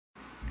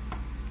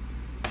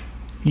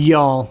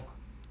Y'all,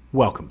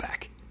 welcome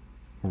back.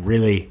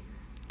 Really,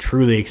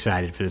 truly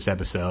excited for this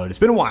episode. It's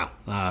been a while.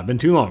 Been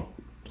too long.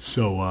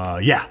 So,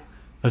 yeah,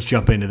 let's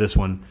jump into this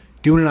one.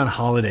 Doing it on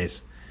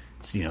holidays.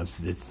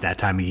 It's that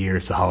time of year.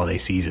 It's the holiday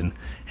season.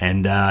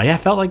 And, I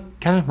felt like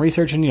kind of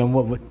researching, a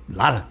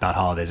lot about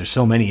holidays. There's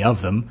so many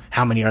of them.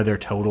 How many are there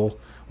total?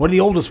 What are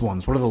the oldest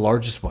ones? What are the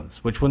largest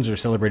ones? Which ones are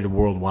celebrated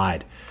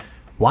worldwide?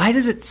 Why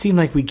does it seem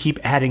like we keep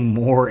adding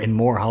more and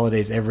more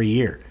holidays every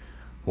year?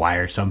 Why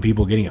are some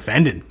people getting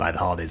offended by the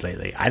holidays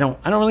lately? I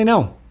don't really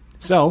know.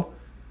 So,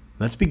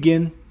 let's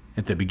begin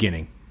at the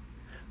beginning.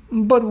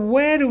 But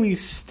where do we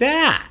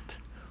start?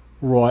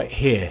 Right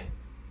here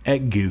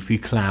at Goofy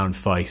Clown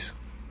Face.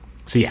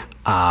 So yeah,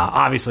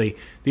 obviously,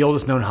 the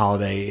oldest known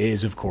holiday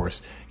is, of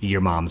course, your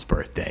mom's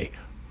birthday.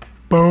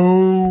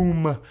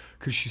 Boom!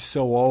 Because she's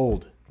so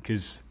old.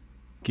 Because,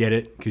 get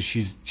it? Because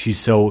she's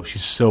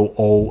so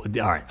old.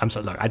 All right, I'm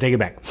sorry. Look, I take it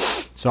back.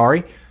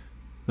 Sorry.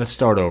 Let's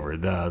start over.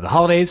 The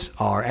holidays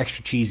are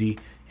extra cheesy,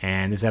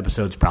 and this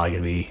episode's probably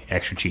going to be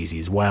extra cheesy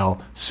as well.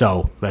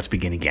 So let's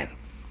begin again.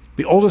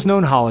 The oldest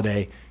known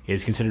holiday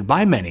is considered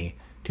by many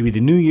to be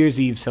the New Year's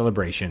Eve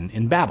celebration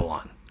in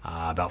Babylon,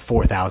 about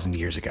 4,000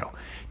 years ago.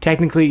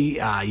 Technically,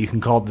 you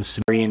can call it the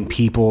Sumerian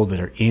people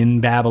that are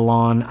in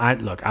Babylon.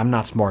 I'm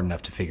not smart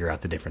enough to figure out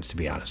the difference, to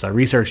be honest. I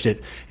researched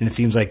it, and it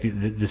seems like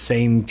the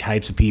same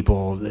types of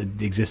people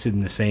existed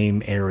in the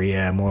same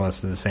area, more or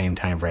less in the same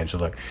time frame. So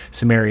look,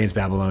 Sumerians,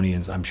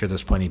 Babylonians, I'm sure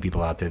there's plenty of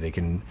people out there that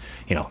can,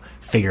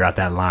 figure out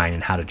that line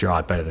and how to draw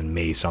it better than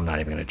me, so I'm not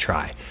even going to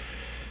try.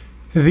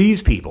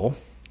 These people,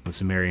 the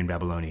Sumerian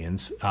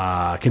Babylonians,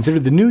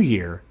 considered the new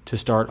year to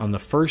start on the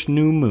first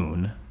new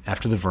moon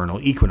after the vernal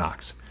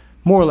equinox.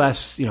 More or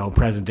less,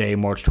 present day,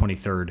 March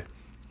 23rd,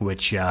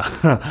 which,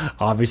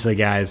 obviously,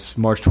 guys,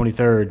 March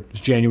 23rd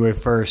is January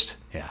 1st.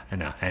 Yeah, I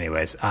know.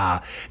 Anyways,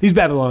 these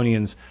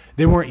Babylonians,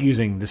 they weren't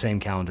using the same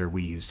calendar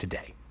we use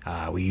today.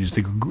 We use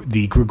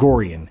the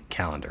Gregorian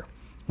calendar,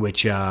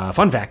 which,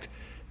 fun fact,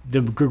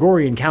 the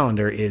Gregorian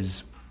calendar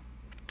is,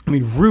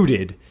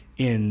 rooted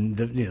in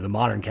the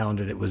modern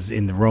calendar that was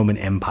in the Roman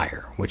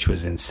Empire, which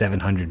was in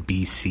 700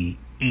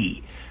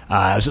 BCE.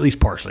 It was at least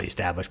partially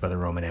established by the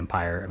Roman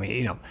Empire.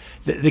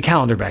 The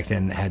calendar back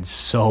then had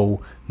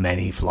so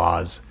many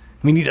flaws.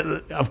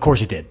 Of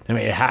course it did.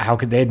 How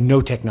could they had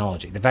no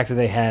technology? The fact that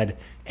they had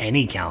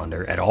any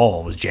calendar at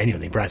all was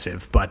genuinely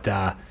impressive. But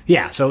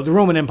so the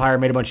Roman Empire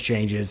made a bunch of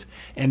changes,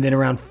 and then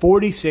around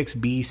 46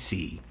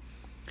 BC,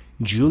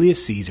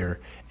 Julius Caesar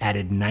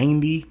added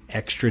 90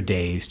 extra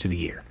days to the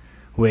year,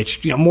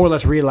 which, more or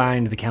less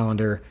realigned the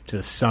calendar to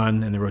the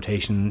sun and the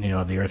rotation,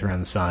 of the earth around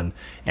the sun.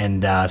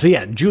 And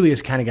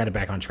Julius kind of got it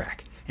back on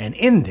track. And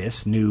in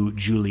this new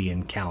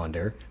Julian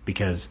calendar,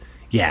 because,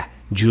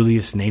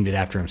 Julius named it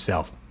after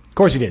himself. Of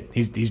course he did.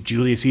 He's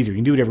Julius Caesar. He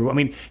can do whatever.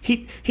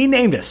 He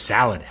named a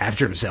salad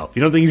after himself.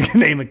 You don't think he's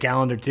going to name a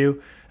calendar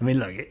too?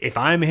 Look, if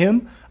I'm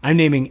him, I'm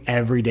naming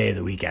every day of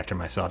the week after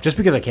myself, just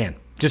because I can.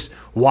 Just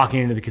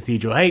walking into the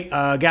cathedral. Hey,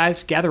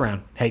 guys, gather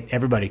around. Hey,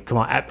 everybody, come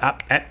on.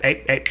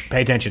 Hey,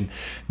 pay attention.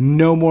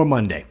 No more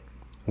Monday.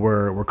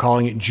 We're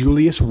calling it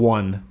Julius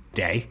 1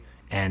 Day.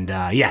 And,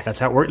 that's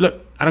how it works.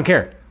 Look, I don't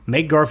care.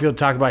 Make Garfield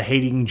talk about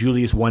hating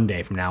Julius 1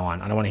 Day from now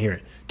on. I don't want to hear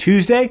it.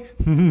 Tuesday?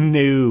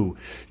 No.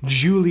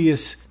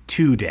 Julius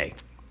 2 Day.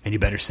 And you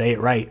better say it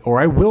right, or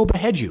I will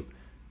behead you.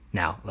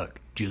 Now, look,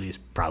 Julius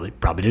probably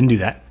didn't do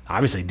that.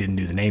 Obviously didn't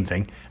do the name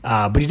thing.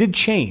 But he did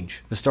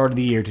change the start of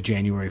the year to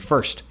January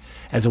 1st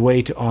as a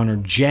way to honor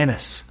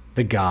Janus,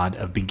 the god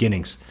of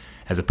beginnings,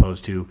 as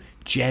opposed to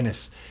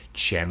Janice,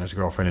 Chandler's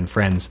girlfriend and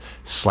friends,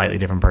 slightly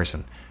different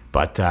person.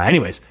 But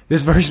anyways,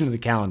 this version of the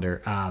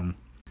calendar, now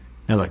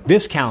look,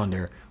 this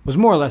calendar was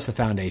more or less the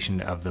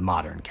foundation of the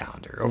modern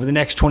calendar. Over the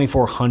next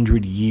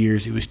 2,400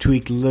 years, it was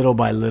tweaked little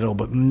by little,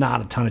 but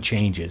not a ton of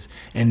changes.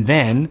 And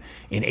then,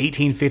 in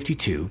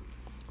 1852,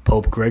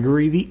 Pope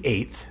Gregory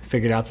VIII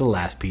figured out the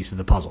last piece of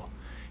the puzzle.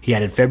 He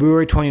added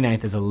February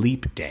 29th as a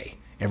leap day.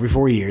 Every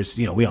 4 years,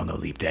 we all know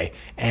leap day,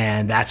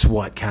 and that's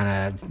what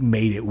kind of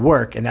made it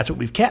work, and that's what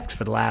we've kept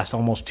for the last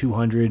almost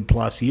 200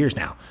 plus years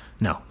now.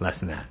 No,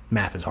 less than that.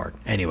 Math is hard.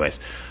 Anyways,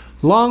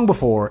 long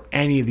before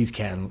any of these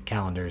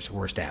calendars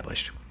were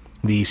established,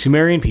 the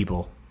Sumerian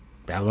people,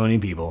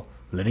 Babylonian people,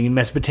 living in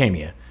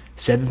Mesopotamia,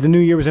 said that the new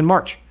year was in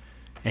March.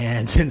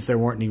 And since there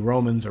weren't any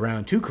Romans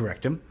around to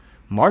correct them,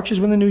 March is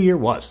when the new year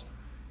was.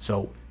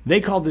 So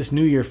they called this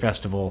New Year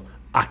festival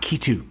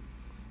Akitu.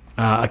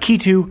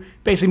 Akitu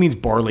basically means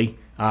barley.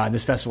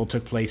 This festival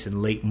took place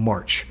in late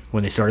March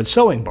when they started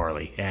sowing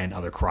barley and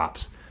other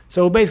crops.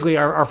 So basically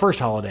our first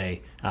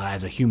holiday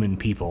as a human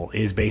people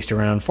is based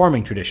around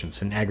farming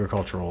traditions and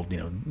agricultural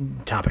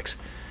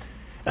topics.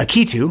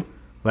 Akitu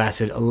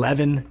lasted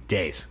 11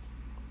 days.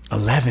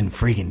 11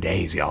 freaking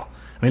days, y'all.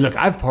 Look,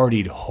 I've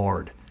partied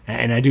hard.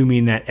 And I do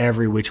mean that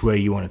every which way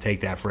you want to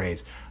take that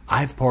phrase.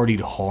 I've partied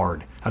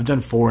hard. I've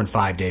done 4 and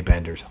 5 day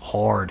benders.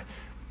 Hard.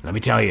 Let me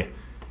tell you,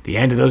 the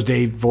end of those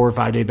 4 or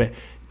 5 day benders,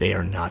 they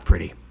are not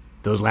pretty.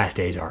 Those last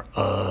days are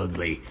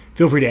ugly.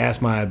 Feel free to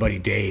ask my buddy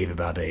Dave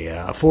about a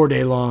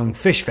 4-day long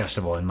fish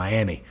festival in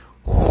Miami.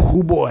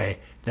 Oh boy,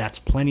 that's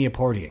plenty of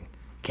partying.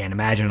 Can't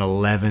imagine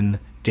 11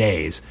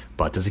 days.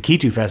 But does a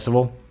Kitu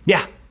festival?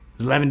 Yeah,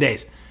 11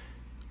 days.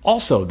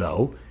 Also,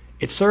 though,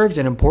 it served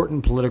an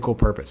important political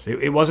purpose.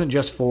 It wasn't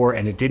just for,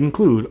 and it did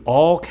include,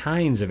 all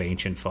kinds of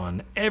ancient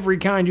fun, every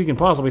kind you can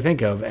possibly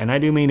think of, and I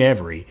do mean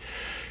every.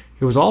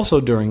 It was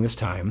also during this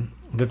time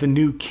that the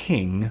new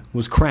king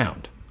was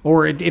crowned.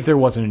 Or if there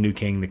wasn't a new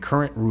king, the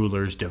current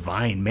ruler's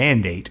divine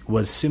mandate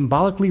was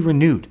symbolically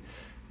renewed.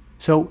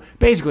 So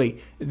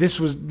basically, this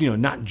was,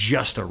 not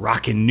just a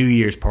rockin' New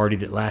Year's party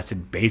that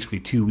lasted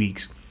basically 2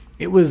 weeks.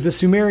 It was the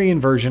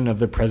Sumerian version of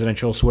the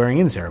presidential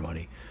swearing-in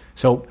ceremony.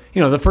 So,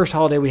 the first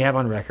holiday we have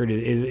on record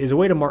is a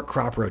way to mark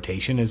crop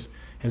rotation as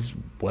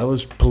well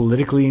as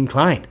politically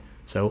inclined.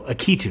 So,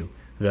 Akitu,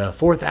 the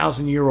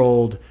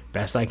 4,000-year-old,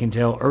 best I can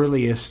tell,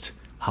 earliest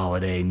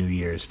holiday New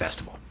Year's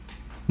festival.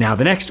 Now,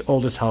 the next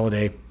oldest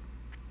holiday,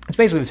 it's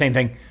basically the same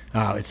thing.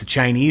 It's the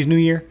Chinese New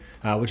Year,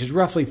 which is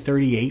roughly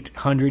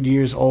 3,800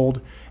 years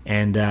old.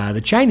 And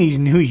the Chinese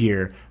New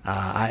Year,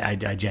 I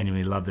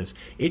genuinely love this.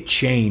 It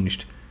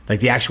changed. Like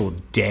the actual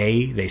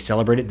day they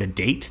celebrated, the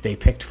date they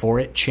picked for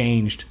it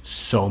changed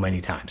so many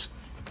times.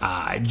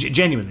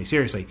 Genuinely,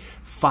 seriously,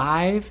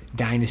 5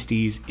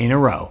 dynasties in a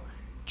row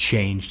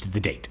changed the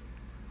date.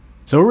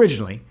 So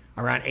originally,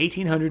 around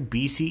 1800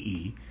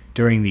 BCE,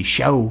 during the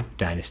Shou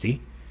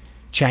dynasty,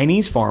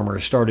 Chinese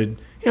farmers started,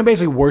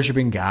 basically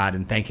worshiping God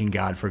and thanking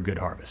God for a good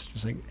harvest.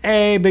 Just like,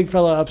 hey, big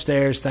fella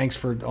upstairs, thanks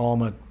for all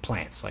my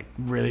plants. Like,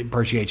 really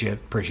appreciate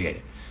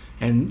it.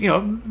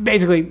 And,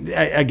 basically,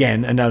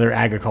 again, another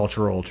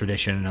agricultural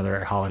tradition,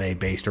 another holiday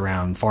based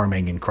around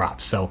farming and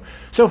crops. So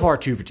far,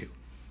 2 for 2.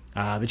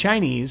 The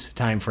Chinese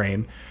time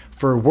frame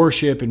for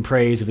worship and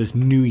praise of this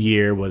new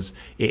year was,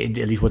 at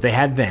least what they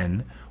had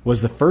then,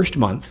 was the first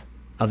month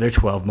of their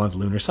 12-month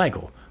lunar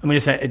cycle. I mean,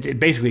 it's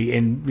basically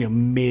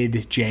in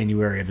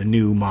mid-January of the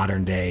new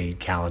modern-day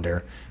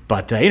calendar.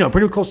 But,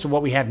 pretty close to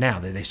what we have now.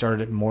 They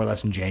started it more or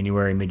less in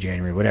January,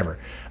 mid-January, whatever.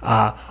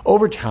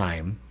 Over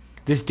time,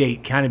 this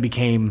date kind of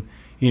became,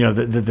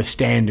 the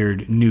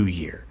standard New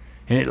Year.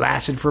 And it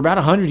lasted for about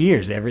 100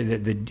 years.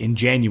 In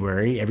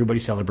January, everybody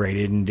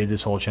celebrated and did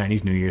this whole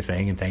Chinese New Year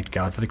thing and thanked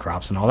God for the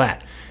crops and all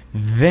that.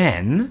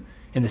 Then,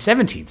 in the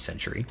 17th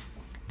century,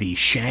 the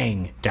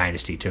Shang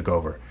dynasty took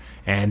over.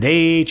 And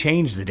they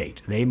changed the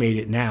date. They made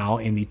it now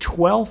in the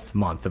 12th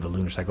month of the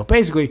lunar cycle,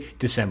 basically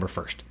December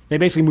 1st. They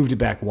basically moved it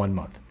back 1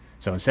 month.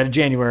 So instead of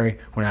January,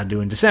 we're now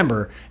doing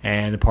December,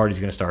 and the party's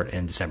going to start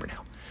in December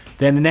now.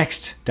 Then the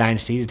next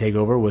dynasty to take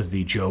over was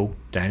the Zhou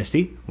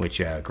dynasty,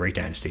 which, great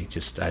dynasty,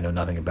 just I know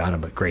nothing about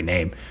them, but great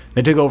name.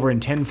 They took over in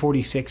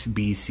 1046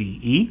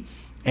 BCE,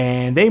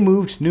 and they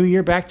moved New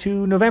Year back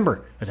to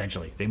November,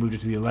 essentially. They moved it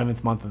to the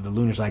 11th month of the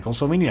lunar cycle,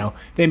 so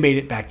they made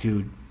it back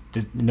to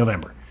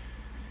November.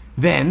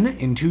 Then,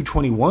 in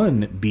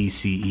 221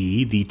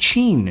 BCE, the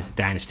Qin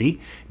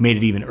dynasty made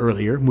it even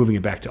earlier, moving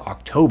it back to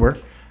October.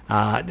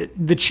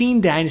 The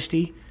Qin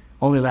dynasty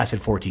only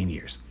lasted 14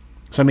 years.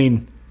 So,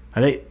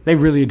 are they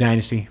really a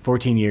dynasty?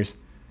 14 years?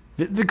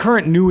 The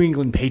current New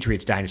England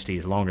Patriots dynasty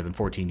is longer than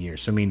 14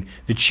 years. So, the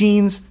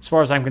Qins, as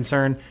far as I'm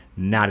concerned,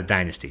 not a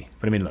dynasty.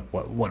 But, look,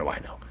 what do I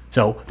know?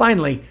 So,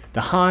 finally,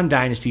 the Han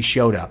dynasty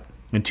showed up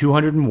in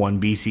 201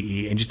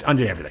 BCE and just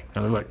undid everything.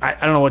 Now, look, I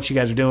don't know what you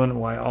guys are doing,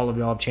 why all of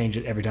y'all have changed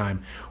it every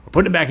time. We're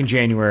putting it back in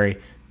January.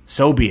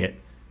 So be it.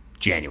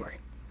 January.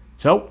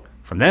 So,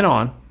 from then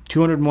on,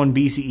 201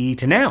 BCE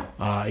to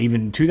now,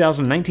 even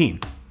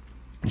 2019,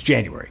 it's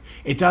January.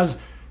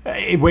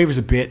 It wavers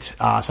a bit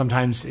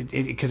sometimes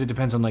because it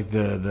depends on like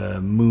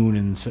the moon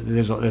and so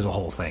there's a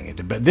whole thing.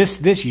 But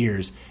this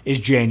year's is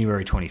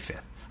January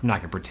 25th. I'm not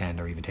going to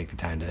pretend or even take the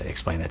time to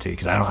explain that to you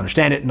because I don't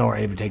understand it, nor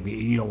even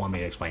you don't want me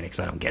to explain it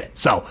because I don't get it.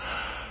 So,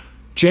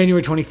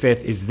 January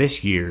 25th is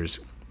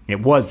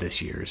it was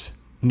this year's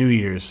New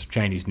Year's,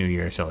 Chinese New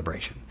Year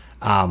celebration.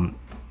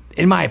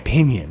 In my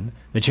opinion,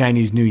 the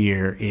Chinese New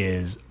Year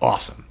is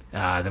awesome.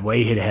 The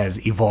way it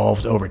has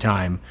evolved over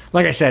time.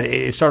 Like I said,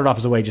 it started off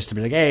as a way just to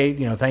be like, hey,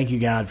 thank you,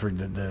 God, for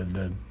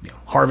the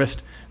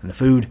harvest and the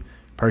food.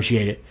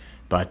 Appreciate it.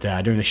 But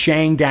during the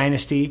Shang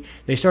dynasty,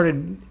 they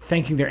started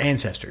thanking their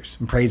ancestors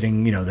and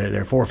praising,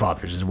 their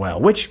forefathers as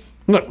well. Which,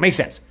 look, makes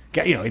sense.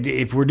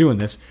 If we're doing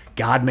this,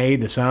 God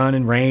made the sun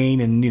and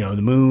rain and,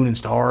 the moon and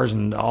stars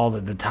and all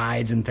the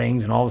tides and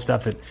things and all the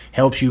stuff that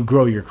helps you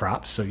grow your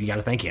crops. So you got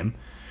to thank him.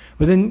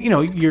 But then,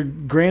 your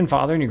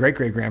grandfather and your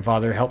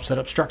great-great-grandfather helped set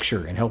up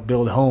structure and help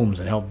build homes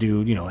and help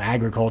do,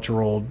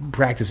 agricultural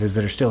practices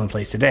that are still in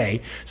place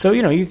today. So,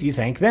 you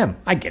thank them.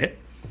 I get it.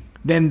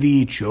 Then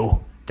the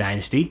Zhou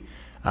dynasty,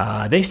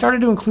 they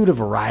started to include a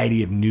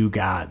variety of new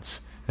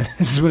gods.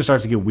 This is when it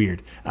starts to get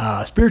weird.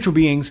 Spiritual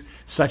beings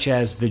such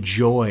as the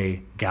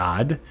joy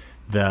god,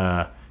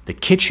 the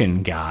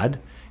kitchen god,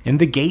 and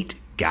the gate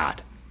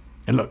god.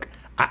 And look,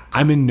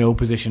 I'm in no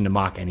position to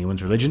mock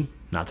anyone's religion.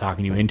 Not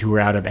talking you into or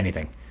out of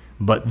anything.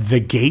 But the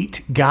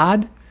gate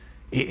god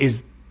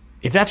is,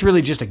 if that's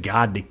really just a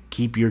god to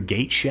keep your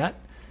gate shut,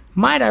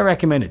 might I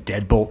recommend a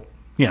deadbolt?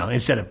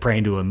 Instead of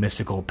praying to a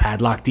mystical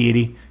padlock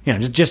deity.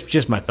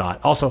 Just my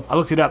thought. Also, I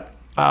looked it up.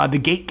 The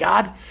gate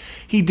god,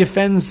 he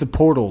defends the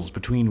portals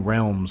between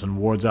realms and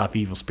wards off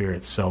evil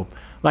spirits. So,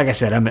 like I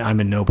said, I'm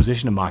in no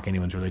position to mock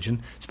anyone's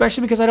religion,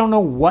 especially because I don't know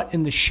what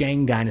in the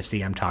Shang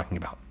dynasty I'm talking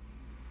about.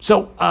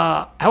 So,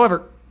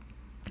 however,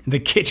 the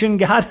kitchen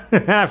god,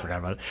 I forgot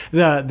about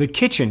it. The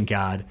kitchen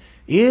god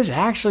is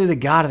actually the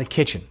god of the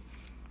kitchen.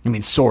 I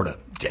mean, sort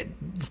of.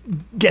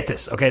 Get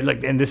this, okay?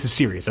 Look, and this is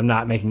serious. I'm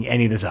not making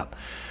any of this up.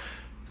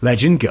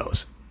 Legend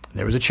goes,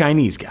 there was a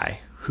Chinese guy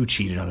who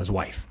cheated on his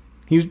wife.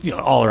 He was,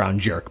 all around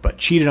jerk, but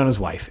cheated on his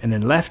wife and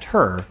then left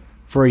her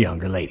for a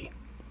younger lady.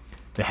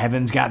 The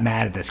heavens got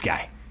mad at this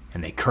guy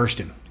and they cursed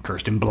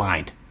him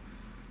blind.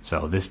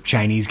 So this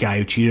Chinese guy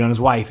who cheated on his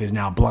wife is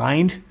now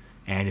blind,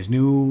 and his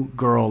new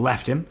girl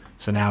left him.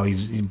 So now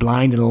he's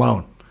blind and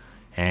alone.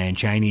 And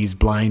Chinese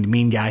blind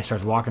mean guy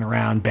starts walking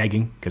around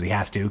begging because he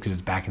has to, because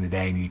it's back in the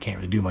day and you can't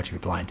really do much if you're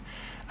blind.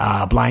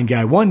 Blind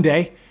guy one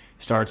day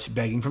starts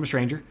begging from a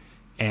stranger,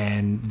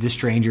 and this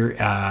stranger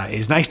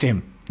is nice to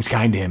him. He's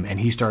kind to him, and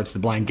the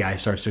blind guy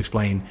starts to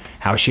explain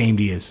how ashamed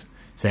he is,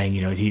 saying,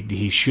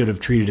 he should have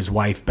treated his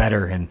wife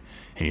better, and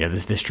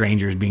this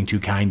stranger is being too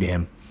kind to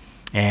him.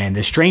 And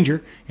the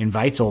stranger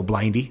invites old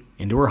Blindy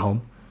into her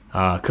home,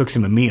 cooks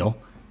him a meal,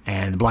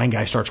 and the blind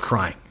guy starts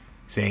crying,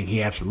 saying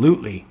he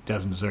absolutely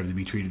doesn't deserve to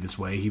be treated this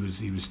way. He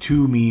was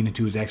too mean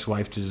to his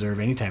ex-wife to deserve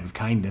any type of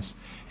kindness,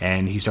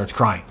 and he starts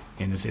crying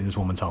in this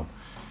woman's home.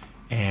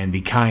 And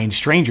the kind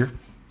stranger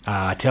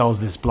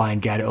tells this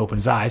blind guy to open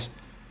his eyes.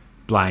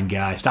 Blind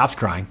guy stops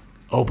crying,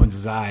 opens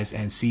his eyes,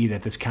 and see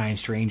that this kind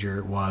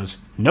stranger was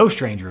no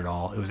stranger at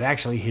all. It was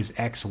actually his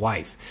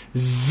ex-wife.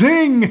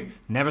 Zing!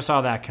 Never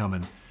saw that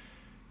coming.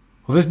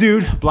 Well, this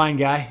dude, blind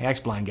guy,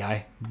 ex-blind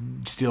guy,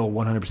 still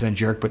 100%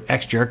 jerk, but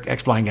ex-jerk,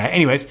 ex-blind guy.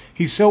 Anyways,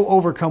 he's so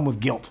overcome with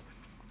guilt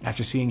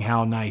after seeing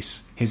how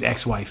nice his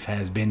ex-wife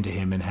has been to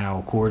him and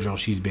how cordial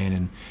she's been,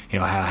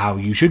 and how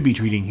you should be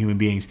treating human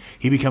beings.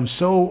 He becomes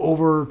so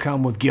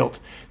overcome with guilt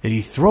that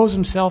he throws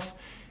himself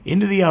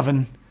into the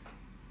oven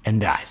and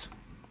dies.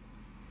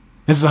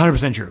 This is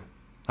 100% true.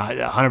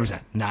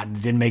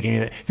 100%. Didn't make any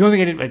of that. The only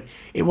thing I did,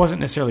 it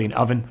wasn't necessarily an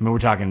oven. I mean, we're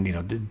talking,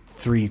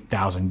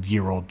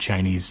 3,000-year-old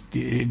Chinese.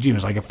 It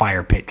was like a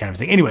fire pit kind of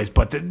thing. Anyways,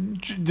 but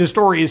the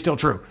story is still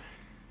true.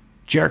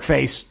 Jerk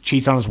face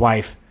cheats on his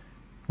wife,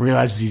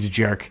 realizes he's a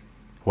jerk.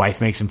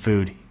 Wife makes him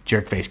food.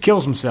 Jerk face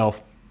kills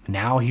himself.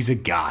 Now he's a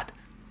god.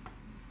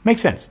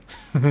 Makes sense.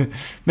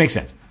 Makes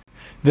sense.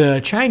 The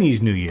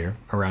Chinese New Year,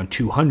 around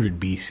 200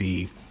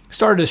 BC,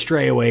 started to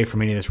stray away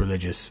from any of this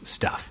religious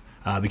stuff.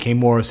 Became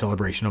more a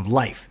celebration of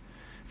life.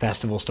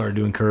 Festivals started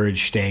to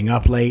encourage staying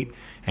up late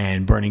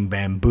and burning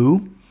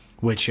bamboo,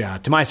 which,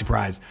 to my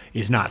surprise,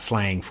 is not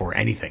slang for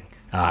anything.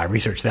 I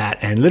researched that,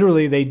 and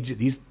literally,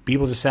 these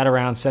people just sat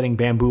around setting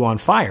bamboo on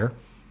fire,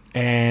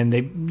 and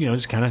they,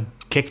 just kind of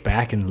kicked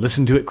back and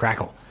listened to it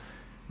crackle.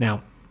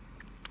 Now,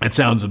 that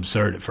sounds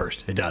absurd at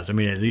first. It does. I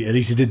mean, at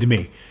least it did to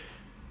me.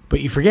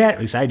 But you forget,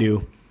 at least I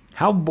do,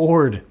 how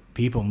bored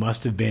people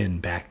must have been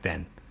back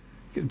then.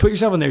 Put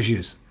yourself in their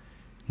shoes.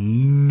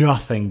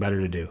 Nothing better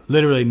to do.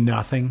 Literally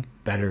nothing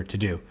better to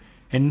do.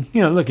 And,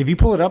 look, if you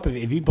pull it up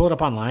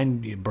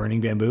online,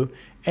 burning bamboo,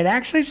 it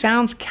actually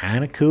sounds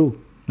kind of cool.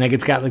 Like,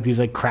 it's got,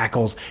 these,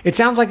 crackles. It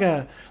sounds like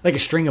a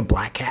string of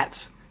black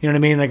cats. You know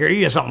what I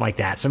mean? Or something like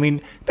that. So, I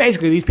mean,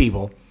 basically, these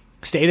people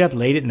stayed up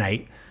late at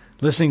night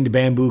listening to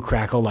bamboo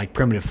crackle like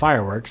primitive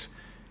fireworks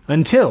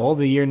until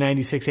the year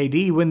 96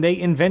 AD, when they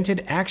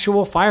invented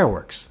actual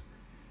fireworks.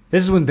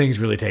 This is when things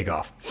really take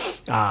off.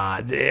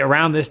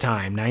 Around this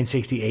time,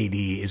 960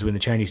 AD, is when the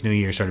Chinese New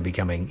Year started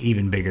becoming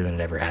even bigger than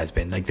it ever has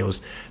been. Like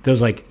those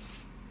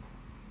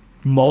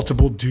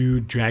multiple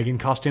dude dragon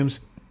costumes.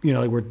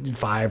 Where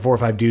 4 or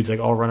 5 dudes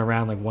all run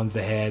around. One's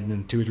the head, and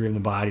then 2 or 3 of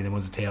them the body, and then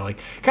one's the tail.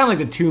 Kind of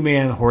like the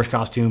 2-man horse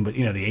costume, but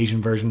the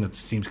Asian version that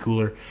seems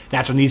cooler.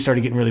 That's when these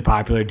started getting really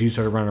popular. Dudes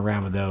started running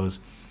around with those.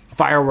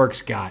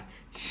 Fireworks got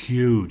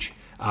huge.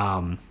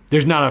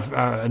 There's not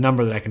a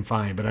number that I can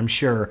find, but I'm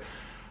sure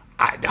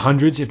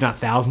hundreds, if not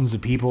thousands,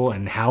 of people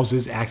and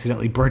houses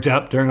accidentally burnt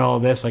up during all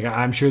of this.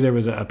 I'm sure there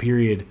was a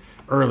period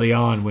early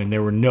on when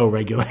there were no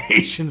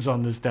regulations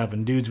on this stuff,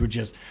 and dudes were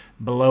just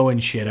blowing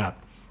shit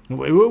up.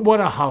 What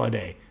a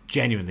holiday.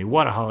 Genuinely,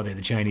 what a holiday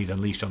the Chinese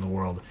unleashed on the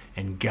world,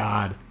 and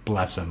God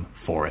bless them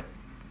for it.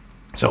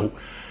 So,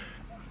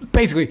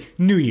 basically,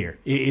 New Year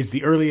is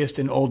the earliest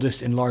and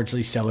oldest and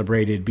largely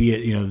celebrated, be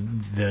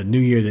it, the New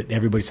Year that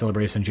everybody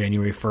celebrates on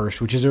January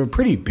 1st, which is a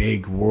pretty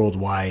big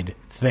worldwide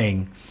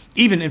thing.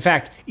 Even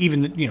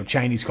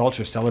Chinese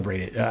culture celebrate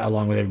it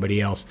along with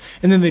everybody else.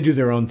 And then they do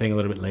their own thing a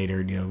little bit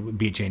later,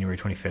 be it January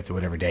 25th or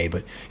whatever day.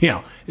 But,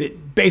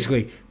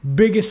 basically,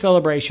 biggest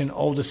celebration,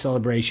 oldest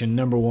celebration,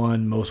 number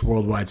one, most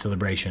worldwide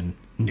celebration,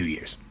 New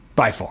Year's.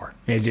 By far.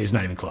 It's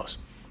not even close.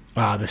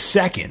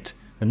 The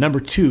number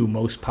 2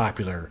 most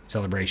popular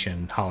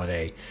celebration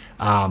holiday,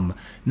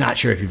 not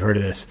sure if you've heard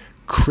of this,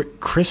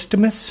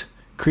 Christmas?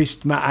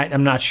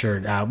 I'm not sure.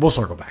 We'll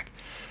circle back.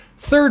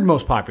 3rd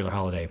most popular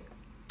holiday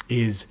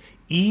is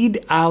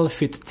Eid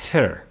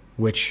al-Fitr,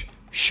 which,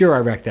 sure, I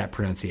wrecked that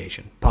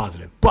pronunciation.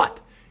 Positive. But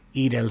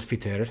Eid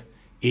al-Fitr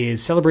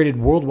is celebrated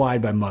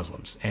worldwide by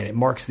Muslims, and it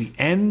marks the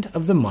end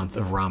of the month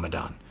of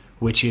Ramadan,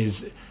 which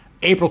is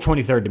April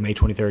 23rd to May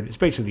 23rd. It's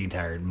basically the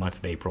entire month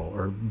of April,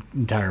 or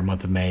entire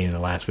month of May in the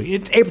last week.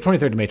 It's April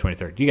 23rd to May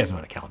 23rd. You guys know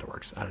how the calendar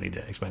works. I don't need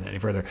to explain that any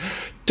further.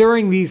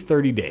 During these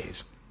 30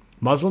 days,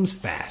 Muslims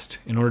fast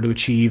in order to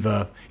achieve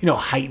a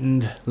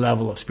heightened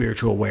level of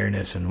spiritual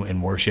awareness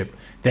and worship.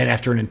 Then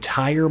after an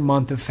entire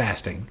month of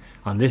fasting,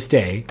 on this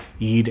day,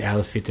 Eid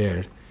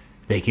al-Fitr,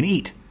 they can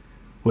eat.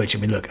 Which, I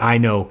mean, look, I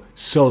know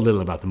so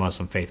little about the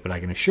Muslim faith, but I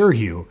can assure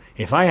you,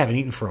 if I haven't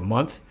eaten for a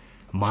month,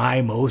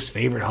 my most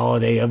favorite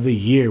holiday of the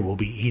year will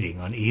be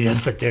eating on Eid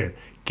al-Fitr.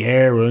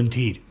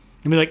 Guaranteed.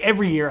 I mean, like,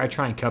 every year I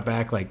try and cut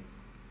back, like,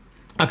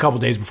 a couple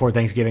days before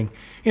Thanksgiving.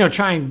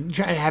 Try and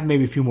have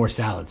maybe a few more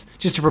salads,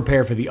 just to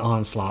prepare for the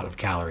onslaught of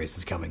calories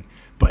that's coming.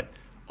 But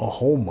a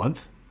whole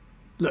month?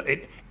 Look,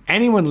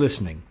 anyone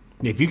listening,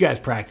 if you guys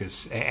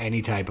practice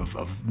any type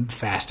of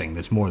fasting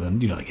that's more than,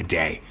 like a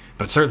day,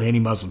 but certainly any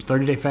Muslims,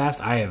 30-day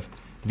fast, I have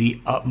the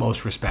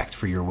utmost respect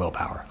for your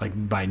willpower.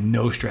 Like, by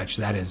no stretch,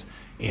 that is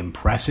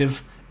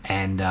impressive,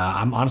 and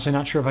I'm honestly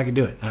not sure if I could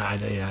do it.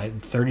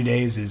 30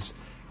 days is,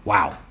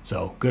 wow,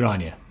 so good on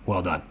you.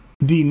 Well done.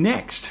 The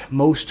next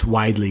most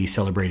widely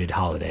celebrated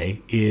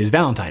holiday is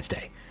Valentine's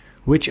Day,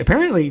 which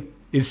apparently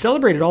is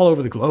celebrated all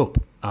over the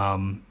globe.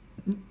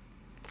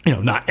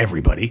 Not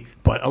everybody,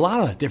 but a lot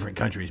of different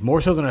countries,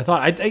 more so than I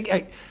thought.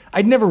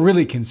 I'd never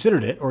really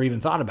considered it or even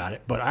thought about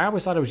it, but I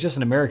always thought it was just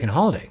an American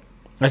holiday.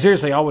 I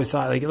seriously always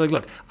thought,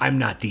 look, I'm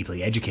not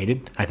deeply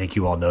educated. I think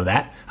you all know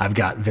that. I've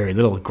got very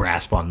little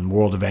grasp on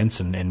world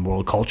events and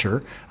world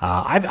culture.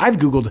 I've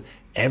Googled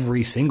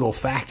every single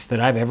fact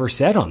that I've ever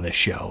said on this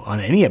show, on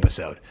any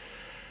episode.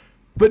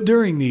 But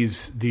during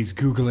these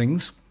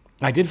Googlings,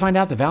 I did find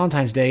out that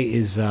Valentine's Day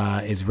is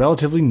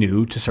relatively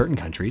new to certain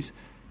countries.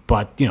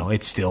 But,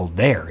 it's still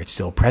there. It's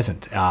still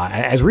present.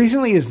 As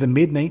recently as the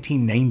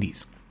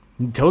mid-1990s,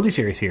 I'm totally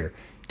serious here,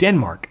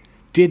 Denmark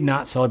did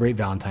not celebrate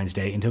Valentine's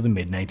Day until the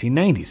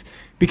mid-1990s.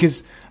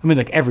 Because,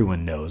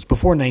 everyone knows,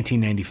 before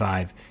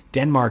 1995,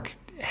 Denmark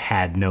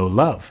had no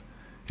love.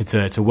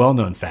 It's a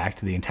well-known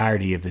fact. The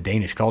entirety of the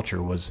Danish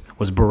culture was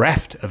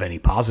bereft of any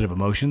positive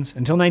emotions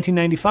until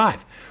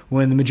 1995,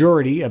 when the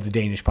majority of the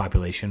Danish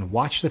population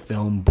watched the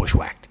film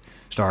Bushwhacked,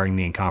 starring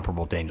the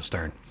incomparable Daniel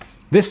Stern.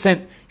 This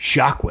sent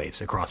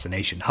shockwaves across the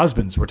nation.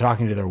 Husbands were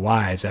talking to their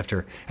wives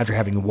after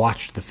having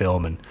watched the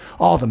film, and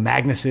all the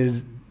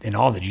Magnuses and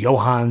all the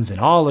Johans and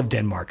all of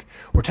Denmark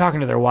were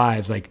talking to their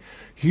wives like,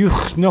 "You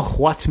know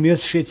what,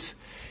 Milchitz?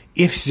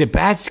 If the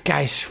bad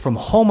guy from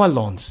Home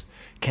Alone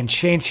can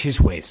change his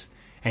ways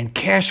and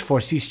cares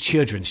for these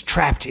children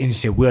trapped in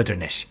the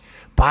wilderness,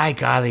 by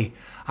golly,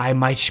 I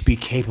might be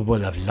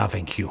capable of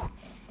loving you."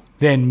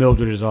 Then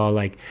Mildred is all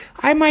like,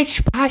 "I might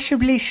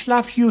possibly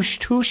love you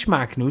too,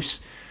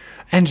 Magnus.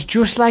 And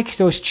just like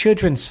those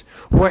children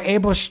were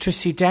able to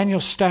see Daniel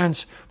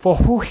Stearns for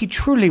who he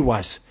truly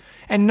was,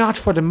 and not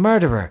for the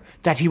murderer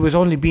that he was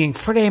only being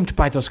framed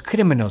by those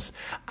criminals,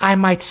 I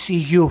might see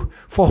you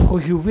for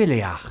who you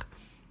really are."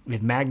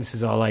 And Magnus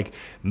is all like,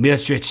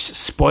 "Mildred,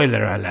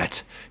 spoiler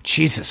alert.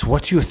 Jesus,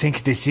 what do you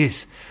think this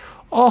is?"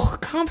 "Oh,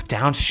 calm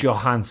down,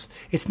 Johans.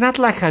 It's not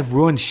like I've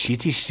ruined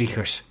shitty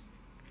stickers."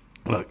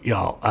 Look,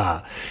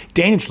 y'all,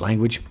 Danish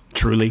language,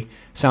 truly,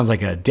 sounds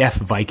like a deaf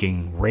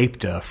Viking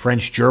raped a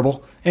French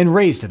gerbil and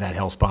raised to that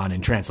hellspawn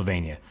in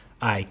Transylvania.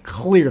 I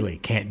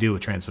clearly can't do a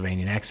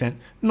Transylvanian accent,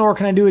 nor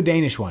can I do a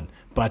Danish one.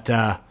 But,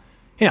 I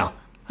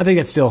think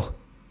that's still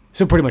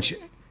pretty much,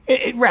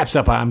 it wraps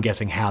up, I'm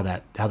guessing, how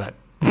that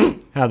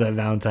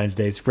Valentine's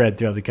Day spread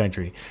throughout the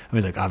country.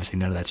 Look, obviously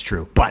none of that's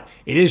true, but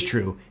it is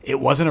true. It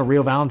wasn't a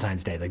real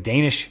Valentine's Day. Like,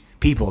 Danish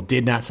people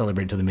did not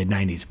celebrate until the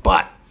mid-90s,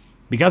 but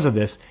because of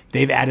this,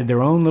 they've added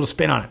their own little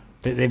spin on it.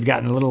 They've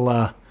gotten a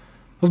little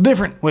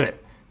different with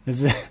it.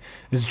 This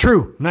is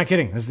true. I'm not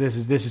kidding. This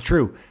is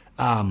true.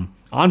 On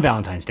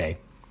Valentine's Day,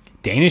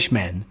 Danish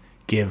men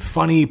give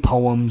funny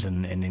poems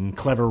and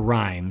clever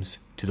rhymes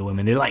to the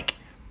women they like,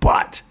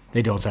 but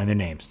they don't sign their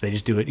names. They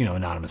just do it,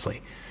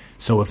 anonymously.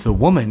 So if the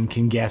woman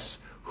can guess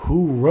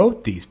who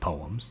wrote these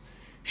poems,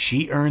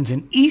 she earns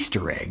an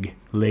Easter egg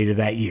later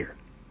that year.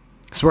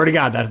 I swear to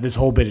God, that this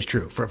whole bit is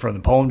true. From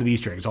the poem to the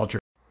Easter egg, it's all true.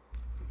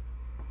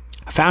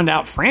 I found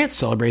out France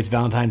celebrates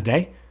Valentine's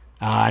Day.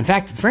 In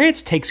fact,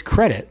 France takes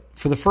credit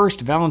for the first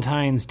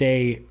Valentine's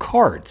Day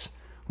cards,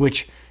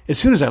 which, as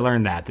soon as I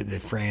learned that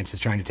France is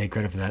trying to take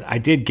credit for that, I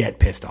did get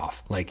pissed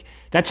off. Like,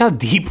 that's how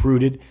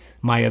deep-rooted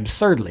my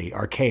absurdly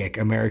archaic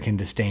American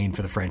disdain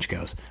for the French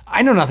goes.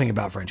 I know nothing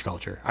about French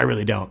culture. I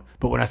really don't.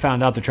 But when I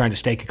found out they're trying to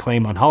stake a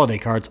claim on holiday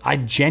cards, I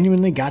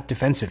genuinely got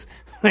defensive.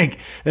 Like,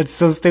 that's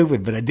so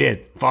stupid, but I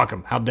did. Fuck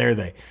them. How dare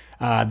they?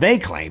 They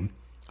claim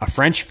a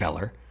French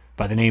feller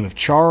by the name of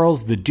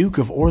Charles, the Duke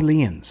of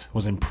Orleans,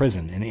 was in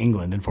prison in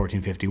England in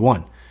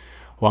 1451.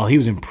 While he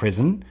was in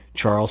prison,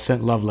 Charles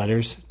sent love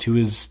letters to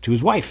his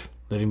wife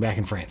living back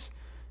in France.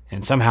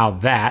 And somehow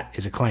that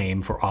is a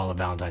claim for all of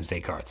Valentine's Day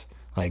cards.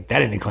 Like,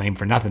 that ain't a claim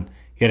for nothing.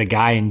 You had a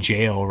guy in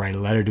jail write a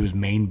letter to his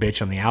main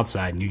bitch on the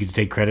outside, and you get to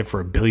take credit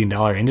for $1 billion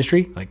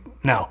industry? Like,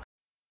 no.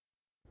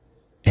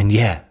 And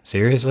yeah,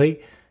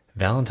 seriously,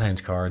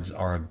 Valentine's cards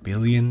are $1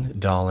 billion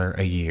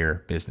a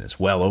year business.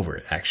 Well over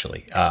it,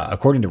 actually.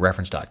 According to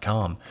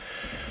reference.com,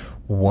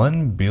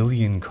 1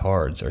 billion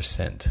cards are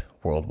sent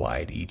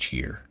worldwide each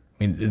year.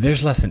 I mean,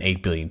 there's less than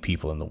 8 billion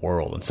people in the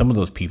world, and some of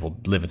those people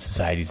live in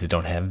societies that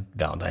don't have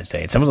Valentine's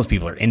Day, and some of those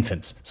people are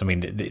infants. So, I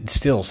mean, it's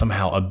still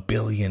somehow 1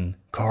 billion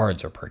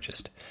cards are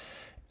purchased.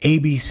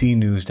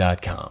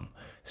 ABCnews.com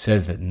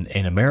says that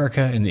in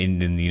America, in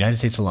the United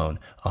States alone,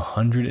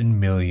 100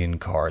 million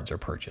cards are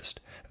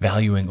purchased,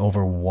 valuing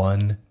over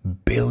 $1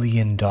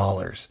 billion.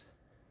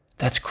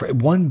 That's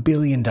 $1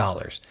 billion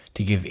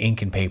to give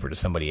ink and paper to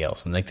somebody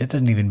else. And like that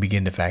doesn't even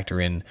begin to factor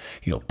in,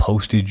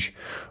 postage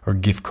or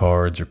gift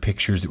cards or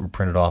pictures that were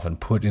printed off and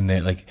put in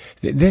there. Like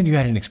then you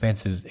add in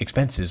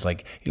expenses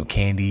like,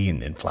 candy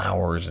and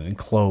flowers and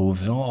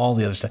clothes and all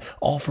the other stuff,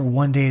 all for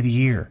one day of the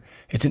year.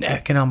 It's an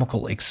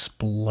economical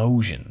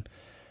explosion.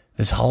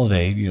 This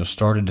holiday,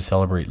 started to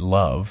celebrate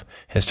love,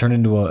 has turned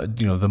into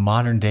the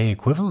modern day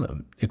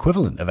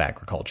equivalent of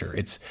agriculture.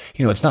 It's,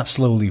 it's not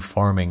slowly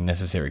farming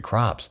necessary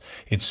crops.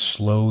 It's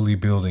slowly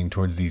building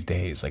towards these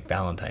days like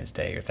Valentine's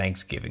Day or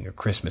Thanksgiving or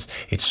Christmas.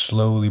 It's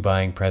slowly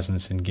buying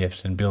presents and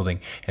gifts and building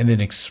and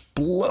then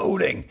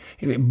exploding.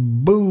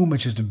 Boom,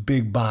 it's just a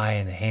big buy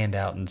and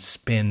handout and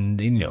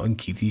spend, and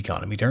keep the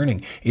economy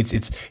turning.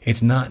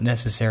 It's not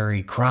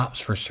necessary crops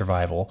for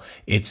survival.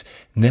 It's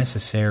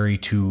necessary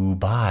to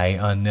buy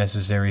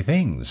unnecessary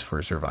things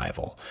for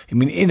survival. I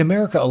mean, in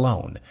America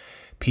alone,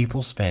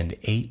 people spend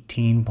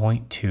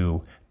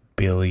 $18.2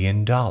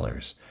 billion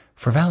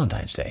for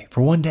Valentine's Day,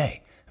 for one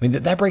day. I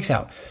mean, that breaks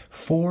out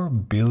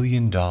 $4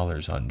 billion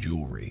on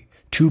jewelry,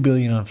 $2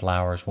 billion on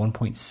flowers,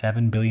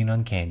 $1.7 billion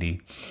on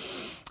candy.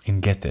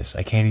 And get this,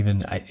 over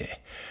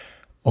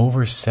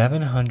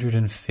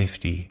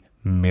 $750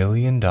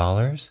 million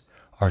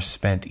are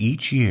spent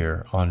each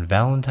year on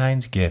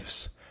Valentine's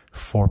gifts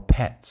for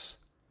pets.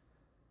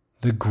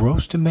 The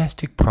gross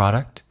domestic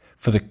product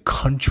for the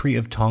country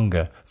of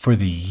Tonga for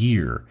the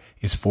year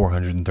is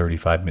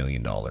 $435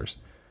 million.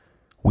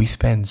 We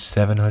spend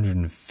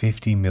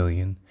 $750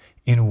 million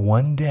in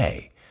one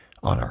day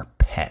on our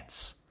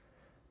pets.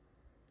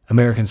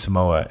 American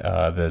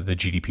Samoa, the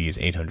GDP is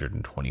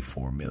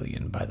 $824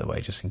 million, by the way,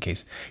 just in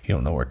case you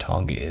don't know where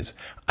Tonga is.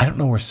 I don't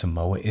know where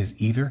Samoa is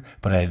either,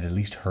 but I had at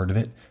least heard of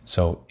it.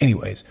 So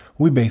anyways,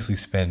 we basically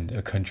spend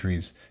a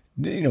country's,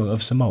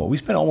 of Samoa. We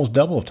spend almost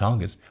double of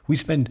Tonga's. We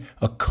spend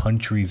a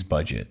country's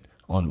budget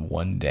on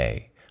one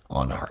day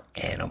on our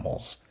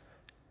animals.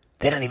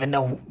 They don't even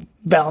know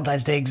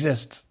Valentine's Day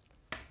exists.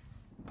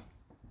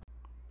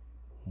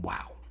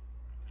 Wow.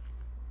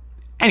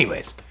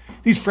 Anyways,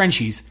 these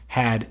Frenchies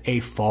had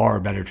a far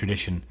better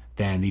tradition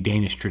than the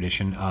Danish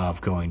tradition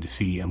of going to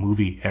see a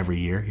movie every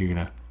year.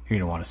 You're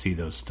gonna want to see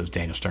those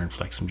Daniel Stern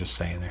flicks. I'm just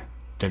saying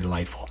they're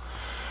delightful.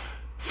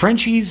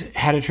 Frenchies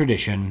had a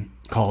tradition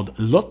called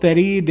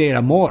Loterie de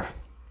l'Amour,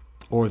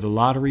 or the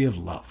Lottery of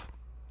Love.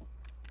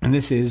 And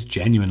this is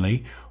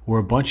genuinely where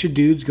a bunch of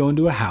dudes go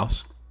into a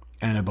house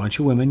and a bunch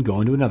of women go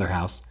into another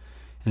house,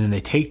 and then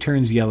they take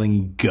turns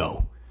yelling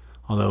 "go."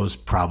 Although it's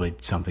probably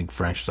something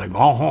French, like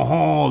 "oh, oh,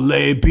 oh,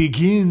 les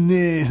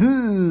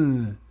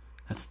piquines."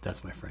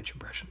 That's my French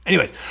impression.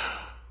 Anyways,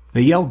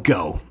 they yell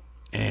 "go,"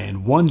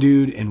 and one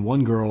dude and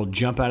one girl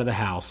jump out of the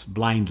house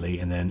blindly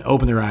and then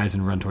open their eyes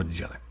and run towards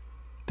each other.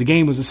 The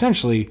game was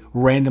essentially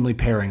randomly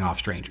pairing off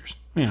strangers.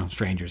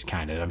 Strangers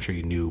kind of, I'm sure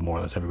you knew more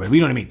or less everybody, but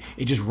you know what I mean?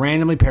 It just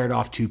randomly paired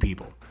off two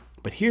people.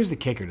 But here's the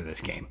kicker to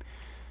this game.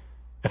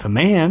 If a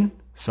man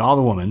saw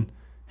the woman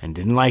and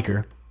didn't like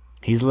her,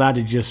 he's allowed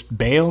to just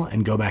bail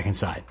and go back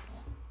inside.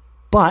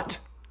 But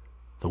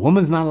the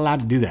woman's not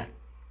allowed to do that.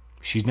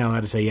 She's not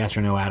allowed to say yes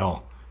or no at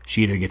all.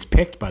 She either gets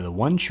picked by the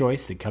one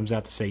choice that comes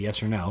out to say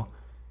yes or no,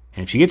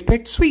 and if she gets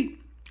picked, sweet.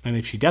 And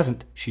if she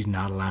doesn't, she's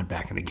not allowed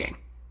back in the game.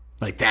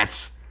 Like,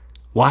 that's...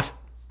 What?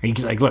 Are you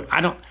like, look,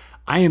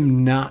 I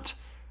am not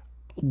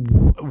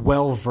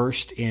well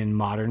versed in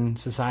modern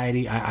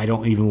society. I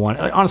don't even want,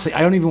 honestly,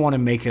 I don't even want to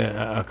make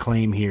a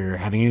claim here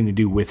having anything to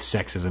do with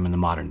sexism in the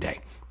modern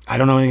day. I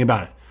don't know anything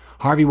about it.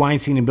 Harvey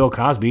Weinstein and Bill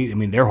Cosby,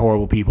 they're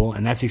horrible people,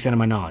 and that's the extent of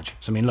my knowledge.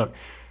 So, look,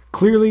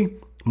 clearly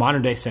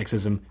modern day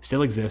sexism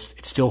still exists.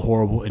 It's still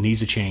horrible. It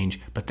needs to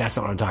change, but that's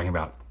not what I'm talking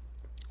about.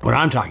 What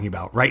I'm talking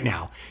about right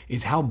now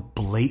is how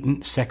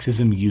blatant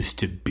sexism used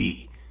to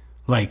be.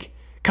 Like,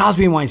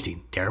 Cosby and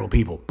Weinstein, terrible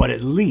people, but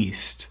at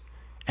least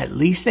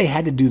they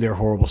had to do their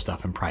horrible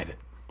stuff in private.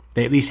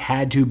 They at least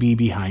had to be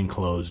behind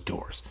closed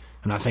doors.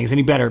 I'm not saying it's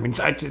any better.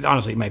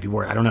 Honestly, it might be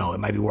worse. I don't know. It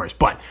might be worse.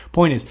 But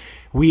point is,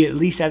 we at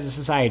least as a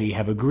society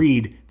have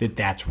agreed that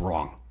that's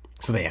wrong.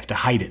 So they have to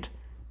hide it.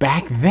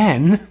 Back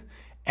then,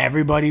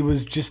 everybody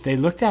was just, they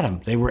looked at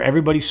them.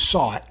 Everybody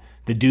saw it.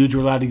 The dudes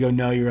were allowed to go,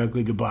 "No, you're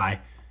ugly,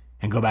 goodbye,"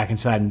 and go back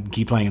inside and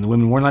keep playing. And the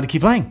women weren't allowed to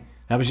keep playing.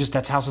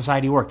 That's how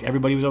society worked.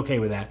 Everybody was okay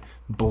with that.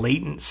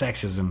 Blatant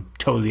sexism,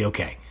 totally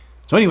okay.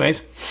 So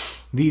anyways,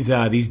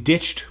 these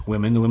ditched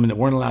women, the women that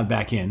weren't allowed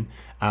back in,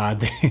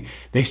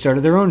 they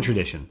started their own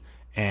tradition.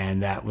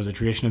 And that was a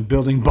tradition of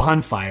building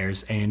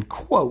bonfires and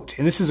quote,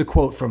 and this is a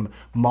quote from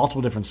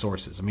multiple different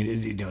sources. I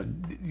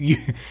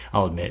mean,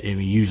 I'll admit,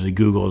 usually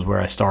Google is where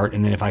I start.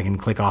 And then if I can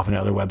click off into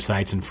other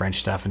websites and French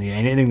stuff and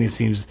anything that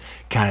seems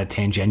kind of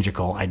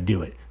tangential, I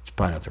do it. It's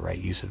probably not the right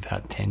use of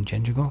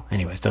tangential.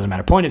 Anyways, doesn't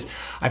matter. Point is,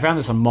 I found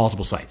this on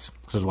multiple sites.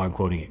 This is why I'm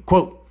quoting it.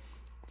 Quote,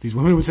 these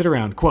women would sit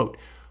around, quote,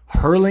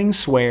 hurling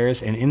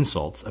swears and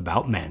insults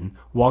about men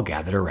while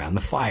gathered around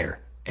the fire,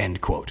 end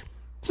quote.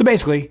 So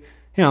basically,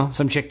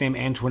 some chick named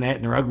Antoinette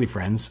and her ugly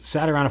friends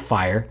sat around a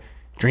fire,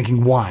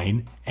 drinking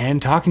wine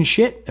and talking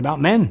shit about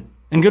men.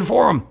 And good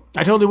for them.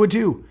 I totally would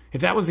too.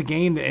 If that was the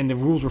game and the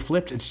rules were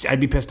flipped, I'd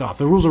be pissed off.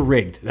 The rules are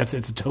rigged. It's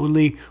a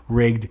totally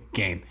rigged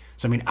game.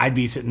 So, I mean, I'd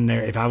be sitting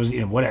there, if I was,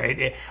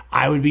 whatever,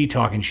 I would be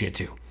talking shit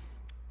too.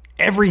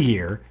 Every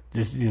year,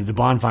 the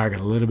bonfire got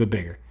a little bit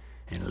bigger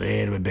and a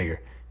little bit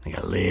bigger. They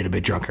got a little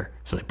bit drunker,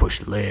 so they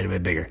pushed a little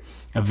bit bigger.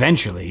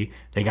 Eventually,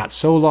 they got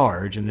so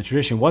large, and the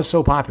tradition was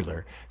so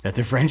popular, that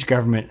the French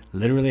government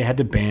literally had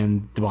to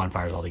ban the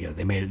bonfires altogether.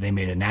 They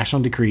made a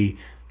national decree,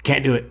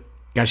 can't do it,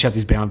 got to shut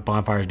these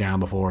bonfires down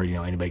before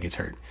anybody gets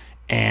hurt.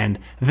 And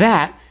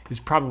that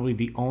is probably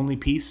the only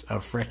piece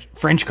of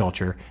French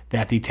culture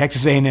that the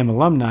Texas A&M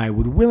alumni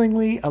would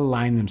willingly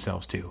align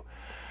themselves to.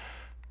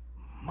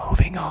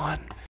 Moving on.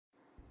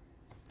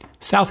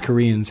 South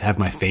Koreans have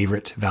my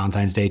favorite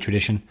Valentine's Day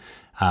tradition.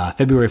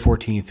 February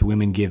 14th,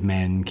 women give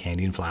men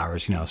candy and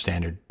flowers,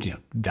 standard,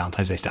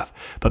 Valentine's Day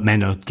stuff. But men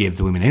don't give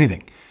the women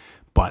anything.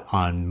 But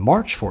on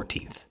March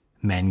 14th,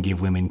 men give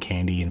women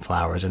candy and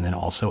flowers and then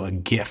also a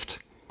gift.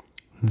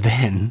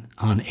 Then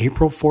on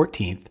April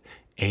 14th,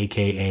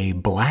 aka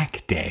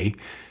Black Day,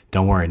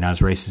 don't worry, not as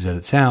racist as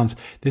it sounds,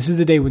 this is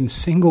the day when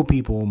single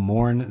people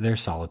mourn their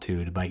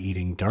solitude by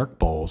eating dark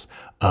bowls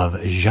of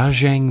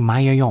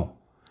jajangmyeon,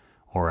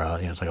 or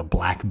it's like a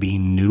black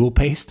bean noodle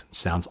paste.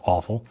 Sounds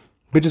awful.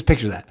 But just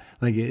picture that.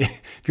 Like,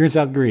 if you're in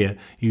South Korea,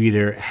 you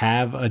either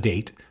have a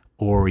date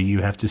or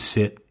you have to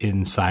sit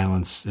in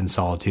silence and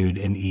solitude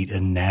and eat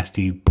a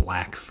nasty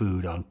black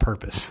food on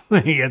purpose.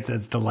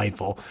 That's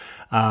delightful.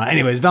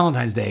 Anyways,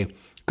 Valentine's Day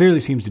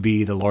clearly seems to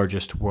be the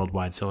largest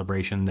worldwide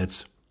celebration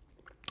that's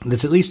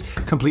at least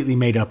completely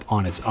made up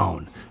on its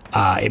own.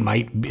 It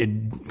might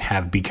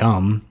have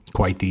become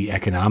quite the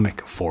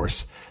economic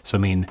force. So,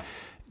 I mean,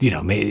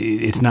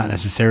 it's not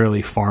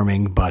necessarily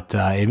farming, but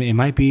it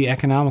might be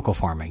economical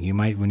farming. You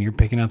might, when you're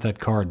picking out that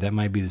card, that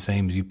might be the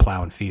same as you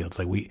plowing fields.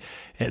 Like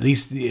at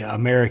least the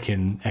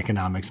American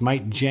economics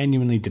might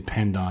genuinely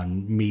depend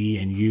on me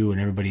and you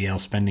and everybody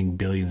else spending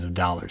billions of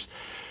dollars.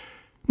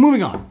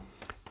 Moving on.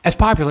 As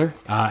popular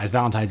as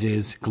Valentine's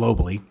is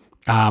globally,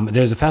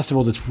 there's a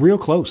festival that's real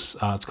close.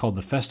 It's called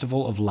the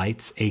Festival of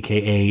Lights,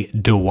 aka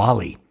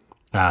Diwali.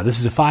 This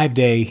is a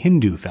 5-day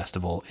Hindu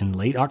festival in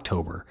late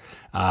October.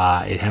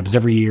 It happens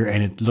every year,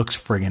 and it looks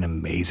friggin'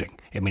 amazing.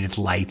 I mean, it's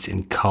lights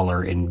and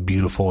color and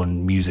beautiful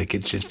and music.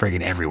 It's just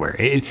friggin' everywhere.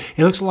 It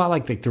looks a lot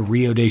like the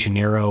Rio de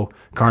Janeiro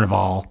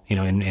Carnival,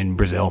 in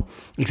Brazil,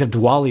 except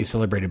Diwali is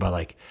celebrated by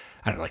like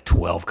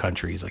 12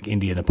 countries, like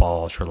India,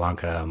 Nepal, Sri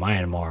Lanka,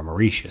 Myanmar,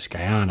 Mauritius,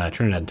 Guyana,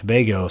 Trinidad and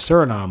Tobago,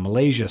 Suriname,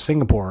 Malaysia,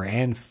 Singapore,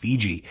 and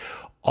Fiji.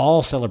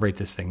 All celebrate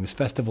this thing. This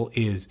festival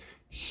is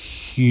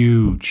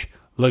huge.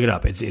 Look it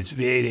up. It's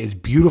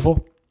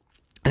beautiful.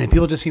 And then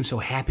people just seem so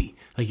happy.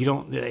 Like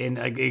and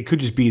it could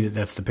just be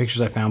that's the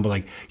pictures I found, but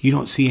like you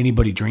don't see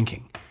anybody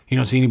drinking. You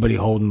don't see anybody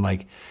holding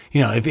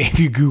if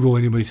you Google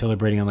anybody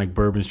celebrating on like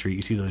Bourbon Street,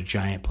 you see those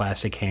giant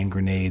plastic hand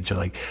grenades or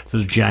like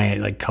those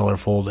giant like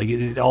colorful,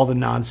 all the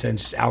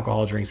nonsense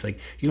alcohol drinks. Like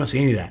you don't see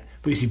any of that,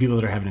 but you see people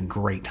that are having a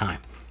great time.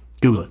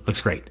 Google it. Looks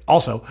great.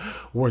 Also,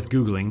 worth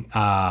Googling,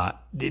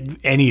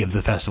 any of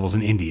the festivals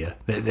in India.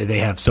 They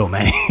have so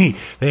many.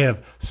 They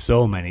have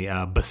so many.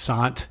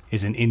 Basant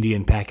is in India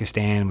and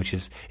Pakistan,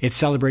 it's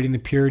celebrating the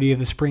purity of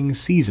the spring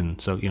season.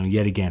 So,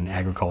 yet again,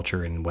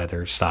 agriculture and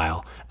weather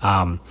style.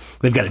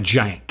 They've got a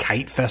giant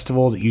kite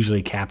festival that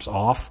usually caps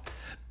off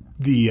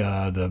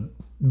the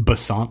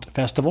Basant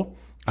festival.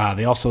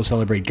 They also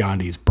celebrate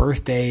Gandhi's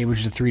birthday,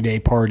 which is a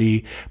 3-day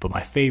party. But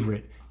my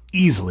favorite,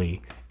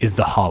 easily, is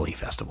the Holi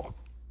festival.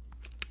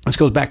 This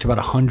goes back to about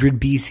 100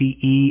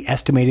 BCE,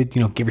 estimated,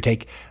 give or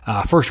take.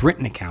 First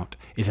written account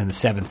is in the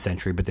 7th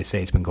century, but they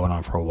say it's been going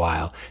on for a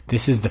while.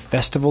 This is the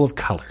Festival of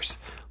Colors,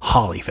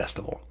 Holi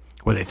Festival,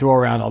 where they throw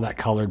around all that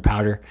colored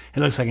powder.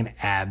 It looks like an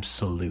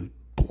absolute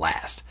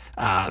blast.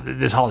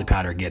 This Holi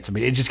powder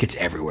it just gets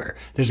everywhere.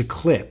 There's a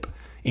clip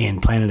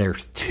in Planet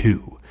Earth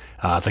 2.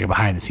 It's like a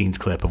behind-the-scenes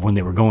clip of when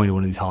they were going to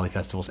one of these Holi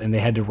festivals, and they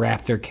had to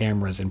wrap their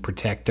cameras and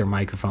protect their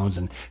microphones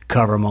and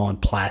cover them all in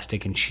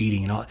plastic and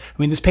sheeting and all. I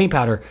mean, this paint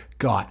powder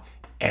got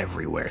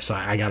everywhere. So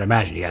I got to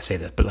imagine, you got to say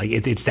this, but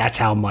that's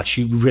how much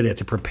you really have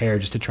to prepare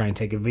just to try and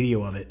take a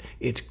video of it.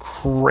 It's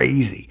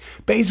crazy.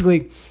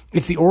 Basically,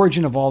 it's the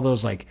origin of all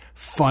those like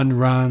fun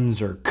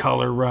runs or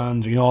color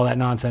runs, all that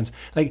nonsense.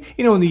 Like,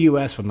 in the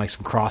U.S. when like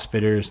some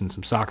CrossFitters and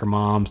some soccer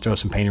moms throw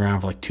some paint around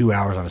for like 2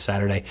 hours on a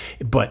Saturday,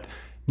 but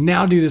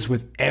now do this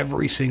with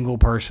every single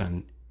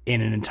person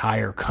in an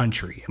entire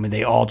country. I mean,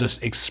 they all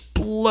just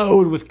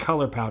explode with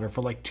color powder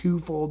for like 2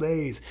 full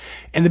days.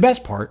 And the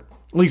best part,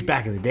 at least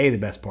back in the day, the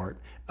best part,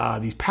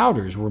 these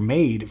powders were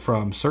made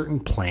from certain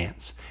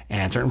plants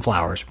and certain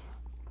flowers.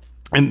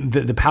 And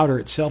the powder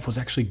itself was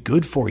actually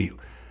good for you.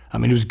 I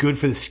mean, it was good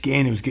for the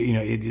skin. It was good,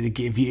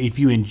 if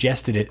you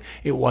ingested it,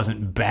 it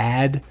wasn't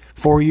bad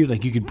for you.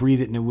 Like, you could breathe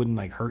it and it wouldn't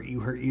like hurt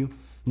you.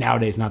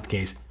 Nowadays, not the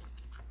case.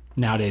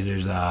 Nowadays,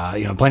 there's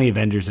plenty of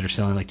vendors that are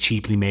selling like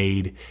cheaply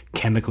made,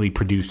 chemically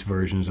produced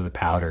versions of the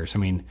powders. I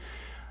mean,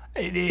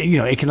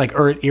 it can like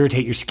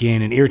irritate your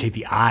skin and irritate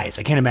the eyes.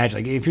 I can't imagine,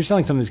 like, if you're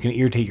selling something that's going to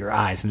irritate your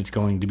eyes and it's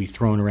going to be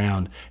thrown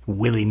around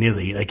willy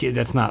nilly, like,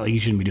 that's not, like, you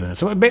shouldn't be doing that.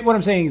 So what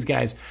I'm saying is,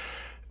 guys,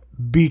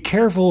 be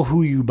careful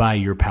who you buy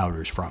your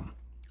powders from.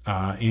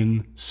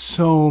 In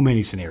so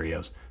many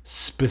scenarios,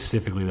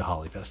 specifically the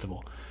Holly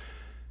Festival.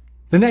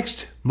 The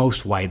next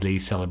most widely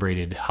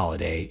celebrated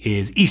holiday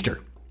is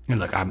Easter. And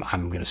look,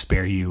 I'm going to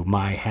spare you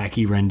my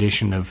hacky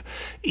rendition of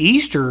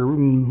Easter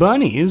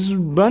bunnies.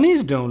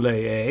 Bunnies don't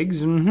lay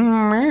eggs. All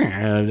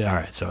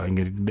right, so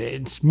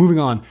moving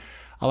on.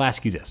 I'll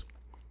ask you this.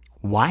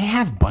 Why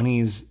have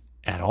bunnies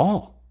at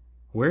all?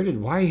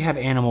 Why have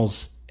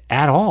animals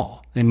at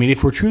all? I mean,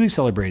 if we're truly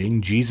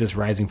celebrating Jesus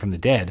rising from the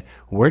dead,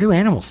 where do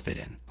animals fit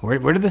in?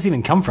 Where did this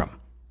even come from?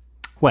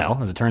 Well,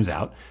 as it turns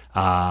out,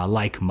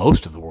 like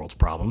most of the world's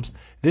problems,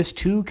 this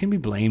too can be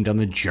blamed on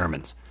the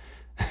Germans.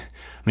 I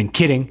mean,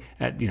 kidding,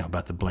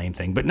 about the blame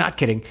thing, but not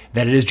kidding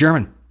that it is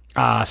German.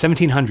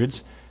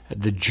 1700s,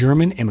 the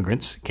German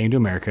immigrants came to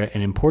America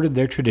and imported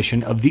their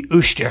tradition of the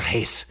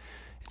Osterhase.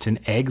 It's an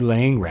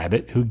egg-laying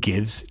rabbit who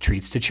gives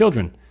treats to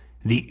children.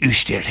 The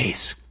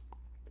Osterhase.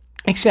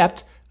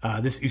 Except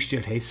this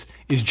Osterhase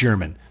is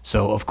German,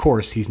 so of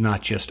course he's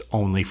not just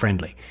only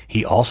friendly.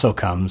 He also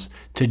comes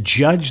to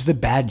judge the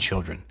bad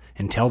children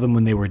and tell them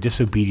when they were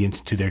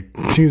disobedient to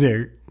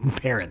their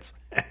parents.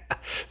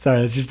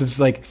 Sorry, it's just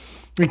like,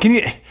 can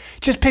you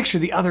just picture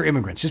the other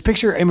immigrants? Just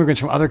picture immigrants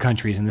from other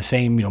countries in the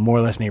same, more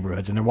or less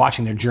neighborhoods, and they're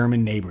watching their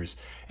German neighbors,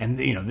 and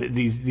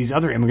these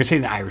other immigrants, say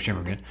the Irish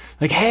immigrant,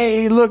 like,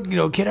 hey, look,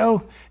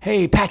 kiddo,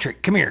 hey,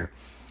 Patrick, come here.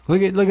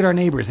 Look at our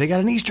neighbors. They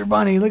got an Easter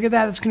bunny. Look at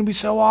that. It's going to be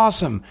so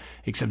awesome.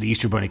 Except the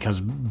Easter bunny comes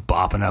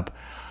bopping up.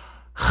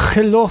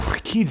 Hello,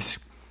 kids.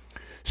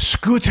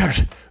 Scooter,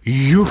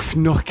 you've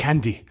no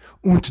candy.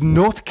 Und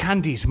not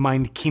candies,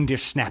 mein Kinder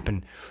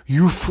snappen.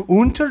 You've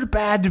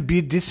unterbad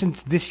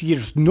bedissent this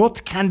year's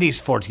not candies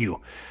for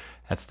you.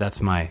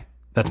 That's my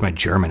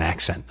German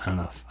accent. I don't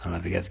know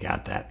if you guys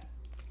got that.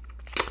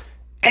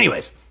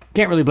 Anyways,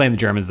 can't really blame the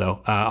Germans though,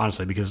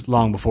 honestly, because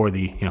long before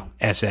the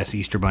SS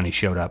Easter bunny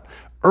showed up,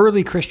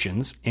 early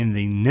Christians in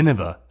the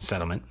Nineveh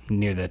settlement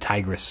near the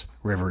Tigris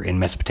River in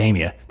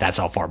Mesopotamia, that's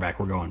how far back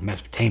we're going,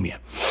 Mesopotamia,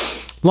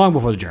 long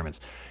before the Germans.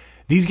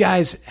 These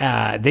guys,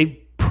 they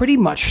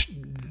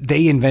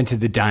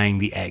invented the dyeing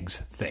the eggs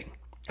thing.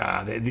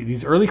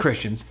 These early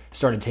Christians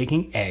started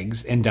taking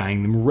eggs and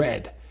dyeing them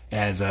red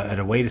as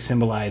a way to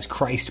symbolize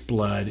Christ's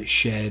blood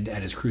shed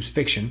at his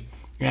crucifixion.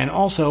 And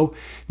also,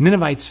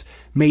 Ninevites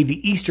made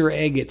the Easter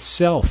egg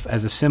itself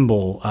as a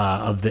symbol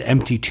of the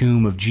empty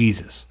tomb of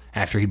Jesus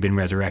after he'd been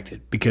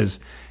resurrected. Because,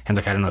 and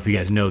look, I don't know if you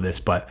guys know this,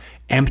 but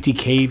empty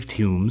cave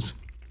tombs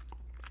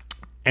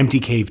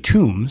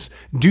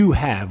do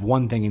have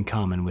one thing in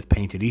common with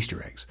painted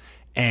Easter eggs.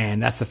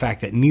 And that's the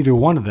fact that neither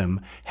one of them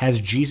has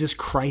Jesus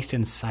Christ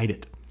inside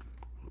it.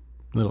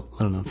 Little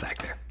known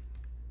fact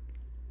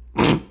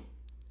there.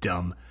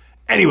 Dumb.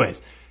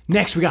 Anyways,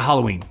 next we got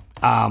Halloween.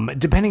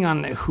 Depending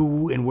on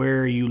who and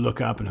where you look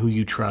up and who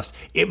you trust,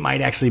 it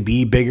might actually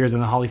be bigger than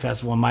the Holly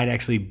Festival. It might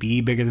actually be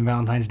bigger than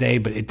Valentine's Day,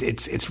 but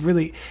it's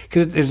really,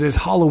 because there's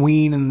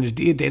Halloween and there's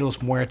Dia de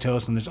los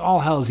Muertos and there's All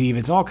Hallows Eve.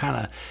 It's all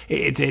kind of,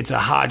 it's a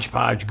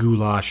hodgepodge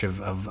goulash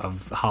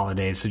of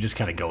holidays. So just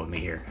kind of go with me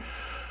here.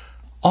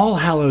 All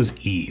Hallows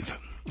Eve,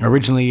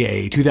 originally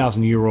a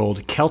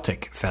 2,000-year-old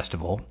Celtic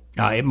festival,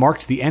 it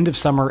marked the end of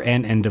summer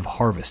and end of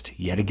harvest.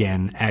 Yet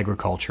again,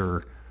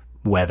 agriculture,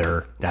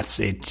 weather, that's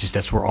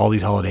where all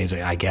these holidays,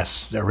 I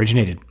guess,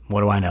 originated. What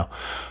do I know?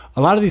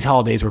 A lot of these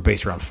holidays were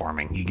based around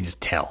farming, you can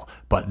just tell.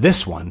 But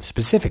this one,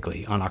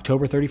 specifically, on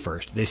October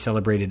 31st, they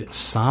celebrated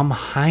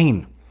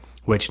Samhain,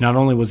 which not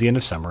only was the end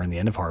of summer and the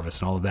end of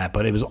harvest and all of that,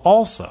 but it was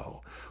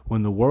also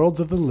when the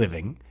worlds of the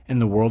living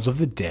and the worlds of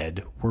the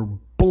dead were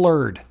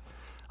blurred,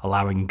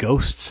 allowing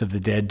ghosts of the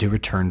dead to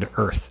return to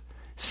Earth.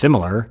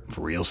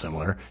 Real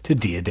similar, to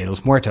Dia de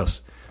los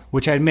Muertos,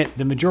 which I admit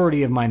the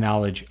majority of my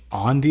knowledge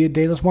on Dia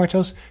de los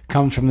Muertos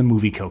comes from the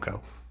movie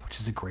Coco,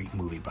 which is a great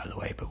movie, by the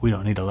way, but we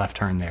don't need a left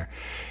turn there.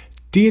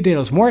 Dia de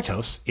los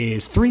Muertos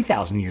is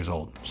 3,000 years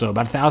old, so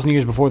about 1,000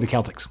 years before the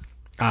Celtics.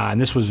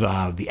 And this was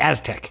the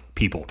Aztec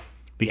people.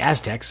 The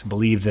Aztecs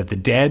believed that the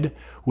dead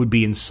would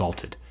be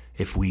insulted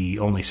if we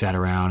only sat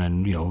around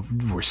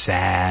and, were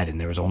sad and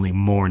there was only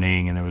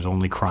mourning and there was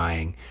only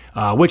crying,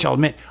 which I'll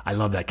admit, I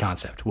love that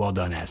concept. Well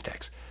done,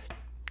 Aztecs.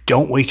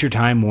 Don't waste your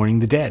time mourning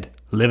the dead.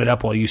 Live it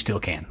up while you still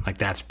can. Like,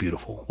 that's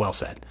beautiful. Well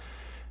said.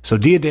 So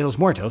Dia de los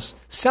Muertos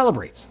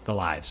celebrates the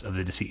lives of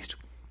the deceased.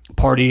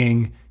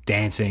 Partying,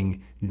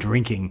 dancing,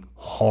 drinking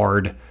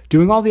hard,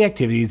 doing all the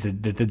activities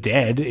that the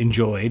dead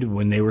enjoyed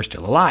when they were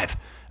still alive.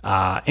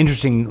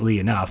 Interestingly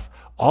enough,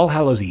 All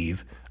Hallows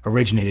Eve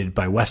originated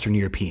by Western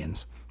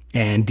Europeans,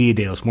 and Dia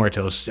de los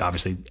Muertos,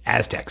 obviously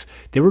Aztecs.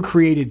 They were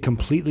created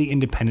completely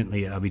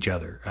independently of each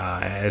other.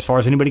 As far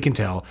as anybody can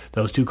tell,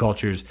 those two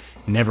cultures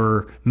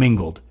never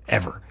mingled,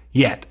 ever.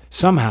 Yet,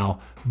 somehow,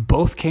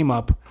 both came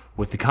up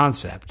with the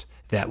concept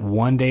that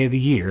one day of the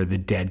year, the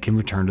dead can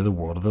return to the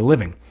world of the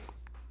living.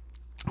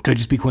 Could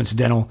just be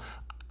coincidental.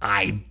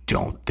 I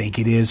don't think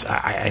it is.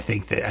 I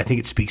think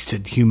it speaks to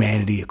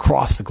humanity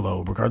across the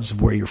globe, regardless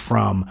of where you're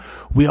from.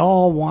 We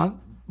all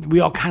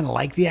kind of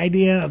like the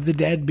idea of the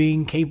dead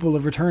being capable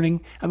of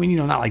returning. I mean,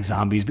 not like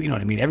zombies, but you know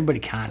what I mean?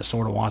 Everybody kind of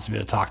sort of wants to be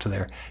able to talk to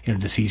their,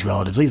 deceased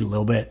relatives, at least a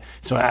little bit.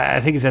 So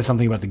I think it says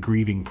something about the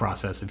grieving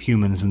process of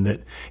humans, and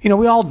that,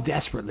 we all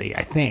desperately,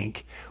 I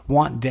think,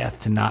 want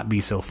death to not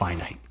be so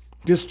finite.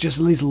 Just at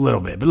least a little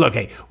bit. But look,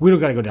 hey, we don't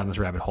got to go down this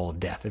rabbit hole of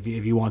death. If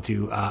you want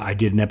to, I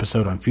did an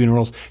episode on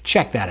funerals.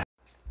 Check that out.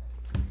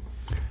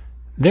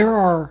 There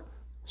are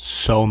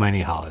so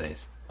many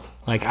holidays.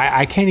 Like,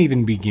 I can't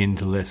even begin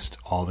to list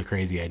all the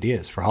crazy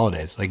ideas for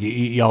holidays. Like,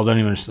 y'all don't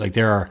even understand. Like,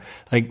 there are,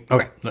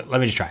 okay,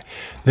 let me just try.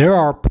 There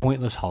are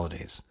pointless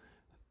holidays.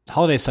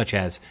 Holidays such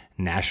as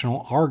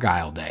National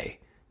Argyle Day,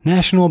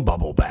 National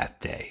Bubble Bath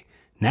Day,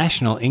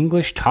 National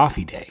English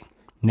Toffee Day,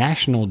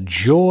 National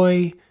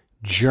Joy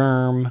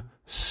Germ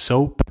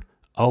Soap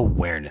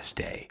Awareness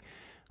Day.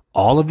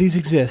 All of these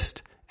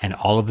exist, and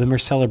all of them are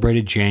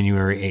celebrated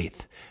January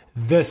 8th.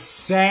 The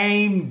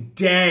same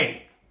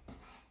day.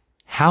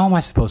 How am I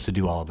supposed to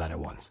do all of that at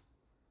once?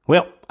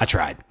 Well, I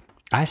tried.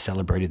 I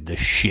celebrated the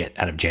shit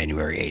out of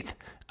January 8th.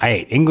 I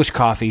ate English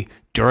coffee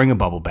during a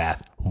bubble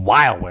bath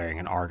while wearing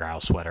an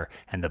Argyle sweater,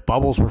 and the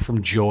bubbles were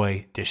from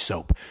Joy dish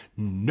soap.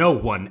 No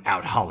one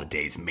out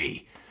holidays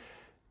me.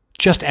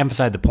 Just to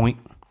emphasize the point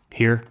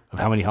here of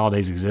how many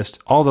holidays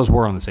exist, all those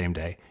were on the same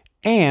day.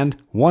 And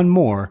one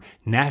more,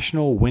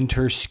 National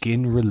Winter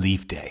Skin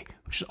Relief Day,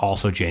 which is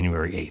also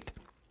January 8th.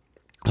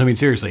 I mean,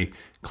 seriously,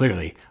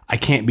 clearly, I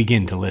can't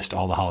begin to list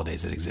all the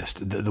holidays that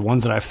exist. The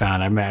ones that I've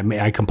found,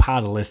 I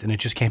compiled a list, and it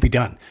just can't be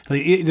done.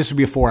 This would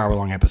be a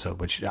 4-hour-long episode,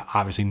 which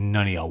obviously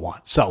none of y'all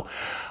want. So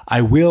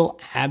I will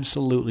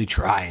absolutely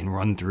try and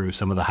run through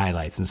some of the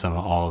highlights and some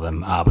of all of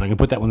them. But I'm going to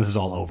put that when this is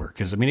all over,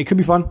 because, it could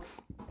be fun.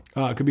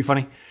 It could be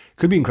funny. It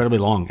could be incredibly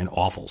long and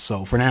awful.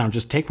 So for now,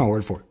 just take my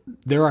word for it.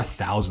 There are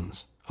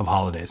thousands of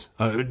holidays,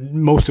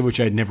 most of which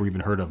I'd never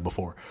even heard of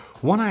before.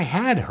 One I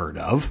had heard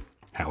of,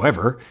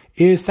 however,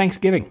 is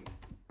Thanksgiving.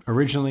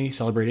 Originally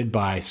celebrated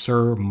by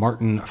Sir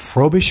Martin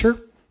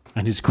Frobisher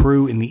and his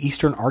crew in the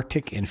Eastern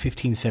Arctic in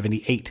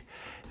 1578.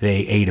 They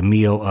ate a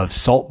meal of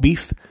salt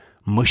beef,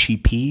 mushy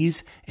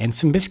peas, and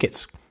some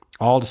biscuits,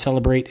 all to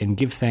celebrate and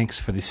give thanks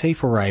for the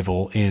safe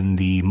arrival in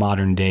the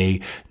modern-day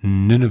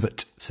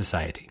Nunavut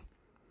society.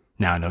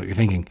 Now, I know what you're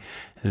thinking.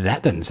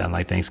 That doesn't sound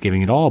like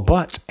Thanksgiving at all,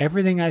 but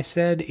everything I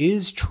said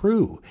is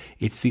true.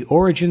 It's the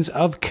origins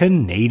of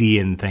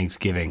Canadian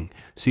Thanksgiving.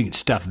 So you can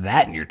stuff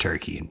that in your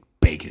turkey and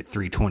bake it at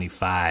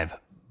 325.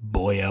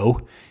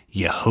 Boyo,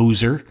 you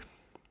hoser.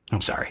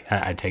 I'm sorry.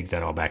 I take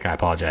that all back. I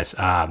apologize.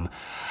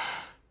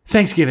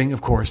 Thanksgiving,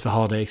 of course, the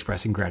holiday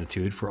expressing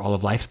gratitude for all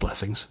of life's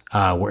blessings,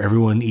 where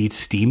everyone eats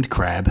steamed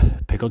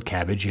crab, pickled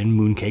cabbage, and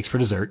mooncakes for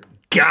dessert.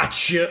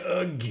 Gotcha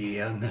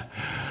again.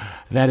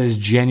 That is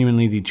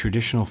genuinely the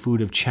traditional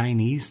food of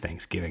Chinese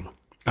Thanksgiving,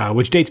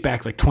 which dates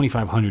back like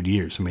 2,500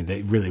 years. I mean,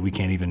 we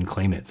can't even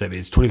claim it.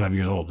 It's 25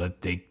 years old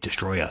that they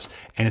destroy us.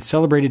 And it's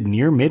celebrated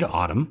near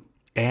mid-autumn,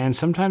 and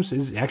sometimes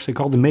is actually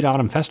called the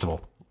Mid-Autumn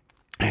Festival.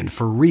 And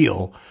for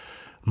real,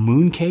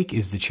 mooncake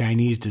is the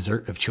Chinese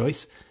dessert of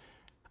choice.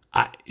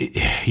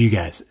 You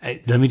guys,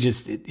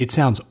 it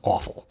sounds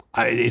awful.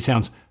 It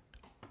sounds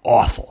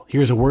awful.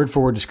 Here's a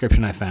word-for-word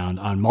description I found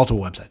on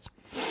multiple websites.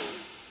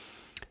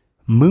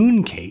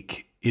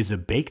 Mooncake is a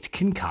baked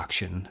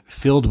concoction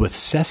filled with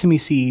sesame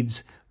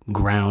seeds,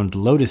 ground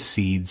lotus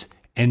seeds,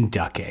 and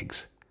duck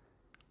eggs.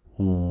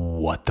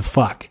 What the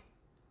fuck?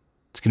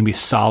 It's going to be a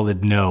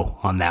solid no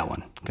on that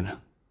one.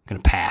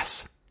 Gonna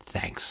pass.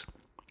 Thanks.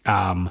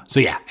 So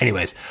yeah,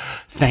 anyways,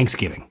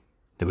 Thanksgiving,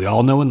 that we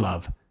all know and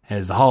love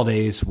as the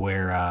holiday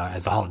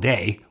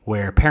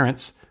where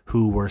parents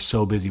who were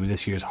so busy with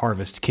this year's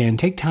harvest can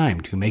take time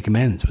to make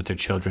amends with their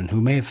children who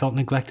may have felt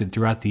neglected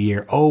throughout the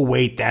year. Oh,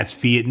 wait, that's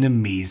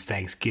Vietnamese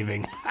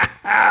Thanksgiving.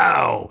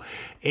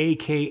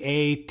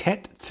 A.K.A.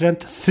 Tet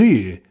Trent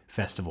Thu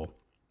Festival.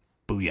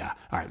 Booyah.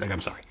 All right, I'm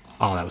sorry.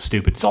 All that was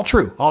stupid. It's all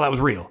true. All that was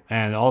real.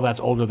 And all that's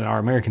older than our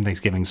American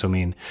Thanksgiving. So,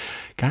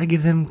 gotta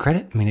give them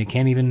credit. It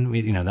can't even,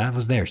 that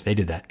was theirs. They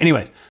did that.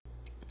 Anyways,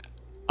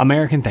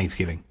 American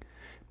Thanksgiving.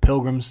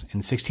 Pilgrims in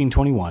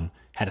 1621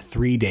 had a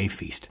 3-day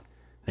feast.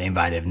 They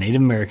invited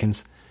Native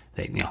Americans.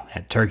 They,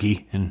 had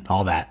turkey and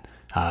all that.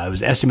 It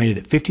was estimated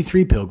that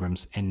 53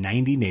 pilgrims and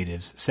 90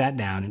 natives sat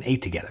down and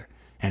ate together.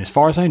 And as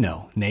far as I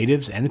know,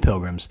 natives and the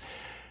pilgrims,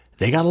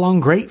 they got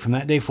along great from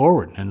that day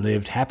forward and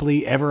lived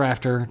happily ever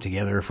after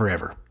together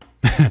forever.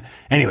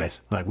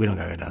 Anyways, we don't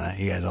gotta go down that.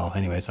 You guys all.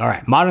 Anyways, all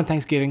right. Modern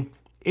Thanksgiving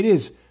It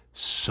is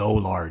so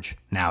large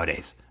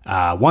nowadays.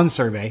 One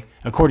survey,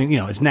 according,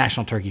 it's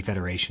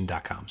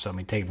nationalturkeyfederation.com. So,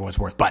 take it for what it's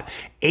worth. But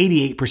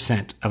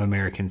 88% of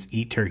Americans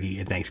eat turkey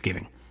at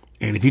Thanksgiving.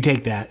 And if you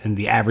take that, and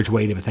the average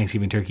weight of a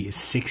Thanksgiving turkey is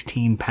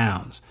 16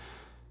 pounds.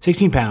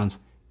 16 pounds,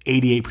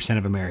 88%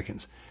 of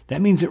Americans.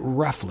 That means that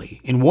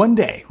roughly, in one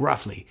day,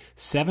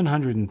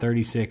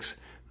 736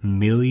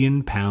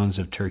 million pounds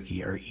of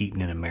turkey are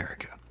eaten in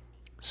America.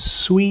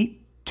 Sweet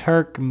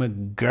Turk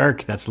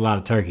McGurk. That's a lot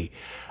of turkey.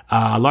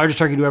 Largest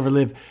turkey to ever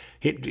live.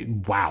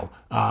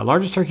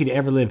 Largest turkey to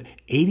ever live.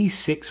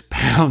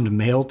 86-pound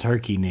male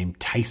turkey named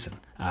Tyson.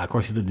 Of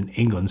course, he lived in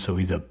England, so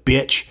he's a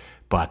bitch.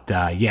 But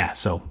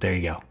so there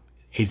you go.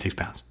 86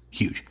 pounds.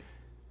 Huge.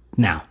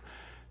 Now,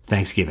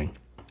 Thanksgiving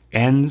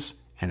ends,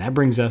 and that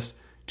brings us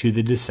to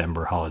the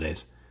December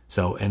holidays.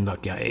 So, and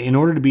look, in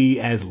order to be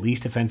as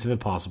least offensive as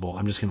possible,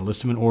 I'm just going to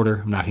list them in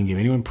order. I'm not going to give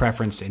anyone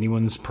preference to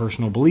anyone's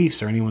personal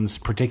beliefs or anyone's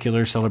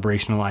particular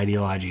celebrational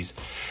ideologies.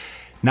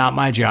 Not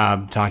my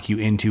job to talk you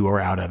into or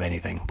out of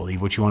anything.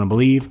 Believe what you want to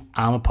believe.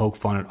 I'm a poke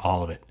fun at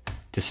all of it.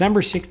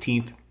 December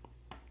 16th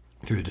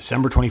through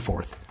December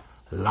 24th,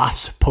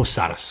 Las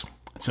Posadas.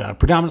 It's a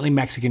predominantly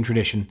Mexican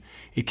tradition.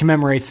 It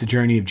commemorates the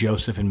journey of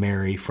Joseph and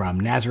Mary from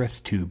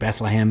Nazareth to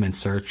Bethlehem in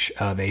search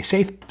of a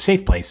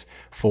safe place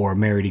for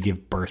Mary to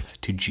give birth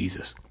to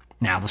Jesus.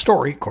 Now, the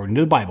story, according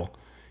to the Bible,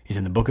 is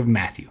in the book of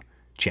Matthew,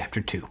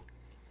 chapter 2.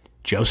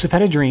 Joseph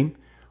had a dream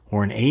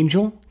where an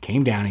angel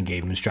came down and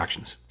gave him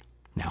instructions.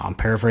 Now, I'm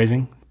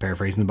paraphrasing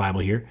the Bible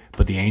here,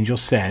 but the angel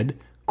said,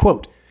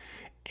 quote,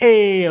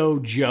 "Hey,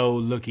 old Joe,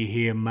 looky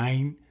here,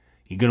 man.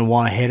 You're going to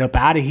want to head up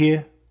out of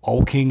here.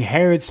 Old King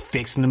Herod's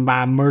fixing to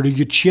buy murder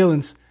your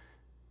chillins."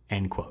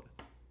 End quote.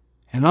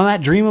 And on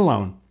that dream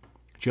alone,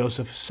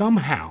 Joseph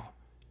somehow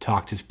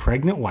talked his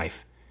pregnant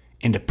wife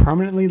into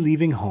permanently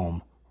leaving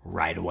home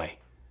right away.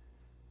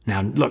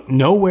 Now, look,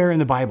 nowhere in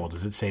the Bible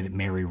does it say that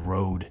Mary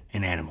rode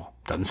an animal.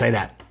 Doesn't say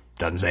that.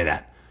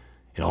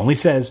 It only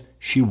says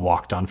she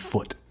walked on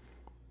foot.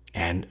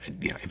 And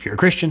if you're a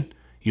Christian,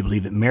 you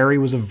believe that Mary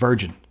was a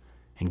virgin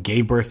and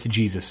gave birth to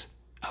Jesus,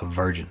 a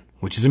virgin,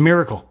 which is a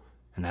miracle,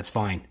 and that's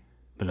fine.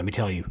 But let me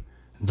tell you,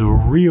 the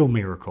real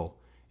miracle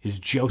is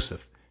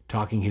Joseph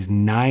talking his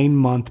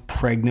 9-month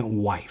pregnant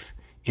wife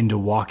into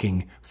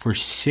walking for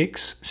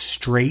 6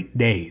 straight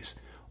days,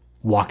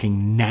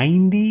 walking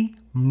 90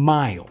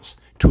 miles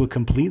to a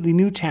completely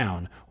new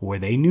town where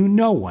they knew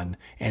no one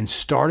and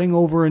starting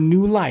over a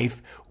new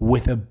life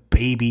with a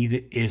baby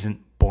that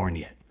isn't born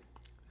yet.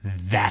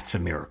 That's a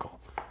miracle.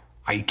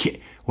 Are you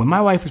kidding? When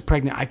my wife was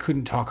pregnant, I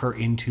couldn't talk her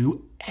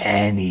into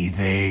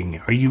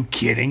anything. Are you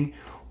kidding?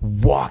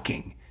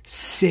 Walking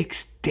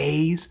 6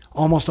 days,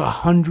 almost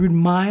 100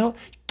 miles.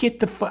 Get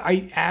the fuck.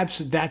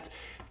 That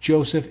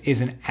Joseph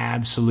is an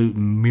absolute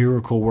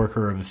miracle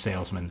worker of a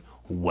salesman.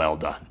 Well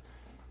done.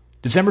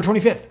 December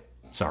 21st,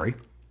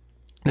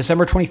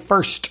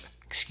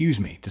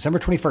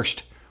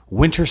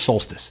 winter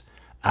solstice.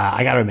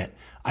 I got to admit,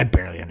 I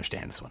barely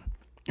understand this one.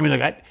 I mean,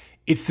 look,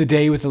 it's the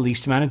day with the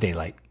least amount of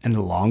daylight and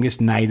the longest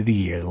night of the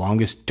year, the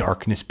longest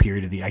darkness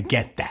period of the year. I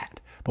get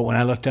that. But when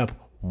I looked up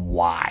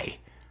why,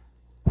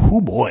 oh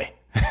boy,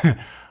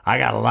 I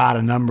got a lot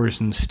of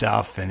numbers and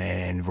stuff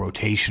and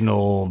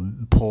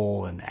rotational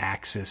pull and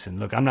axis. And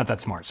look, I'm not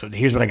that smart. So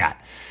here's what I got.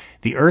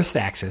 The Earth's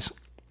axis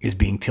is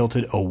being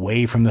tilted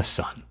away from the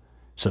sun.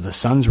 So the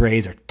sun's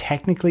rays are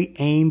technically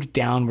aimed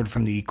downward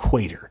from the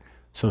equator.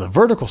 So the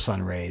vertical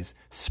sun rays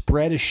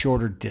spread a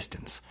shorter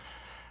distance.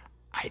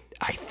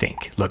 I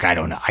think. Look, I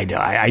don't know.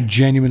 I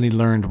genuinely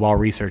learned while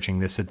researching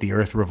this that the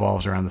Earth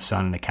revolves around the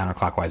sun in a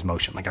counterclockwise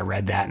motion. Like I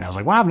read that and I was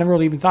like, wow, I've never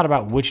really even thought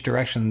about which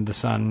direction the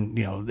sun,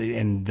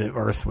 and the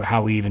Earth,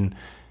 how we even.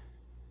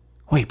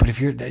 Wait, but if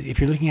you're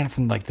looking at it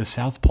from like the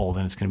South Pole,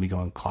 then it's going to be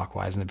going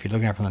clockwise, and if you're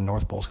looking at it from the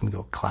North Pole, it's going to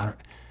go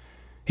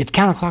It's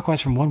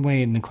counterclockwise from one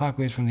way and then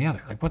clockwise from the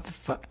other. Like what the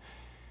fuck?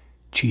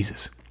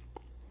 Jesus.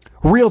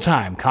 Real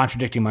time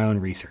contradicting my own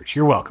research.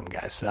 You're welcome,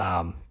 guys.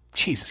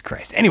 Jesus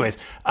Christ. Anyways,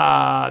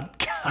 I'm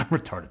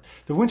retarded.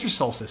 The winter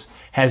solstice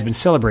has been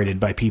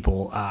celebrated by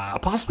people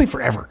possibly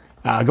forever,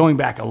 going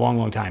back a long,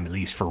 long time, at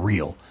least for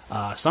real.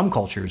 Some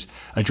cultures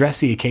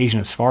address the occasion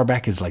as far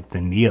back as like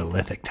the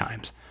Neolithic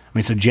times. I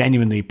mean, so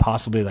genuinely,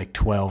 possibly like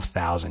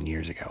 12,000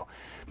 years ago.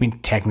 I mean,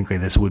 technically,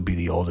 this would be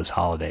the oldest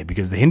holiday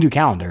because the Hindu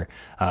calendar,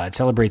 it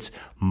celebrates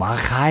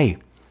Maghai,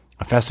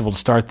 a festival to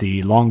start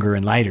the longer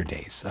and lighter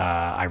days.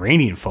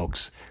 Iranian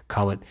folks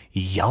call it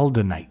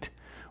Yalda Night,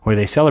 where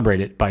they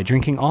celebrate it by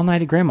drinking all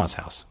night at grandma's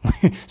house.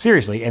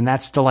 Seriously, and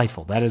that's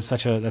delightful. That's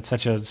such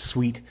a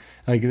sweet,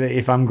 like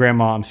if I'm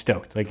grandma, I'm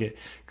stoked. Like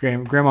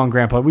grandma and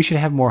grandpa, we should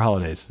have more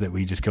holidays that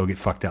we just go get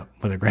fucked up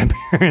with our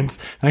grandparents.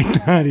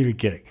 Like not even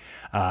kidding.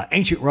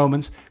 Ancient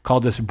Romans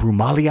called this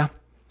Brumalia.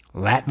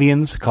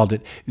 Latvians called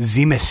it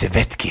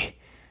Zimesvetki.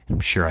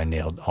 I'm sure I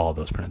nailed all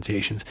those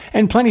pronunciations.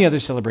 And plenty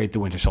others celebrate the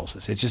winter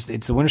solstice.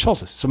 It's the winter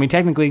solstice. So I mean,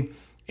 technically,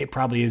 it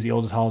probably is the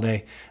oldest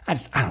holiday. I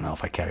don't know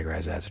if I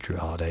categorize that as a true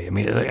holiday. I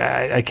mean,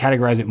 I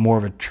categorize it more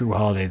of a true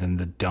holiday than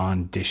the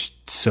Dawn dish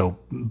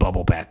soap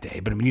bubble bath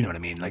day. But I mean, you know what I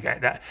mean? Like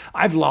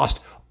I've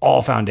lost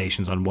all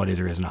foundations on what is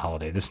or isn't a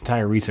holiday. This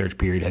entire research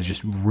period has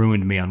just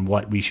ruined me on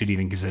what we should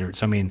even consider it.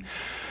 So I mean,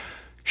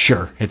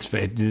 sure,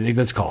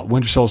 let's call it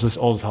winter solstice,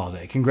 oldest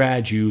holiday.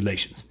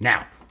 Congratulations.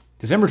 Now,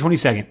 December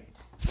 22nd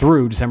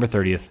through December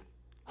 30th,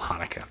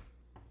 Hanukkah.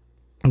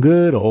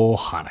 Good old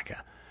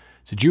Hanukkah.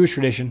 It's a Jewish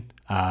tradition.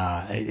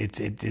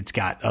 It's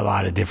got a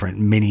lot of different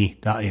mini,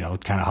 kind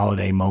of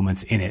holiday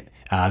moments in it.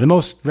 The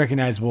most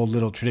recognizable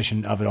little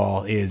tradition of it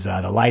all is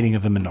the lighting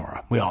of the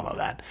menorah. We all know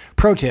that.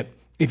 Pro tip,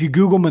 if you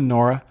Google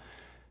menorah,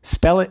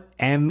 spell it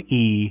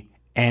Menorah.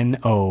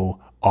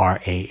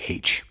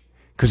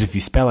 Because if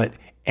you spell it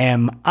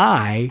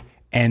Minora,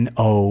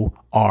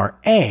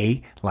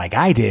 like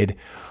I did,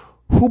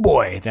 oh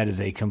boy, that is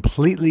a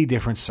completely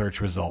different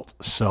search result.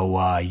 So,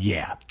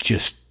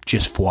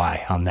 just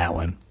fly on that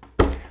one.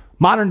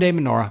 Modern day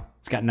menorah,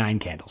 it's got 9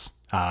 candles.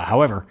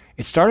 However,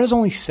 it started as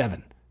only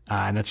 7.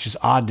 And that's just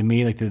odd to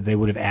me, like they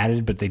would have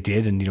added, but they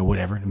did, and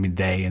whatever. I mean,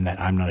 they, and that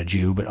I'm not a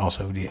Jew, but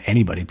also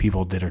anybody,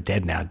 people that are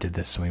dead now did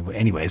this. So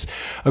anyways,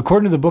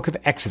 according to the book of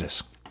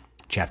Exodus,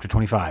 chapter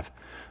 25,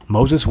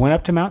 Moses went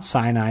up to Mount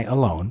Sinai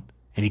alone,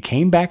 and he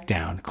came back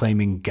down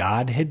claiming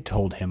God had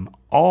told him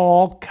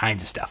all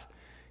kinds of stuff,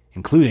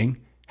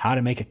 including how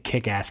to make a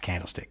kick-ass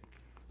candlestick.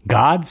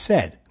 God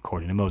said,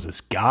 according to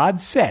Moses,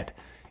 God said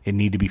it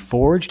needed to be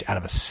forged out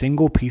of a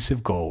single piece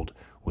of gold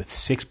with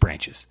 6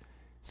 branches,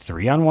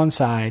 3 on one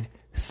side,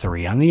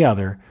 3 on the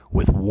other,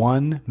 with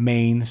 1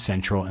 main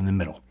central in the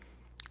middle.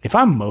 If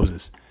I'm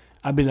Moses,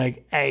 I'd be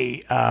like,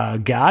 hey,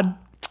 God,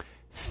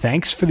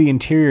 thanks for the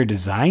interior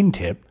design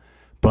tip,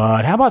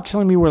 but how about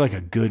telling me where like a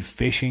good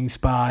fishing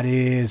spot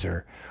is?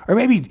 Or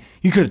maybe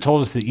you could have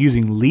told us that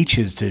using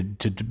leeches to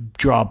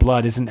draw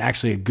blood isn't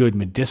actually a good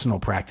medicinal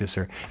practice.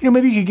 Or,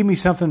 maybe you could give me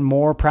something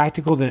more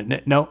practical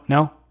than, no,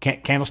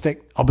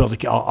 candlestick. I'll build a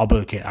kit. All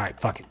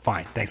right, fuck it.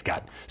 Fine. Thanks,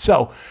 God.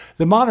 So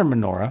the modern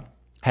menorah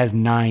has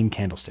 9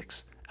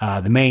 candlesticks.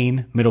 The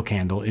main middle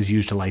candle is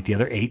used to light the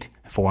other 8,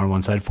 4 on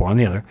one side, 4 on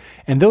the other.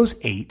 And those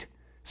 8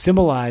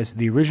 symbolize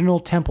the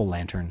original temple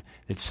lantern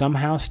that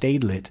somehow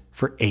stayed lit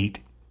for 8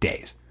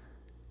 days.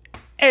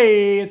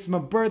 Hey, it's my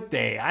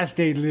birthday. I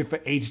stayed lit for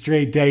 8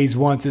 straight days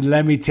once, and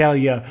let me tell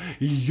you,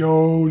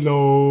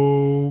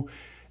 YOLO.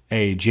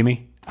 Hey,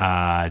 Jimmy,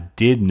 I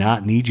did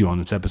not need you on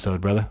this episode,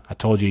 brother. I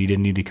told you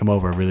didn't need to come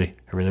over. I really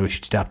wish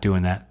you'd stop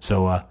doing that.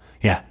 So,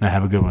 now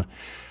have a good one.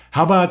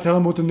 How about I tell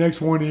him what the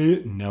next one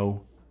is?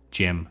 No,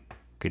 Jim,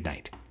 good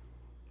night.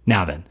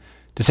 Now then,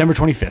 December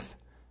 25th.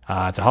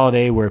 It's a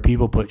holiday where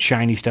people put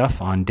shiny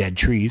stuff on dead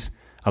trees,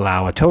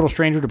 allow a total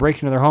stranger to break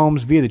into their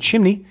homes via the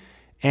chimney,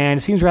 and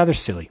it seems rather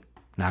silly.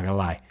 Not gonna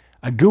lie.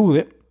 I Googled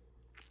it.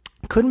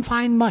 Couldn't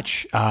find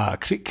much.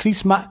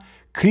 Christmas.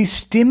 I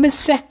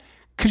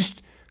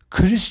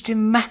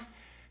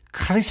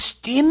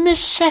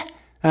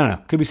don't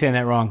know. Could be saying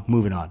that wrong.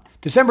 Moving on.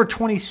 December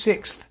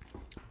 26th,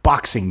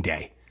 Boxing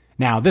Day.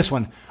 Now, this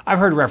one I've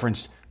heard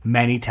referenced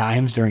many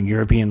times during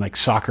European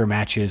soccer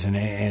matches and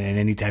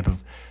any type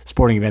of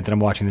sporting event that I'm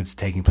watching that's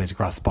taking place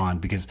across the pond,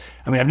 because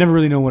I've never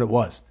really known what it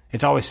was.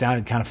 It's always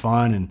sounded kind of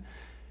fun,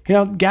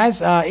 and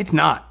guys, it's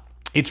not.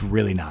 It's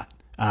really not.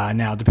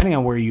 Now, depending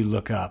on where you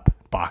look up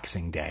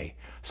Boxing Day,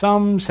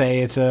 some say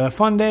it's a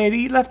fun day to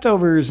eat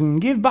leftovers and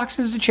give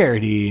boxes to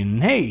charity,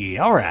 and hey,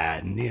 all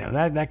right, and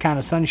that kind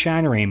of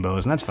sunshine and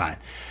rainbows, and that's fine.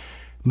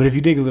 But if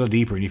you dig a little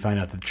deeper and you find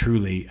out that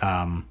truly,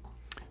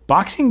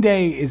 Boxing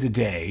Day is a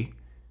day,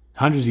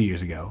 hundreds of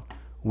years ago,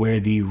 where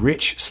the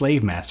rich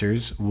slave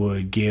masters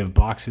would give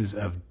boxes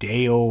of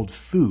day-old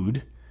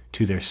food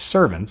to their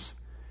servants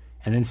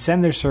and then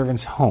send their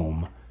servants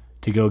home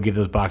to go give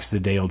those boxes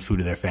of day-old food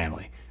to their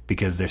family,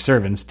 because their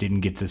servants didn't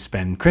get to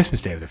spend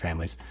Christmas Day with their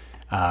families.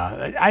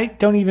 I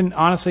don't even,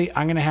 honestly,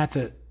 I'm gonna have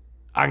to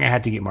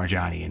get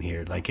Marjani in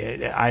here.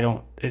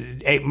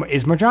 Hey,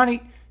 is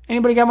Marjani?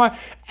 Anybody got my?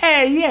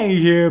 Hey, he ain't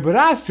here, but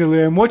I still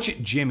am.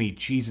 Jimmy?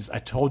 Jesus, I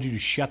told you to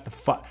shut the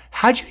fuck.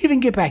 How'd you even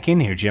get back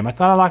in here, Jim? I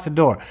thought I locked the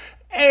door.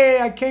 Hey,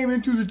 I came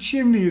in through the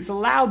chimney. It's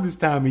allowed this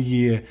time of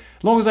year,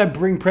 as long as I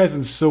bring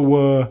presents.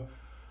 So,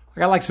 I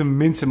got some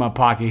mints in my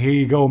pocket. Here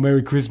you go.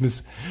 Merry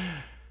Christmas.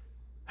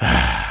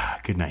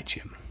 Good night,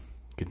 Jim.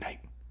 Good night.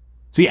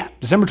 So yeah,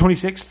 December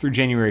 26th through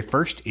January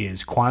 1st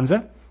is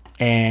Kwanzaa.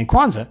 And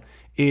Kwanzaa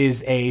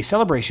is a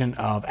celebration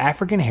of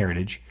African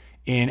heritage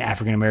in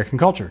African American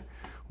culture,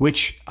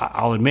 which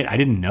I'll admit I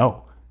didn't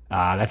know.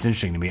 That's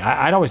interesting to me.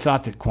 I'd always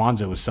thought that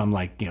Kwanzaa was some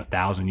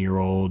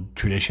 1,000-year-old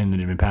tradition that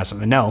had been passed on.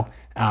 But no,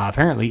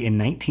 apparently in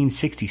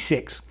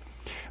 1966,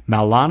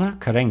 Maulana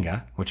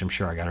Karenga, which I'm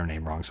sure I got her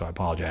name wrong, so I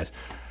apologize,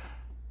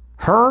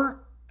 her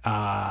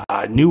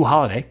new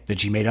holiday that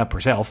she made up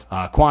herself,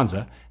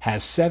 Kwanzaa,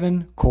 has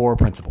 7 core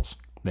principles.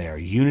 They are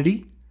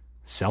unity,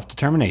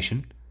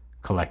 self-determination,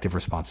 collective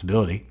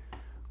responsibility,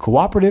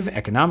 cooperative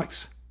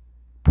economics,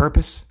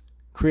 purpose,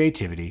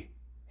 creativity,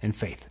 and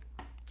faith.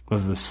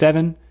 Those are the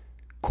 7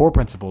 core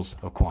principles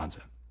of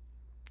Kwanzaa.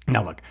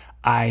 Now look,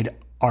 I'd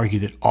argue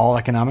that all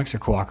economics are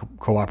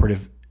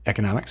cooperative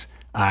economics.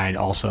 I'd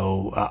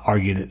also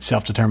argue that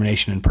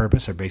self-determination and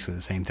purpose are basically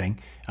the same thing.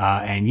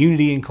 And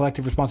unity and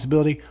collective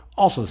responsibility,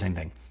 also the same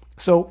thing.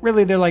 So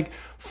really, they're like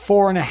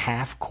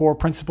 4.5 core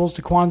principles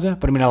to Kwanzaa,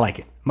 but I mean, I like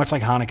it. Much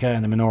like Hanukkah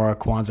and the menorah,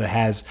 Kwanzaa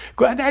has,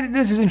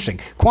 this is interesting,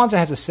 Kwanzaa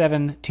has a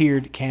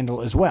 7-tiered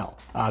candle as well.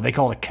 They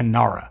call it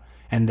Kinara,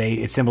 and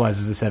it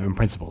symbolizes the 7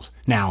 principles.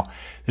 Now,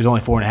 there's only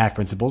 4.5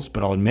 principles,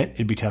 but I'll admit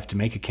it'd be tough to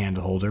make a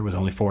candle holder with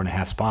only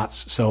 4.5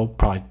 spots, so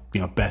probably,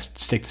 best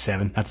stick to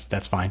 7.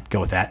 That's fine.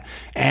 Go with that.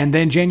 And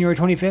then January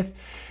 25th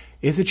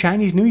is the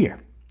Chinese New Year,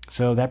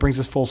 so that brings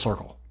us full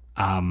circle.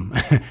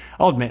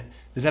 I'll admit,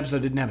 this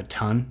episode didn't have a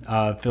ton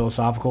of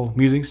philosophical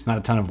musings, not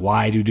a ton of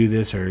why do you do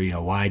this or,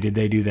 why did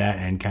they do that,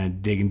 and kind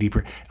of digging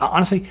deeper.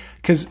 Honestly,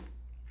 because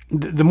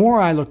the more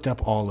I looked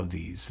up all of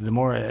these, the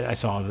more I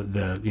saw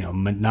the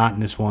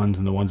monotonous ones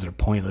and the ones that are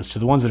pointless to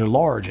the ones that are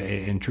large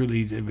and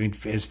truly,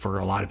 is for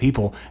a lot of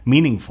people,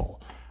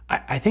 meaningful.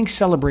 I think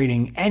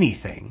celebrating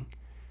anything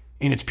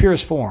in its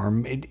purest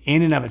form,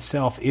 in and of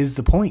itself, is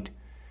the point.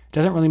 It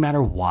doesn't really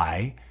matter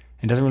why.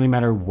 It doesn't really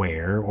matter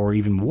where or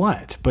even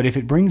what, but if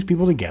it brings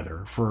people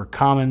together for a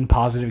common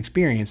positive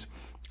experience,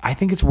 I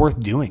think it's worth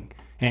doing.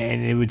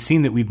 And it would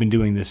seem that we've been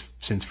doing this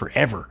since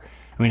forever.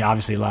 I mean,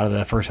 obviously, a lot of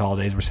the first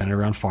holidays were centered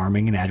around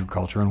farming and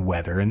agriculture and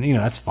weather, and,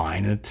 that's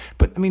fine.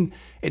 But, I mean,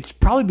 it's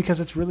probably because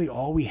it's really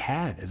all we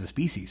had as a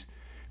species.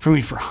 For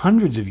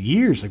hundreds of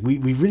years, we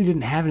really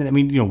didn't have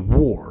any,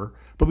 war.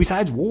 But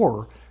besides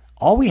war,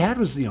 all we had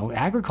was,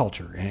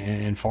 agriculture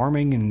and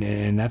farming,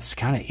 and that's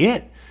kind of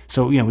it.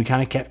 So, we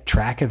kind of kept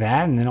track of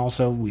that. And then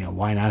also,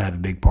 why not have a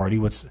big party?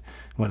 What's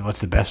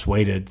the best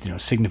way to,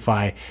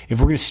 signify if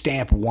we're going to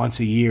stamp once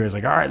a year? It's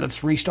like, all right,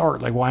 let's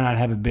restart. Like, why not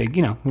have a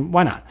big,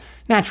 why not?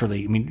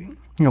 Naturally,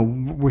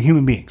 we're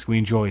human beings. We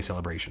enjoy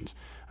celebrations.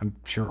 I'm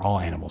sure all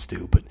animals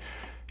do. But,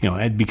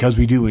 because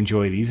we do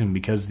enjoy these and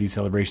because these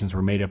celebrations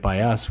were made up by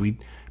us, we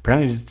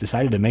apparently just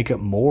decided to make up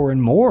more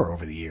and more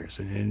over the years.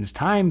 And as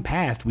time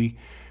passed, we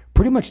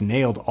pretty much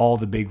nailed all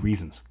the big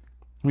reasons.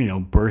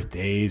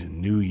 Birthdays and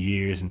New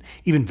Year's and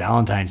even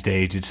Valentine's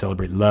Day to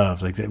celebrate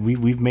love. Like that,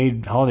 we've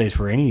made holidays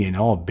for any and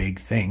all big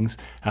things.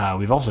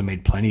 We've also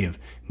made plenty of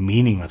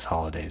meaningless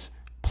holidays.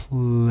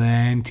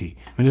 Plenty.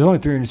 There's only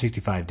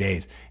 365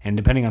 days, and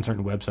depending on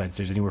certain websites,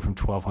 there's anywhere from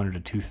 1,200 to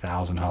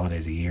 2,000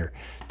 holidays a year.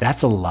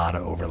 That's a lot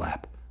of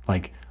overlap.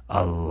 Like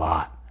a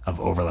lot of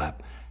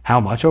overlap. How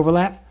much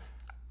overlap?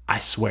 I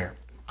swear.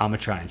 I'm going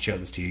to try and show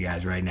this to you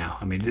guys right now.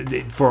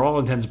 For all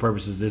intents and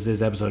purposes,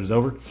 this episode is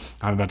over.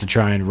 I'm about to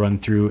try and run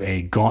through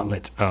a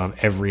gauntlet of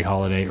every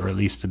holiday, or at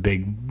least the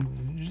big,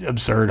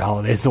 absurd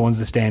holidays, the ones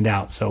that stand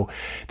out. So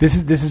this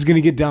is going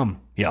to get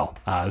dumb, y'all.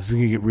 This is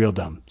going to get real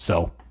dumb.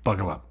 So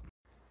buckle up.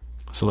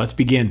 So let's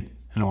begin.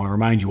 And I want to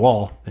remind you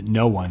all that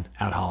no one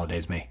out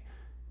holidays me.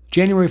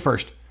 January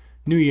 1st,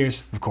 New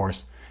Year's, of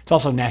course. It's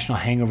also National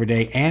Hangover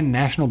Day and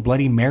National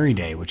Bloody Mary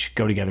Day, which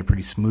go together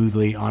pretty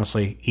smoothly.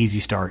 Honestly, easy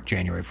start,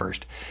 January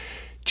 1st.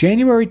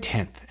 January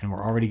 10th, and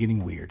we're already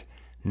getting weird,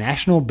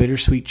 National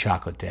Bittersweet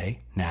Chocolate Day,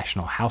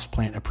 National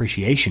Houseplant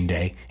Appreciation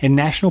Day, and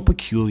National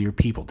Peculiar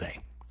People Day.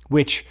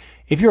 Which,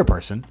 if you're a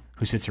person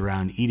who sits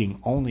around eating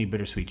only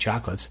bittersweet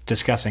chocolates,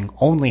 discussing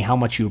only how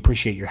much you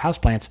appreciate your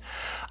houseplants,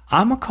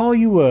 I'm going to call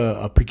you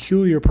a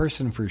peculiar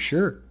person for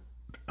sure.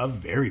 A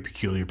very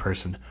peculiar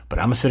person. But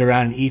I'm going to sit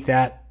around and eat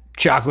that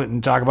chocolate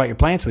and talk about your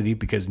plants with you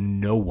because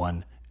no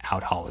one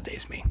out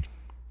holidays me.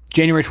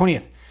 January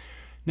 20th,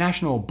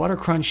 National Butter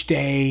Crunch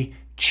Day,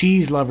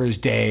 Cheese Lovers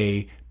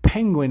Day,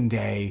 Penguin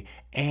Day,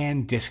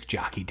 and Disc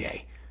Jockey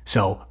Day.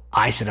 So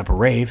I set up a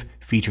rave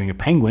featuring a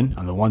penguin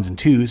on the 1s and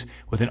 2s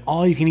with an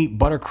all-you-can-eat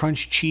butter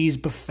crunch cheese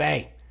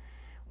buffet,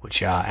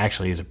 which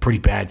actually is a pretty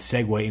bad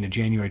segue into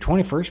January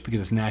 21st because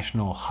it's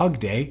National Hug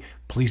Day.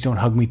 Please don't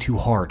hug me too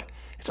hard.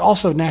 It's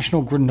also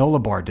National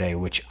Granola Bar Day,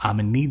 which I'm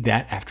going to need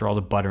that after all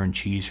the butter and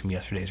cheese from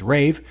yesterday's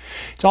rave.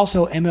 It's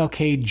also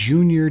MLK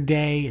Jr.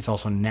 Day. It's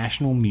also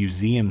National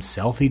Museum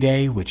Selfie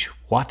Day, which,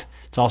 what?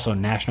 It's also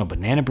National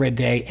Banana Bread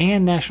Day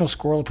and National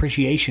Squirrel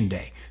Appreciation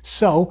Day.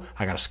 So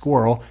I got a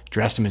squirrel,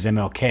 dressed him as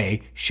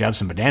MLK, shoved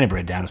some banana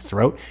bread down his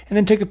throat, and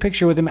then took a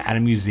picture with him at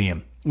a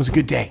museum. It was a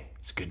good day.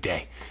 It's a good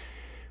day.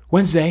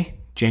 Wednesday,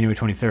 January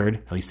 23rd,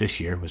 at least this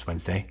year was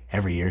Wednesday.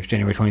 Every year is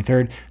January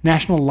 23rd,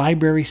 National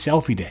Library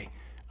Selfie Day.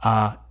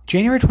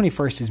 January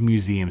 21st is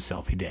Museum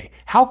Selfie Day.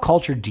 How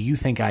cultured do you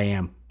think I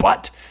am?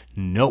 But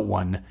no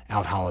one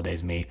out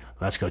holidays me.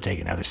 Let's go take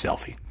another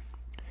selfie.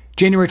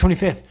 January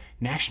 25th,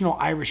 National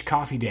Irish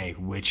Coffee Day,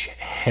 which,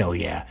 hell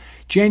yeah.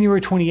 January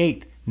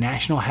 28th,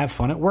 National Have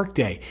Fun at Work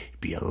Day.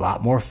 It'd be a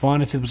lot more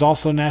fun if it was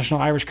also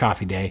National Irish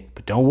Coffee Day,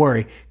 but don't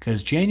worry,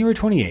 because January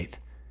 28th,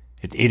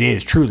 it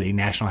is truly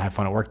National Have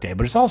Fun at Work Day,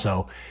 but it's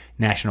also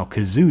National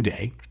Kazoo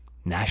Day,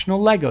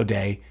 National Lego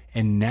Day,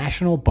 and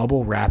National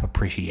Bubble Wrap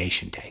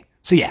Appreciation Day.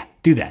 So yeah,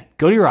 do that.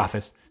 Go to your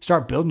office,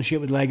 start building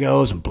shit with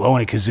Legos and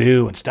blowing a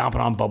kazoo and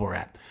stomping on bubble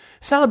wrap.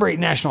 Celebrate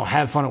National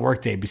Have Fun at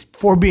Work Day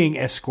before being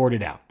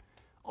escorted out.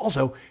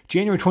 Also,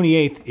 January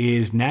 28th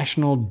is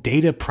National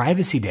Data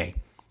Privacy Day.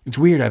 It's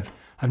weird. I've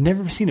I've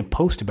never seen a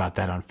post about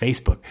that on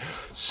Facebook.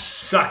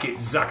 Suck it,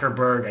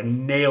 Zuckerberg. I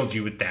nailed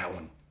you with that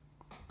one.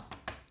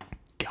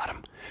 Got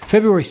him.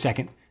 February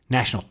 2nd,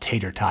 National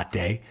Tater Tot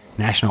Day,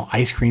 National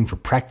Ice Cream for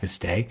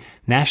Breakfast Day,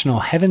 National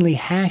Heavenly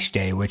Hash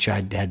Day, which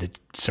I had to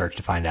search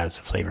to find out it's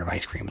a flavor of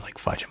ice cream, like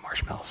fudge and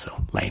marshmallow,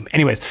 so lame.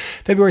 Anyways,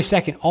 February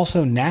 2nd,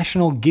 also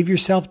National Give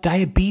Yourself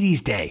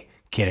Diabetes Day.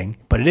 Kidding,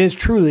 but it is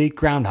truly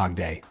Groundhog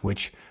Day,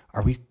 which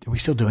are we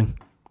still doing?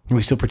 Are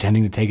we still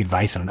pretending to take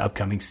advice on an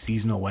upcoming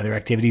seasonal weather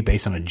activity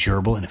based on a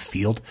gerbil in a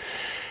field?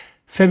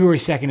 February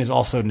 2nd is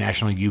also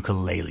National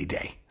Ukulele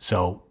Day,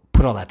 so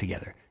put all that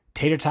together.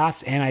 Tater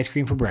tots and ice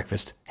cream for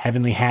breakfast,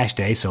 Heavenly Hash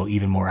Day, so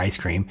even more ice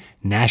cream,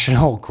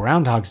 National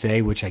Groundhog's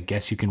Day, which I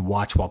guess you can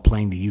watch while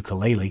playing the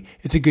ukulele.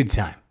 It's a good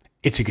time.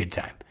 It's a good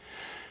time.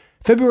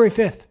 February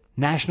 5th,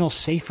 National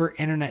Safer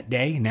Internet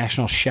Day,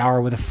 National Shower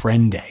with a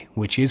Friend Day,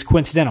 which is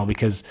coincidental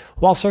because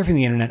while surfing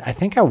the internet, I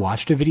think I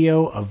watched a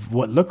video of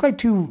what looked like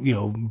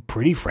two,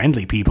 pretty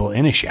friendly people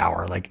in a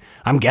shower. Like,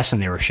 I'm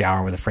guessing they were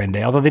showering with a friend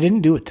day, although they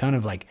didn't do a ton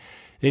of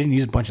they didn't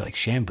use a bunch of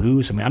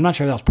shampoos. I mean, I'm not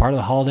sure if that was part of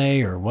the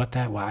holiday or what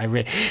that was. I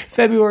read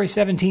February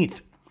 17th,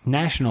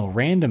 National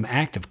Random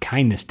Act of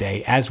Kindness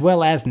Day, as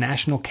well as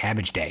National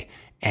Cabbage Day.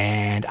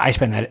 And I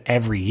spend that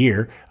every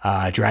year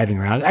driving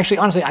around. Actually,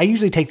 honestly, I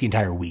usually take the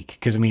entire week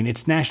because,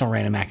 it's National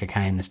Random Act of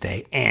Kindness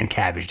Day and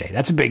Cabbage Day.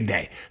 That's a big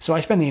day. So I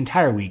spend the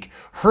entire week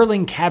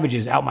hurling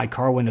cabbages out my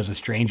car windows at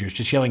strangers,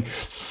 just yelling,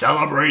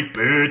 "Celebrate,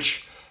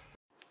 bitch!"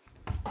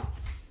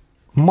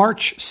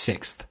 March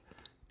 6th,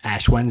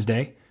 Ash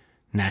Wednesday,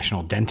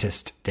 National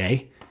Dentist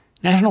Day,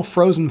 National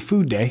Frozen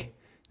Food Day,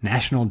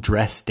 National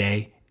Dress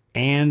Day,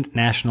 and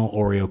National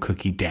Oreo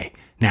Cookie Day.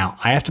 Now,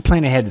 I have to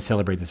plan ahead to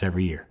celebrate this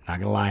every year.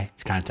 Not gonna lie,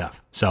 it's kind of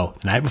tough. So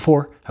the night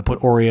before, I put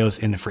Oreos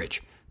in the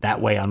fridge.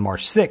 That way on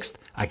March 6th,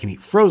 I can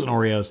eat frozen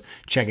Oreos,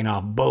 checking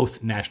off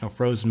both National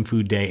Frozen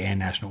Food Day and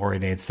National Oreo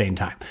Day at the same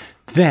time.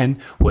 Then,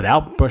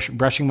 without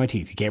brushing my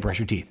teeth, you can't brush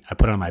your teeth, I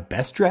put on my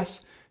best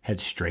dress, head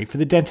straight for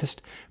the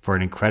dentist for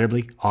an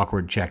incredibly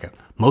awkward checkup.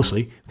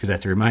 Mostly because I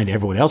have to remind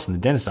everyone else in the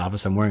dentist's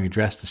office I'm wearing a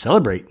dress to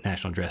celebrate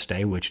National Dress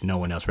Day, which no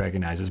one else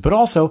recognizes, but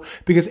also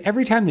because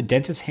every time the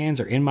dentist's hands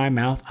are in my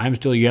mouth, I'm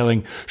still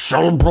yelling,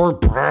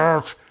 "Celebrate,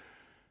 bitch!"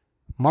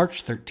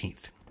 March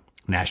 13th,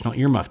 National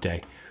Earmuff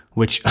Day,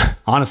 which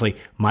honestly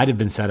might have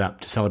been set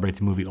up to celebrate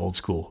the movie Old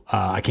School.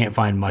 I can't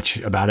find much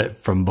about it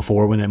from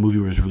before when that movie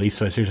was released,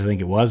 so I seriously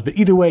think it was. But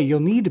either way, you'll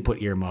need to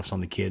put earmuffs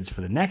on the kids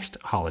for the next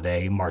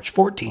holiday, March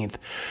 14th,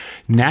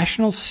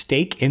 National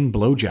Steak and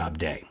Blowjob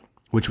Day,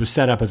 which was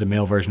set up as a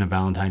male version of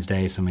Valentine's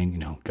Day, so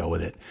go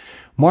with it.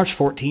 March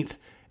 14th,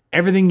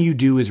 Everything You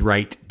Do Is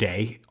Right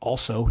Day,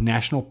 also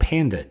National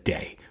Panda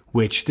Day,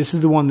 which this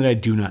is the one that I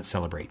do not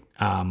celebrate.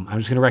 I'm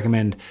just going to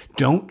recommend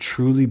don't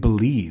truly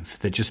believe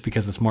that just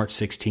because it's March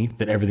 16th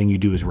that everything you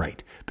do is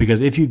right. Because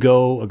if you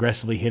go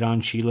aggressively hit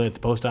on Sheila at the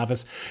post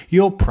office,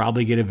 you'll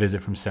probably get a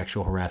visit from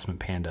Sexual Harassment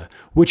Panda,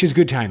 which is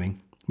good timing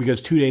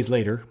because 2 days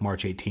later,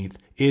 March 18th,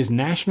 is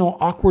National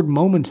Awkward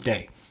Moments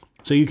Day.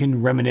 So you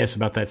can reminisce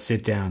about that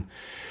sit down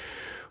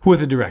with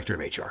the director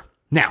of HR.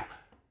 Now,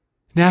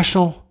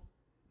 National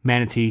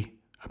Manatee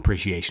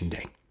Appreciation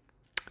Day.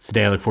 It's a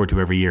day I look forward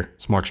to every year.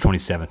 It's March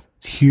 27th.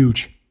 It's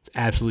huge. It's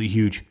absolutely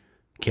huge.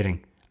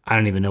 Kidding. I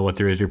don't even know what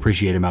there is to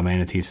appreciate about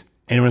manatees.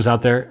 Anyone else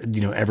out there,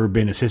 ever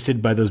been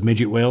assisted by those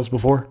midget whales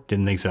before?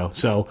 Didn't think so.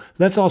 So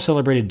let's all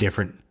celebrate a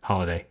different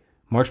holiday.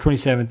 March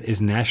 27th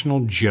is National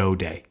Joe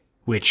Day,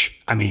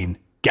 which,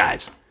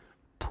 guys,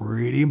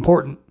 pretty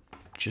important.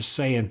 Just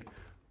saying.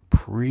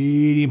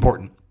 Pretty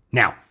important.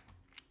 Now,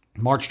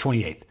 March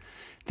 28th.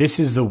 This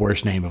is the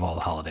worst name of all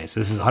the holidays.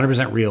 This is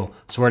 100% real.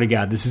 Swear to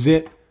God, this is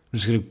it. I'm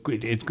just going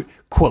to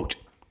quote,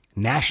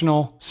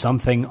 National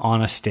Something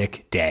on a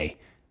Stick Day,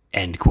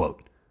 end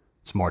quote.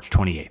 It's March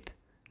 28th.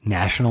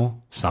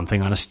 National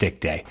Something on a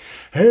Stick Day.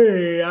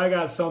 Hey, I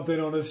got something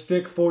on a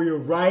stick for you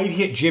right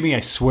here. Jimmy,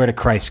 I swear to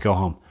Christ, go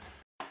home.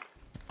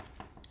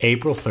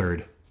 April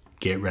 3rd,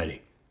 get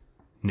ready.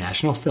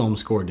 National Film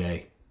Score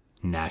Day,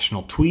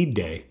 National Tweed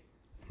Day,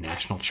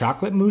 National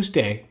Chocolate Mousse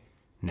Day,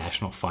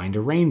 National Find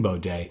a Rainbow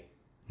Day,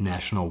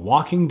 National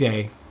Walking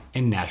Day,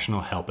 and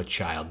National Help a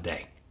Child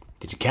Day.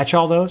 Did you catch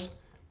all those?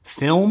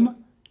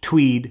 Film,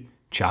 tweed,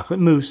 chocolate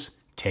mousse,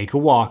 take a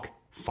walk,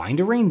 find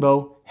a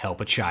rainbow, help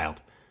a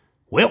child.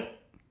 Well,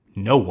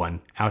 no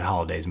one out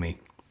holidays me.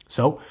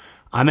 So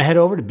I'm going to head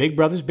over to Big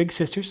Brothers Big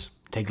Sisters,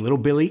 take little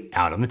Billy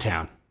out on the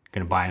town.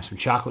 Going to buy him some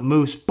chocolate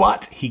mousse,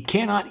 but he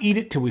cannot eat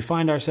it till we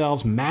find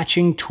ourselves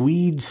matching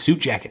tweed suit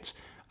jackets.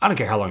 I don't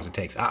care how long it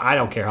takes. I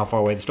don't care how far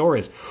away the store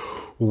is.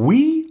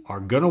 We are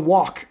going to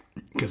walk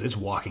because it's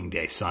walking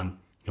day, son.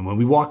 And when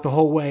we walk the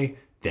whole way,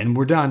 then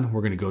we're done.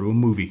 We're going to go to a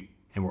movie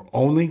and we're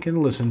only going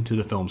to listen to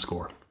the film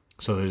score.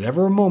 So there's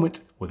ever a moment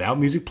without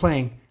music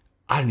playing,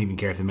 I don't even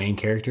care if the main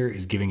character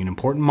is giving an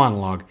important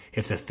monologue.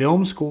 If the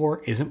film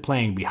score isn't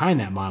playing behind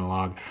that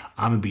monologue,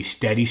 I'm going to be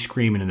steady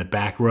screaming in the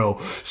back row,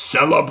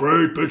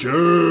 "Celebrate,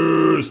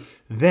 bitches!"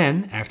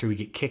 Then, after we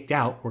get kicked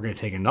out, we're going to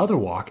take another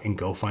walk and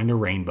go find a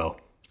rainbow.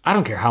 I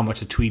don't care how much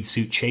the tweed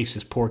suit chafes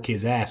this poor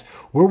kid's ass.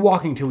 We're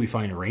walking till we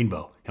find a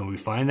rainbow. And when we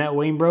find that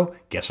rainbow,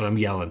 guess what I'm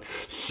yelling?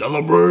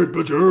 Celebrate,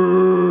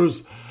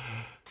 bitches!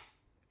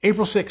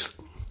 April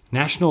 6th,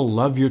 National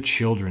Love Your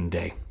Children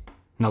Day.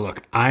 Now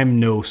look, I'm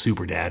no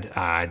super dad.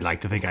 I'd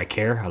like to think I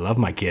care. I love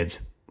my kids.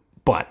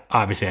 But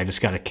obviously I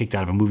just got kicked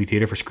out of a movie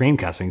theater for scream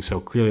cussing, so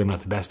clearly I'm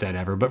not the best dad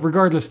ever. But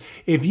regardless,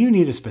 if you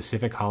need a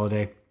specific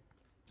holiday,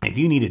 if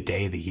you need a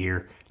day of the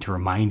year to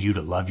remind you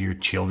to love your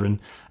children,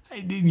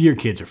 your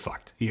kids are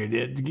fucked.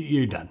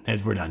 You're done.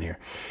 We're done here.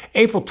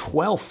 April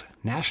 12th,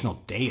 National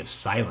Day of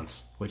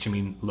Silence, which, I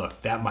mean,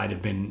 look, that might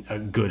have been a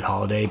good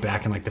holiday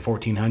back in like the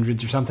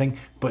 1400s or something.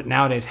 But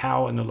nowadays,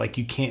 how? And like,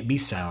 you can't be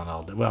silent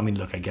all day. Well, I mean,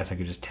 look, I guess I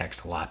could just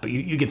text a lot, but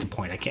you get the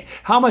point. I can't.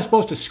 How am I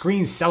supposed to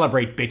scream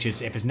celebrate,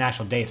 bitches, if it's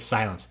National Day of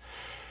Silence?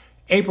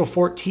 April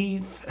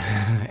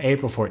 14th,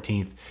 April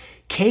 14th,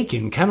 Cake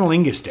and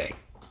Cunnilingus Day.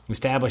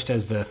 Established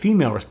as the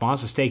female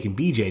response to Steak and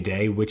BJ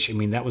Day, which, I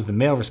mean, that was the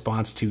male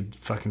response to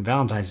fucking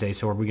Valentine's Day,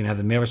 so are we going to have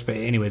the male response?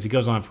 Anyways, it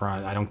goes on for,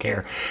 I don't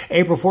care.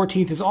 April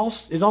 14th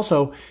is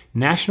also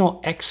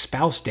National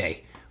Ex-Spouse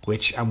Day,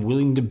 which I'm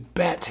willing to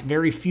bet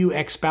very few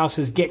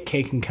ex-spouses get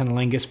cake and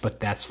cunnilingus, but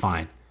that's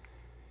fine.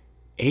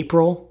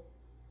 April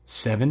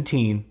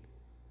 17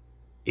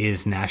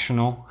 is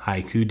National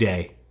Haiku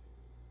Day.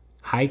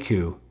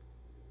 Haiku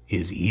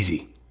is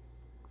easy.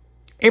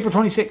 April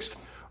 26th,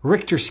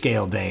 Richter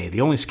Scale Day,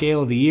 the only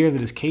scale of the year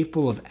that is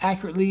capable of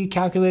accurately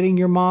calculating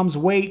your mom's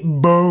weight.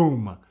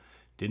 Boom.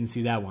 Didn't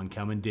see that one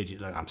coming, did you?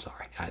 I'm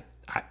sorry.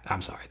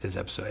 I'm sorry. This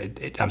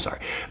episode, I'm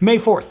sorry. May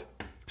 4th,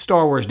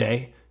 Star Wars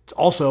Day. It's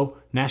also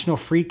National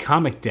Free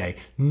Comic Day.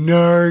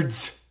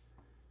 Nerds.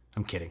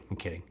 I'm kidding.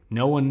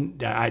 No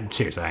one,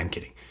 seriously, I'm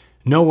kidding.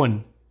 No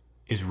one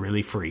is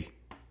really free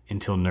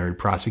until nerd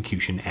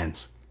prosecution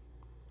ends.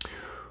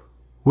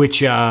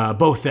 Which,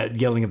 both that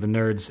yelling of the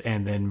nerds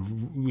and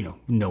then,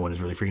 no one is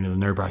really free until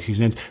the nerd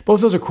prosecution ends. Both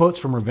those are quotes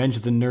from Revenge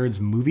of the Nerds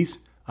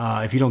movies.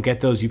 If you don't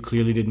get those, you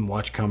clearly didn't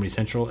watch Comedy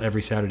Central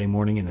every Saturday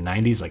morning in the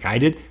 90s like I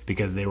did,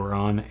 because they were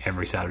on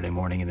every Saturday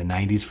morning in the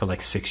 90s for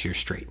like 6 years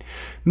straight.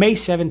 May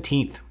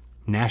 17th,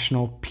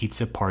 National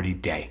Pizza Party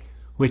Day,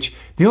 which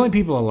the only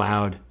people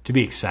allowed to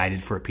be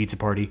excited for a pizza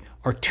party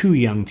are too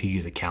young to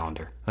use a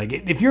calendar. Like,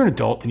 if you're an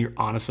adult and you're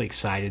honestly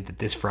excited that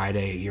this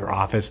Friday at your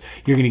office,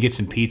 you're going to get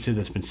some pizza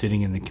that's been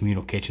sitting in the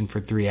communal kitchen for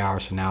 3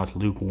 hours, so now it's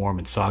lukewarm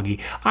and soggy,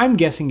 I'm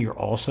guessing you're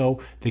also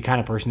the kind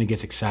of person that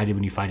gets excited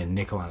when you find a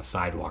nickel on a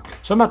sidewalk.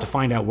 So I'm about to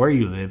find out where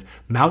you live,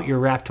 mount your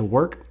rap to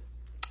work,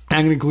 and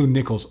I'm going to glue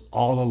nickels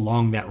all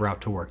along that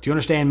route to work. Do you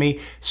understand me?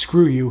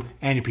 Screw you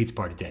and your pizza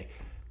party day.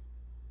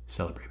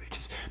 Celebrate,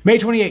 bitches. May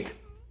 28th.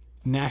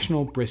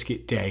 National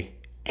Brisket Day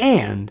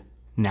and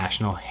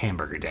National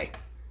Hamburger Day.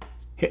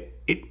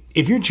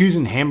 If you're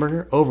choosing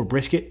hamburger over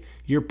brisket,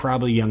 you're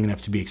probably young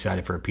enough to be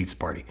excited for a pizza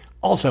party.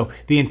 Also,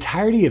 the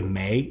entirety of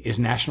May is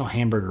National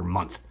Hamburger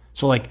Month.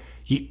 So, like,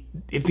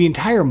 if the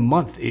entire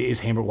month is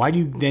hamburger, why do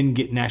you then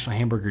get National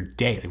Hamburger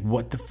Day? Like,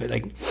 what the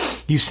like?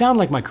 You sound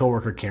like my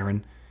coworker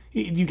Karen.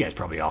 You guys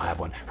probably all have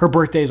one. Her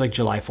birthday is like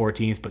July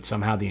 14th, but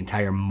somehow the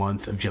entire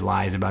month of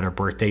July is about her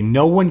birthday.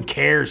 No one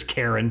cares,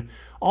 Karen.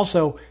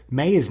 Also,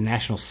 May is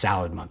National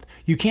Salad Month.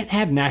 You can't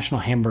have National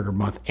Hamburger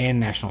Month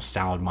and National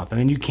Salad Month, and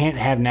then you can't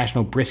have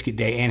National Brisket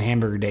Day and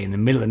Hamburger Day in the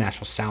middle of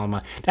National Salad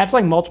Month. That's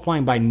like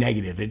multiplying by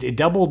negative. It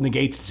double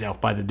negates itself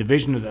by the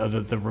division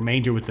of the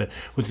remainder with the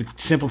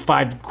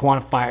simplified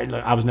quantifier.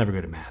 I was never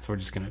good at math. We're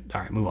just going to,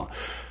 all right, move on.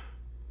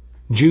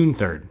 June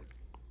 3rd,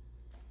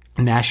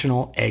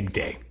 National Egg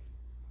Day,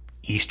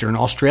 Eastern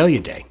Australia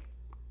Day,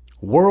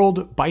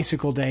 World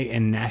Bicycle Day,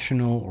 and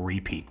National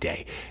Repeat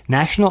Day.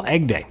 National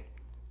Egg Day,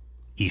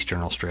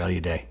 Eastern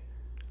Australia Day,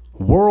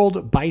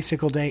 World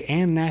Bicycle Day,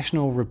 and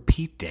National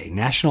Repeat Day.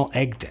 National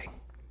Egg Day,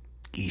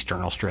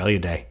 Eastern Australia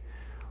Day,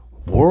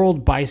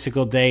 World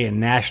Bicycle Day, and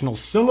National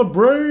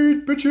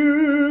Celebrate,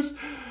 bitches.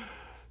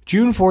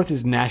 June 4th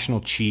is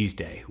National Cheese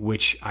Day,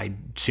 which I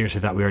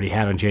seriously thought we already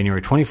had on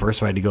January 21st,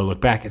 so I had to go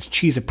look back. It's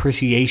Cheese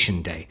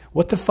Appreciation Day.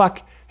 What the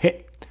fuck?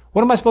 Hey,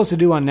 what am I supposed to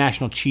do on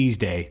National Cheese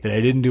Day that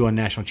I didn't do on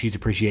National Cheese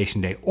Appreciation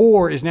Day?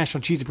 Or is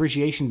National Cheese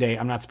Appreciation Day,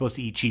 I'm not supposed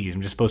to eat cheese,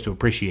 I'm just supposed to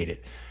appreciate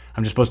it.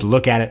 I'm just supposed to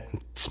look at it,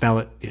 smell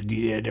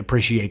it,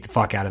 appreciate the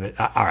fuck out of it.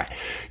 All right.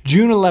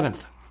 June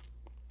 11th,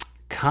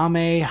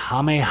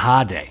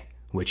 Kamehameha Day,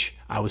 which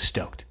I was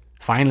stoked.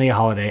 Finally a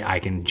holiday I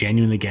can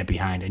genuinely get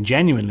behind and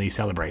genuinely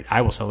celebrate.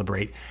 I will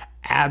celebrate,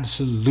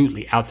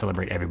 absolutely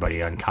out-celebrate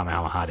everybody on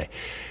Kamehameha Day.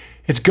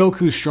 It's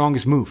Goku's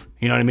strongest move.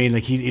 You know what I mean?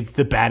 Like, it's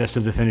the baddest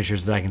of the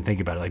finishers that I can think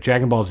about. Like,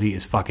 Dragon Ball Z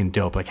is fucking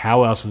dope. Like,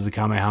 how else is the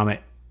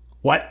Kamehameha?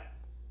 What?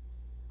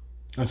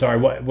 I'm sorry,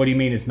 what do you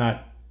mean it's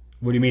not,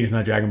 what do you mean it's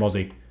not Dragon Ball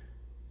Z?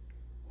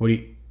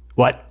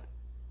 What?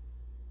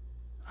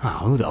 Oh,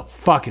 who the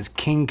fuck is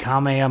King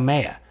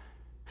Kamehameha?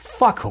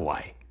 Fuck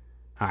Hawaii.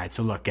 All right,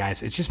 so look,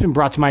 guys, it's just been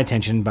brought to my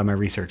attention by my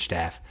research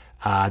staff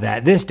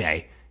that this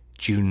day,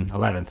 June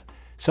 11th,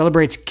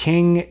 celebrates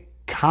King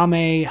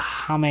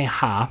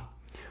Kamehameha,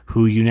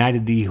 who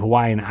united the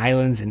Hawaiian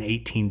Islands in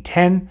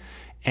 1810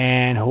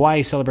 And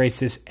Hawaii celebrates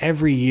this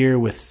every year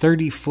with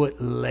 30-foot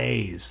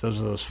leis.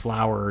 Those are those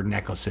flower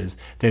necklaces.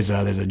 There's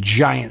a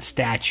giant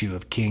statue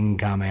of King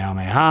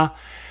Kamehameha,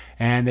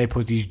 and they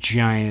put these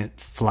giant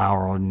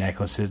flower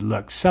necklaces.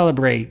 Look,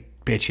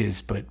 celebrate,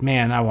 bitches, but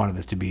man, I wanted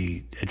this to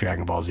be a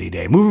Dragon Ball Z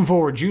day. Moving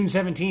forward, June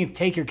 17th,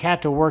 Take Your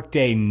Cat to Work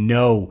Day.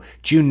 No.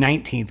 June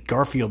 19th,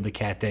 Garfield the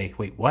Cat Day.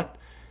 Wait, what?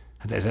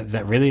 Is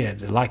that really a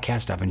lot of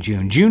cat stuff in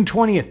June? June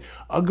 20th,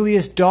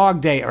 Ugliest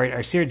Dog Day. All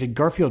right, Sarah, did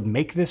Garfield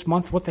make this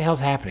month? What the hell's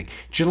happening?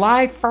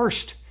 July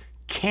 1st,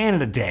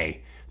 Canada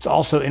Day. It's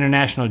also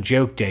International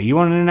Joke Day. You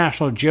want an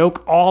international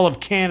joke? All of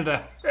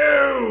Canada.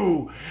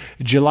 Ew!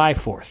 July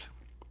 4th,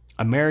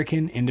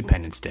 American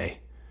Independence Day.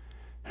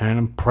 And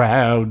I'm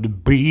proud to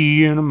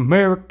be an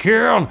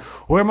American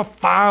where my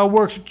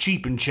fireworks are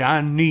cheap and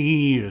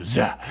Chinese.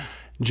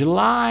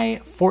 July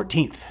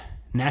 14th,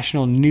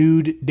 National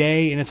Nude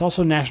Day, and it's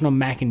also National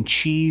Mac and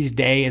Cheese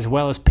Day, as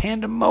well as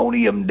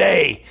Pandemonium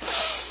Day.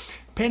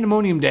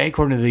 Pandemonium Day,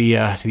 according to the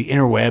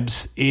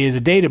interwebs, is a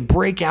day to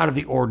break out of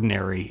the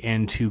ordinary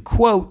and to,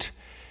 quote,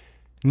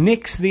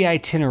 nix the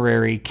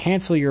itinerary,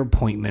 cancel your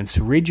appointments,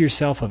 rid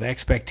yourself of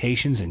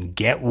expectations, and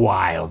get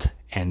wild,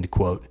 end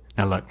quote.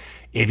 Now look,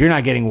 if you're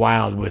not getting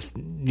wild with,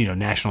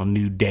 National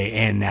Nude Day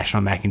and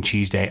National Mac and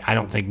Cheese Day, I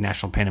don't think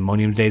National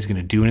Pandemonium Day is going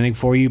to do anything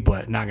for you,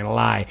 but not going to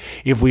lie,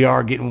 if we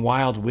are getting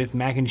wild with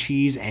mac and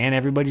cheese and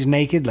everybody's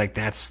naked, like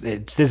this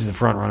is a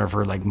front runner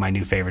for like my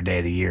new favorite day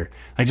of the year.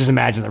 Like just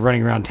imagine like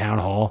running around town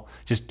hall,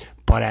 just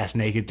butt-ass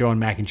naked, throwing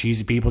mac and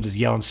cheese at people, just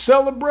yelling,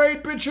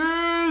 celebrate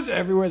bitches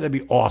everywhere. That'd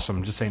be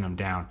awesome. Just saying I'm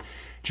down.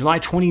 July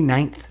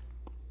 29th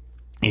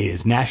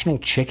is National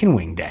Chicken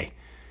Wing Day,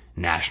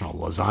 National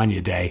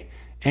Lasagna Day,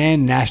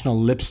 and National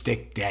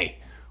Lipstick Day,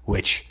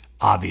 which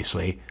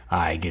obviously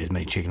I get as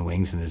many chicken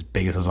wings and as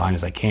big as lasagna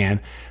as I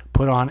can,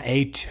 put on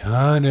a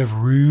ton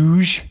of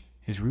rouge.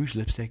 Is rouge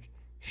lipstick?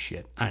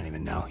 Shit, I don't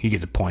even know. You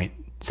get the point.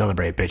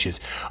 Celebrate, bitches.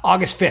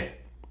 August 5th,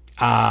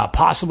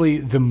 possibly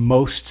the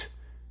most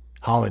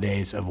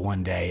holidays of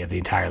one day of the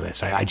entire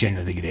list. I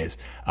genuinely think it is.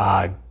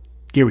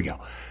 Here we go.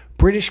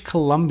 British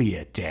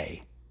Columbia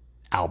Day,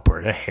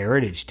 Alberta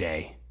Heritage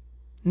Day,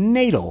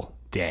 Natal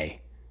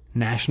Day,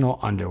 National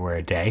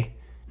Underwear Day,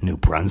 New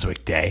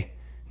Brunswick Day,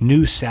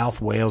 New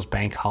South Wales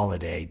Bank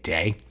Holiday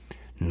Day,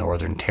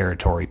 Northern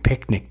Territory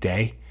Picnic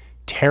Day,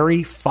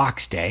 Terry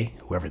Fox Day,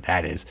 whoever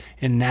that is,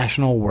 and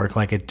National Work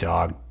Like a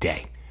Dog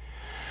Day.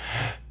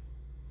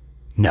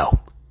 No.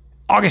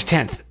 August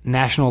 10th,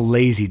 National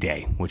Lazy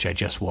Day, which I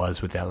just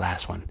was with that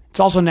last one. It's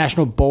also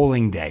National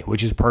Bowling Day,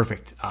 which is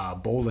perfect.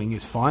 Bowling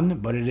is fun,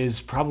 but it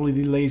is probably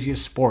the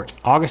laziest sport.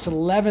 August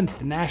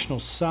 11th, National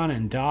Son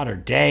and Daughter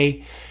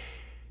Day.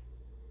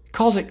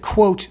 Calls it,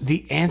 quote,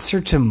 the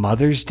answer to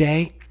Mother's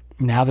Day.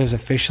 Now there's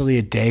officially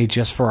a day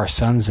just for our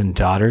sons and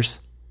daughters.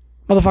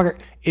 Motherfucker,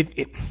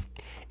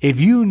 if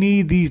you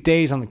need these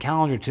days on the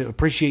calendar to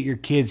appreciate your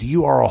kids,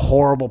 you are a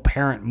horrible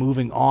parent.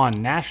 Moving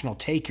on. National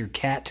Take Your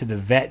Cat to the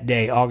Vet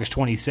Day, August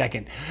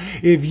 22nd.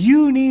 If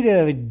you need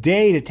a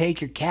day to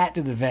take your cat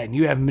to the vet and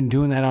you haven't been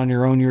doing that on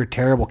your own, you're a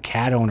terrible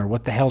cat owner.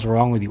 What the hell's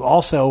wrong with you?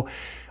 Also,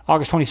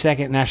 August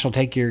 22nd, National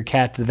Take Your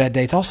Cat to the Vet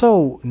Day. It's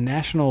also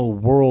National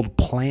World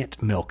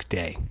Plant Milk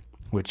Day,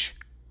 which,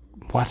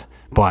 what?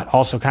 But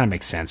also kind of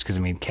makes sense because,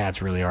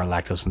 cats really are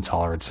lactose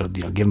intolerant. So,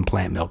 give them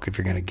plant milk if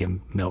you're going to give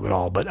them milk at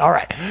all. But all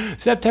right,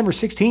 September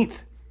 16th,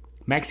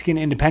 Mexican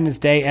Independence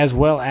Day, as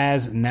well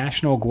as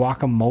National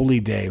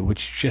Guacamole Day,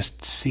 which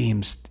just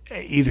seems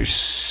either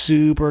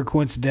super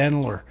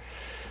coincidental or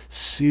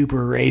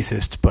super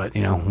racist, but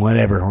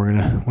whatever. We're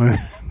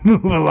gonna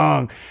move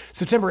along.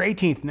 September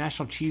 18th,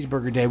 National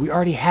Cheeseburger Day. We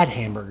already had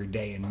Hamburger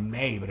Day in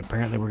May, but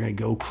apparently we're gonna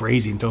go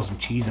crazy and throw some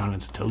cheese on it.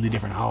 It's a totally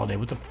different holiday.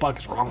 What the fuck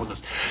is wrong with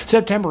us?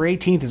 September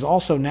 18th is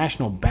also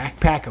National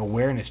Backpack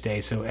Awareness Day.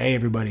 So, hey,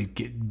 everybody,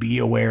 be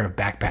aware of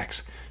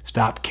backpacks.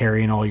 Stop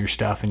carrying all your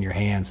stuff in your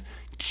hands.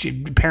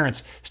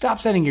 Parents, stop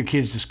sending your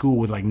kids to school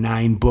with like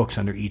 9 books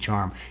under each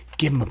arm.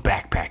 Give them a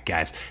backpack,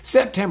 guys.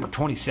 September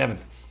 27th.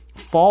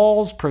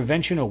 Falls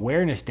Prevention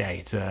Awareness Day.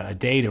 It's a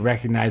day to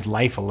recognize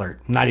Life Alert.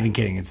 I'm not even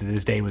kidding.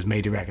 This day was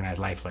made to recognize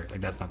Life Alert. Like,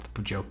 that's not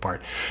the joke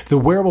part. The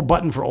wearable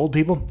button for old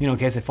people, in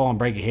case they fall and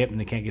break a hip and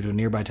they can't get to a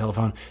nearby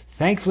telephone.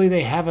 Thankfully,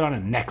 they have it on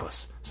a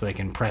necklace so they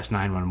can press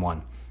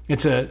 911.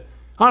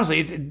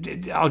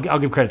 Honestly, I'll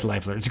give credit to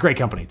Life Alert. It's a great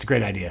company. It's a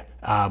great idea.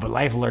 But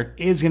Life Alert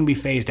is going to be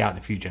phased out in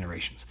a few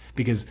generations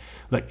because,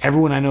 look,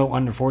 everyone I know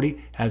under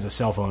 40 has a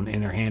cell phone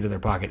in their hand or their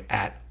pocket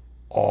at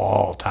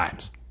all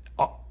times.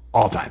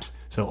 All times.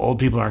 So old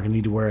people aren't going to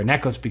need to wear a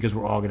necklace because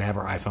we're all going to have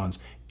our iPhones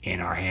in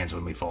our hands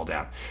when we fall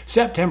down.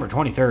 September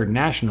 23rd,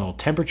 National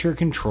Temperature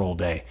Control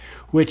Day,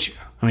 which,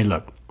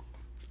 look,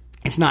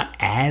 it's not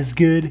as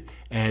good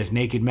as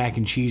Naked Mac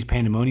and Cheese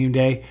Pandemonium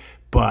Day,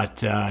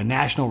 but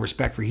National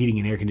Respect for Heating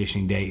and Air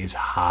Conditioning Day is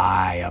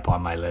high up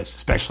on my list,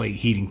 especially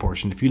heating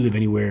portion. If you live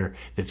anywhere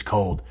that's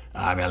cold,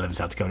 I live in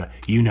South Dakota,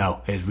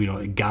 as we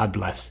don't, God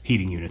bless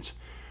heating units.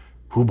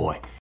 Hoo boy.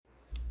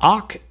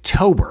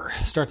 October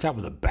starts out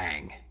with a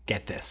bang.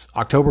 Get this.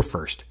 October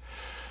 1st.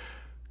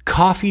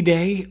 Coffee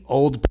Day,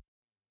 Old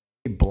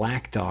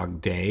Black Dog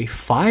Day,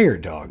 Fire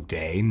Dog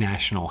Day,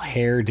 National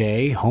Hair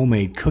Day,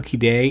 Homemade Cookie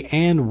Day,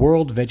 and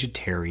World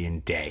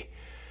Vegetarian Day.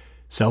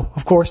 So,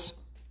 of course,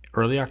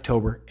 early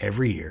October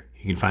every year,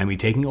 you can find me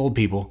taking old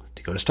people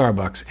to go to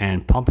Starbucks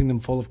and pumping them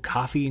full of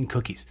coffee and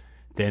cookies.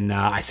 Then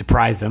I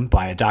surprise them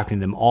by adopting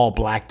them all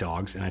black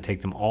dogs, and I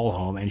take them all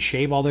home and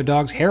shave all their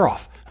dogs' hair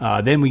off.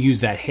 Then we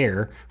use that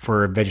hair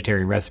for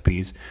vegetarian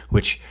recipes,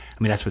 which,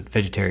 I mean, that's what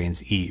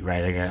vegetarians eat,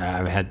 right? Like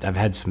I've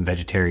had some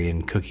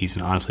vegetarian cookies,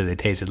 and honestly, they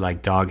tasted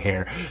like dog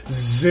hair.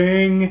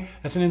 Zing!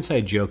 That's an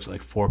inside joke that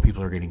like 4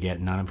 people are going to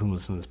get, none of whom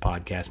listen to this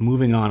podcast.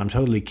 Moving on, I'm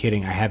totally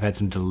kidding. I have had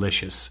some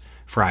delicious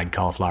fried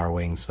cauliflower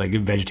wings. Like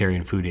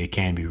vegetarian food, it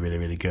can be really,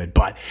 really good.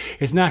 But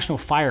it's National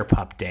Fire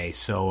Pup Day,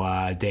 so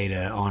a day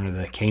to honor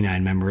the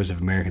canine members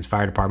of America's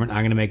Fire Department.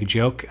 I'm going to make a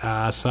joke.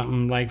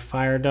 Something like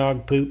fire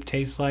dog poop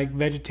tastes like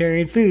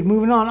vegetarian food.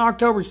 Moving on,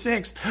 October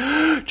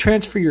 6th,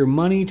 transfer your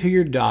money to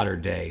your daughter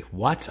day.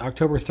 What?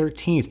 October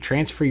 13th,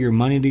 transfer your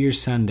money to your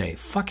Sunday.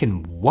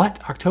 Fucking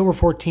what? October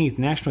 14th,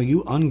 National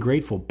You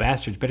Ungrateful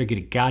Bastards Better Get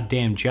a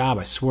Goddamn Job.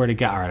 I swear to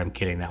God. All right, I'm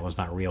kidding. That was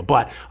not real.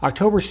 But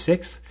October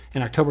 6th,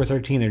 and October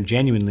 13th are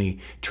genuinely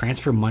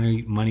transfer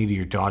money to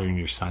your daughter and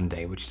your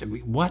Sunday, which,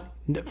 what?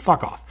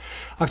 Fuck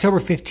off. October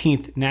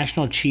 15th,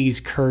 National Cheese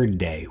Curd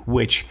Day,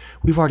 which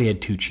we've already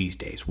had 2 cheese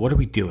days. What are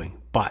we doing?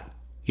 But,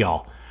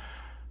 y'all,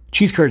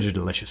 cheese curds are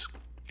delicious.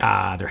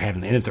 They're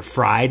heavenly. And if they're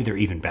fried, they're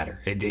even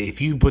better.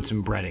 If you put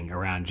some breading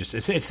around,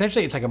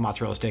 essentially it's like a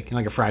mozzarella stick,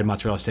 like a fried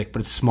mozzarella stick, but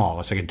it's small.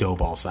 It's like a dough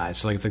ball size.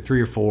 So it's like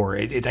 3 or 4.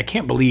 I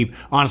can't believe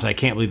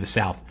the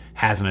South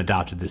hasn't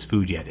adopted this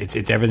food yet.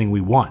 It's everything we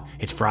want.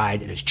 It's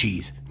fried and it's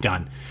cheese.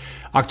 Done.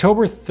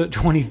 October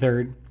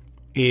 23rd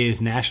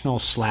is National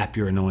Slap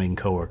Your Annoying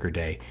Coworker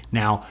Day.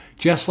 Now,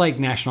 just like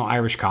National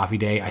Irish Coffee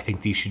Day, I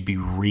think these should be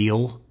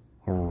real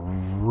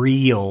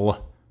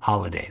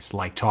holidays.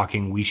 Like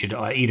talking, we should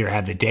either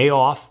have the day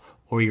off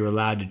or you're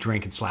allowed to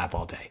drink and slap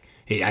all day.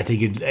 I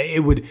think it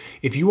would,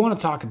 if you want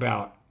to talk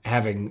about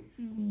having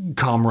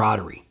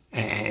camaraderie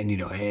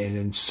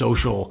and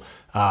social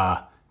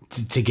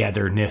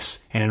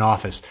togetherness in an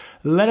office,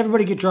 let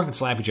everybody get drunk and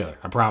slap each other.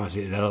 I promise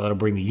you, that'll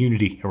bring the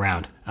unity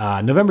around.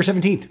 November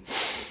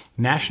 17th,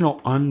 National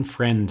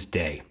Unfriend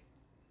Day.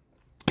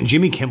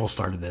 Jimmy Kimmel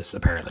started this,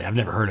 apparently. I've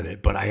never heard of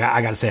it, but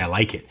I got to say I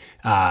like it.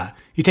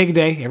 You take a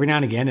day every now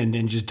and again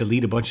and just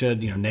delete a bunch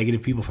of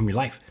negative people from your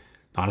life.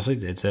 Honestly,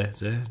 it's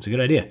a good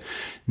idea.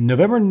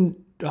 November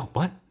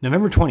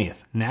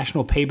 20th,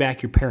 National Pay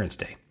Back Your Parents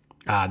Day.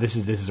 This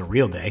is a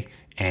real day,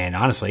 and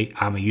honestly,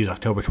 I'm going to use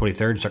October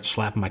 23rd and start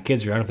slapping my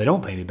kids around if they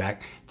don't pay me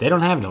back. They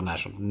don't have until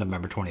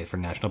November 20th for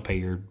National Pay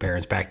Your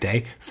Parents Back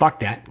Day.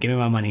 Fuck that. Give me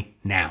my money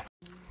now.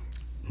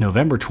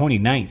 November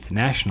 29th,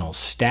 National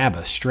Stab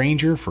a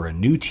Stranger for a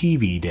New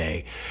TV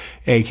Day,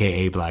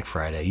 a.k.a. Black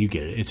Friday. You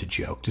get it. It's a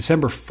joke.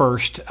 December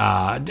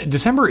 1st.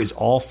 December is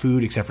all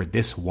food except for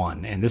this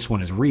one, and this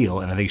one is real,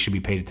 and I think should be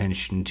paid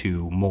attention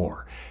to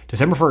more.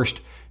 December 1st,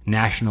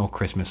 National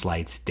Christmas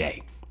Lights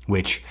Day,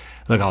 which,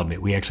 look, I'll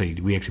admit, we actually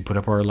put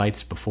up our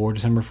lights before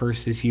December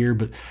 1st this year,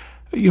 but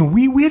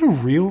we had a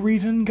real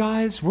reason,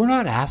 guys. We're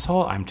not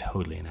asshole. I'm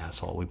totally an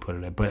asshole. We put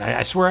it up, but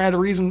I swear I had a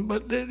reason.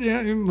 But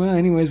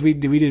anyways, we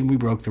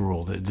broke the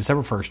rule.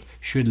 December 1st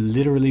should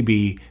literally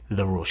be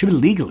the rule. Should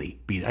legally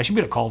be. I should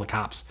be able to call the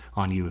cops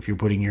on you if you're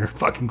putting your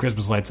fucking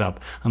Christmas lights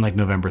up on like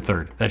November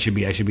 3rd. I should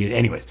be.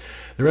 Anyways,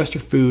 the rest are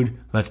food.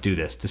 Let's do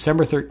this.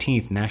 December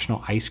 13th,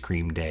 National Ice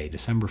Cream Day.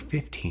 December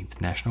 15th,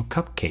 National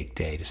Cupcake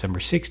Day. December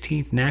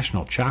 16th,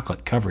 National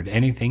Chocolate Covered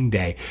Anything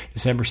Day.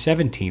 December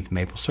 17th,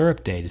 Maple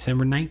Syrup Day.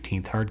 December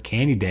 19th, Hard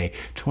Candy Day.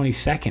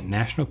 22nd,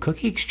 National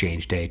Cookie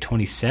Exchange Day.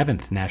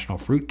 27th, National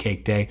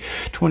Fruitcake Day.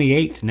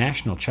 28th,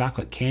 National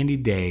Chocolate Candy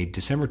Day.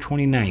 December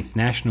 29th,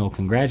 National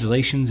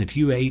Congratulations. If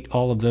you ate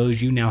all of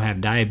those, you now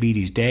have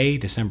diabetes day.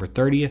 December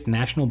 30th,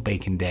 National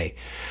Bacon Day.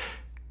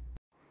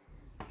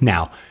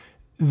 Now,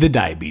 the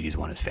diabetes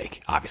one is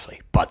fake,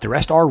 obviously, but the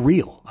rest are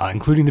real,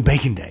 including the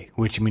bacon day,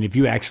 which, I mean, if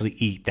you actually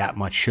eat that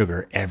much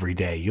sugar every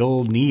day,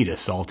 you'll need a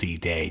salty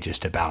day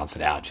just to balance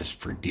it out, it's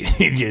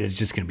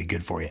just going to be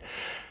good for you.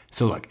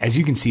 So look, as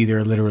you can see, there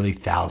are literally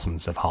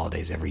thousands of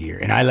holidays every year,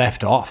 and I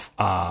left off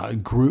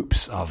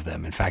groups of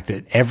them. In fact,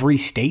 that every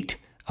state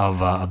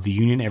of the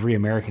union, every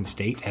American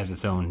state has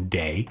its own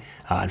day.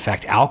 In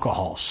fact,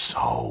 alcohol,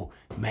 so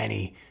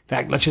many. In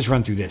fact, let's just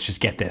run through this.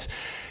 Just get this.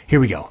 Here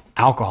we go.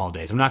 Alcohol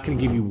days. I'm not going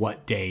to give you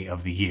what day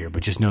of the year,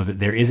 but just know that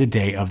there is a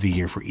day of the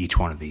year for each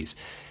one of these.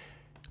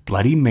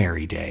 Bloody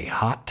Mary Day,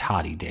 Hot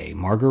Toddy Day,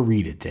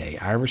 Margarita Day,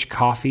 Irish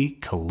Coffee,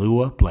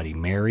 Kahlua, Bloody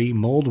Mary,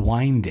 Mulled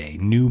Wine Day,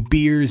 New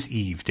Beer's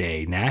Eve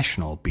Day,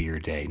 National Beer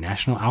Day,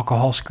 National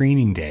Alcohol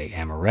Screening Day,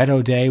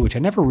 Amaretto Day, which I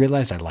never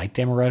realized I liked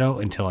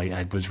Amaretto until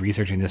I was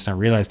researching this and I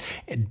realized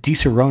Di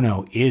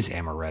Serono is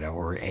Amaretto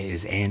or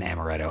is an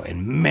Amaretto.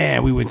 And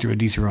man, we went through a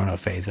Di Serono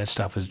phase. That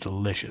stuff is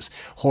delicious.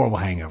 Horrible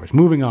hangovers.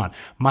 Moving on.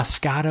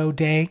 Moscato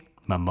Day,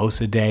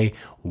 Mimosa Day,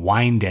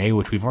 Wine Day,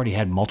 which we've already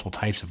had multiple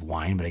types of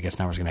wine, but I guess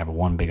now we're going to have a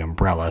one big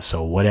umbrella,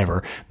 so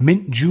whatever.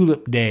 Mint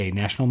Julep Day,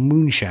 National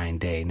Moonshine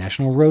Day,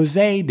 National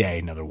Rosé Day,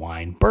 another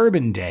wine,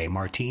 Bourbon Day,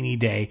 Martini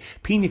Day,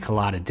 Pina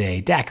Colada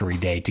Day, Daiquiri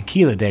Day,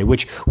 Tequila Day,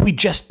 which we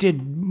just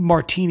did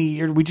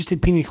we just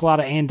did Pina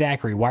Colada and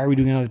Daiquiri. Why are we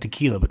doing another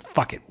tequila? But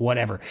fuck it,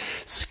 whatever.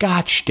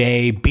 Scotch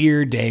Day,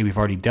 Beer Day, we've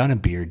already done a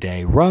Beer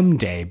Day, Rum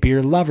Day,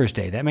 Beer Lovers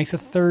Day, that makes a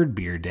third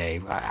Beer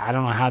Day. I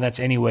don't know how that's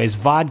anyways.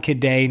 Vodka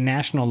Day,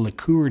 National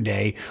Liqueur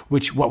Day,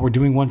 which we're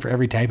doing one for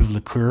every type of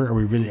liqueur. Are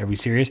we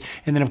serious?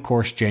 And then of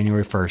course,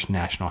 January 1st,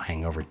 National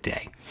Hangover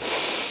Day.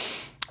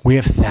 We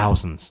have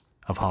thousands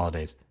of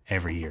holidays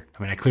every year.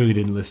 I mean, I clearly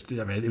didn't list.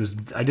 I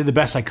mean, I did the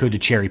best I could to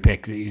cherry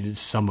pick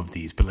some of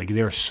these, but like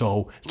there are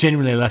so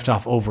genuinely I left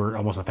off over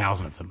almost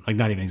 1,000 of them. Like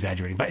not even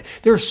exaggerating, but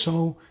there are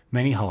so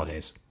many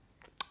holidays.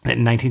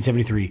 In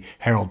 1973,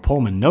 Harold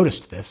Pullman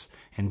noticed this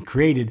and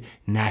created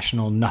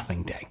National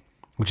Nothing Day,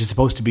 which is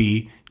supposed to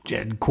be,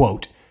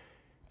 quote,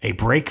 a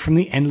break from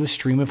the endless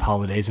stream of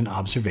holidays and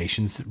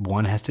observations that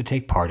one has to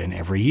take part in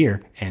every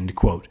year, end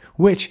quote,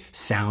 which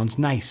sounds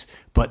nice.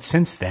 But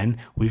since then,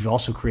 we've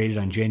also created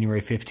on January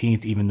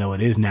 15th, even though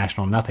it is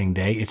National Nothing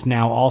Day, it's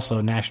now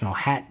also National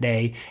Hat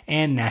Day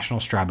and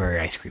National Strawberry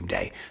Ice Cream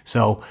Day.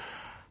 So,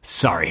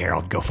 sorry,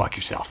 Harold, go fuck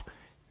yourself.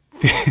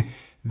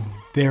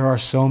 There are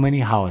so many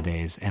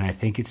holidays, and I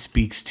think it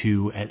speaks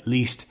to, at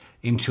least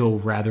until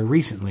rather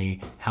recently,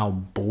 how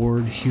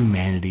bored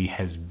humanity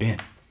has been.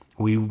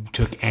 We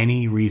took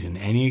any reason,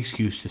 any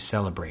excuse to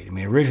celebrate. I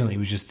mean, originally it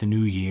was just the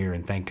new year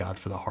and thank God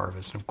for the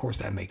harvest. And of course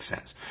that makes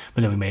sense.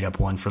 But then we made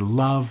up one for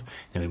love.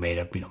 Then we made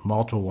up,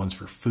 multiple ones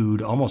for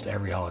food. Almost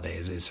every holiday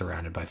is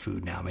surrounded by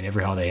food now. I mean,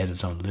 every holiday has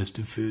its own list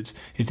of foods.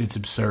 It's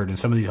absurd. And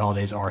some of these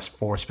holidays are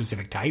for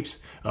specific types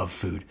of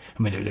food.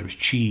 I mean, there was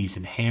cheese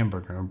and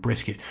hamburger and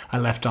brisket. I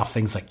left off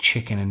things like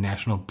chicken and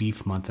National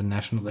Beef Month and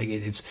National,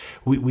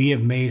 we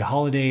have made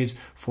holidays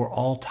for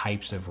all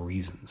types of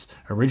reasons.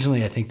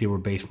 Originally, I think they were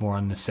based more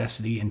on necessity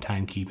and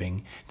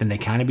timekeeping. Then they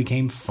kind of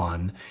became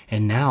fun,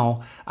 and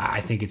now I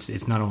think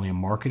it's not only a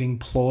marketing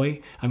ploy.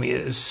 I mean,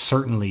 it's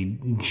certainly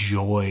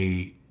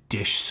Joy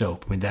dish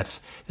soap. I mean, that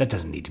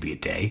doesn't need to be a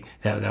day.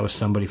 That was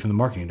somebody from the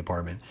marketing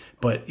department.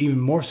 But even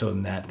more so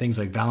than that, things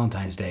like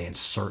Valentine's Day and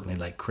certainly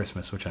like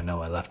Christmas, which I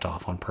know I left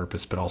off on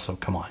purpose. But also,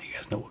 come on, you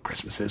guys know what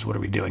Christmas is. What are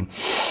we doing?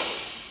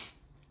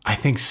 I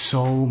think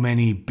so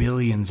many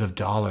billions of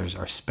dollars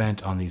are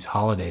spent on these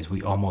holidays.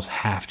 We almost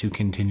have to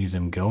continue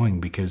them going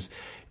because,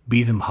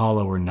 be them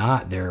hollow or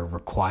not, they're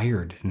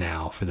required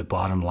now for the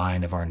bottom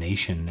line of our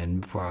nation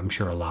and for, I'm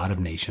sure, a lot of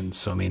nations.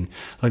 So, I mean,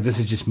 like, this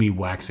is just me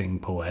waxing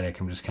poetic.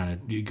 I'm just kind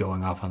of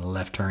going off on the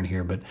left turn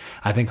here. But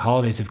I think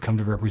holidays have come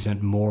to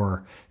represent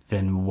more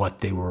than what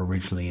they were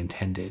originally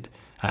intended.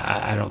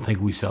 I don't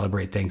think we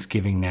celebrate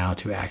Thanksgiving now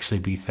to actually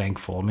be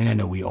thankful. I mean, I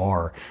know we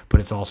are, but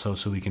it's also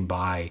so we can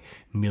buy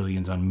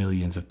millions on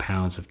millions of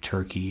pounds of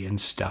turkey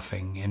and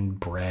stuffing and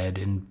bread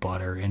and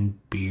butter and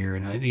beer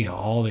and,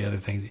 all the other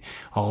things,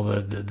 all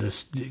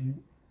the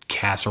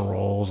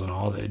casseroles and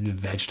all the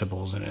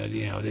vegetables and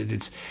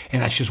and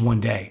that's just one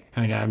day.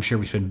 I mean, I'm sure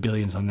we spend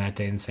billions on that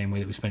day in the same way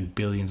that we spend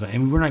billions on,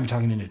 and we're not even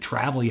talking into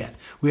travel yet.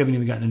 We haven't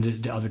even gotten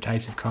into other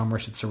types of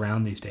commerce that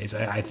surround these days.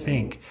 I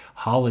think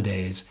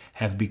holidays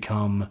have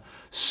become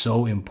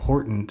so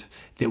important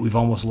that we've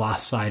almost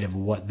lost sight of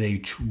what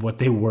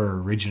they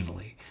were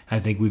originally. I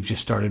think we've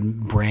just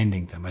started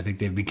branding them. I think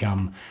they've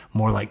become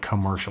more like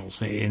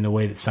commercials in the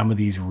way that some of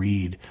these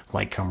read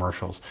like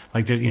commercials,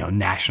 like the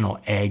National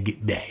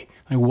Egg Day.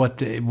 Like what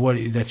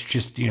that's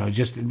just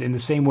just in the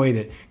same way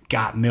that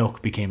Got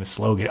Milk became a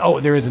slogan. Oh,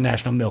 there is a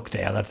National Milk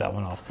Day. I left that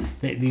one off.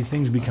 These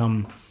things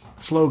become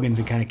slogans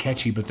and kind of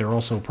catchy, but they're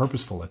also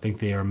purposeful. I think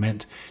they are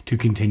meant to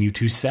continue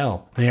to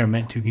sell. They are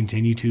meant to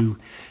continue to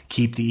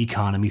keep the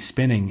economy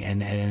spinning.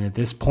 And at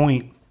this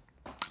point,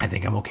 I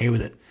think I'm okay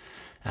with it.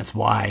 That's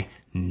why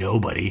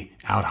nobody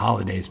out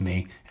holidays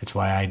me. That's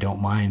why I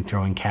don't mind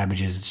throwing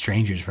cabbages at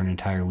strangers for an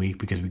entire week,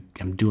 because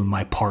I'm doing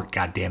my part,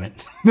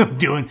 goddammit. I'm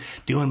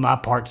doing my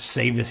part to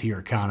save this here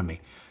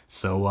economy.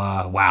 So,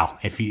 wow.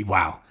 Let's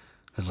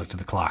look at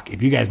the clock.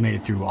 If you guys made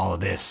it through all of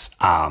this,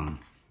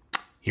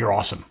 you're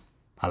awesome.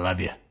 I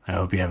love you. I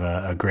hope you have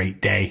a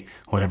great day,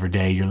 whatever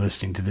day you're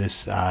listening to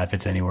this. If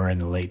it's anywhere in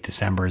the late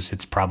Decembers,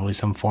 it's probably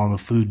some form of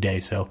food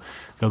day. So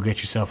go get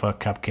yourself a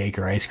cupcake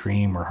or ice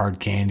cream or hard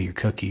candy or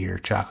cookie or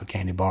chocolate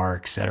candy bar,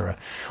 etc.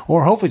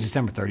 Or hopefully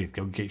December 30th,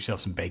 go get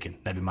yourself some bacon.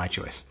 That'd be my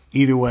choice.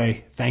 Either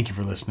way, thank you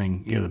for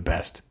listening. You're the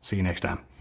best. See you next time.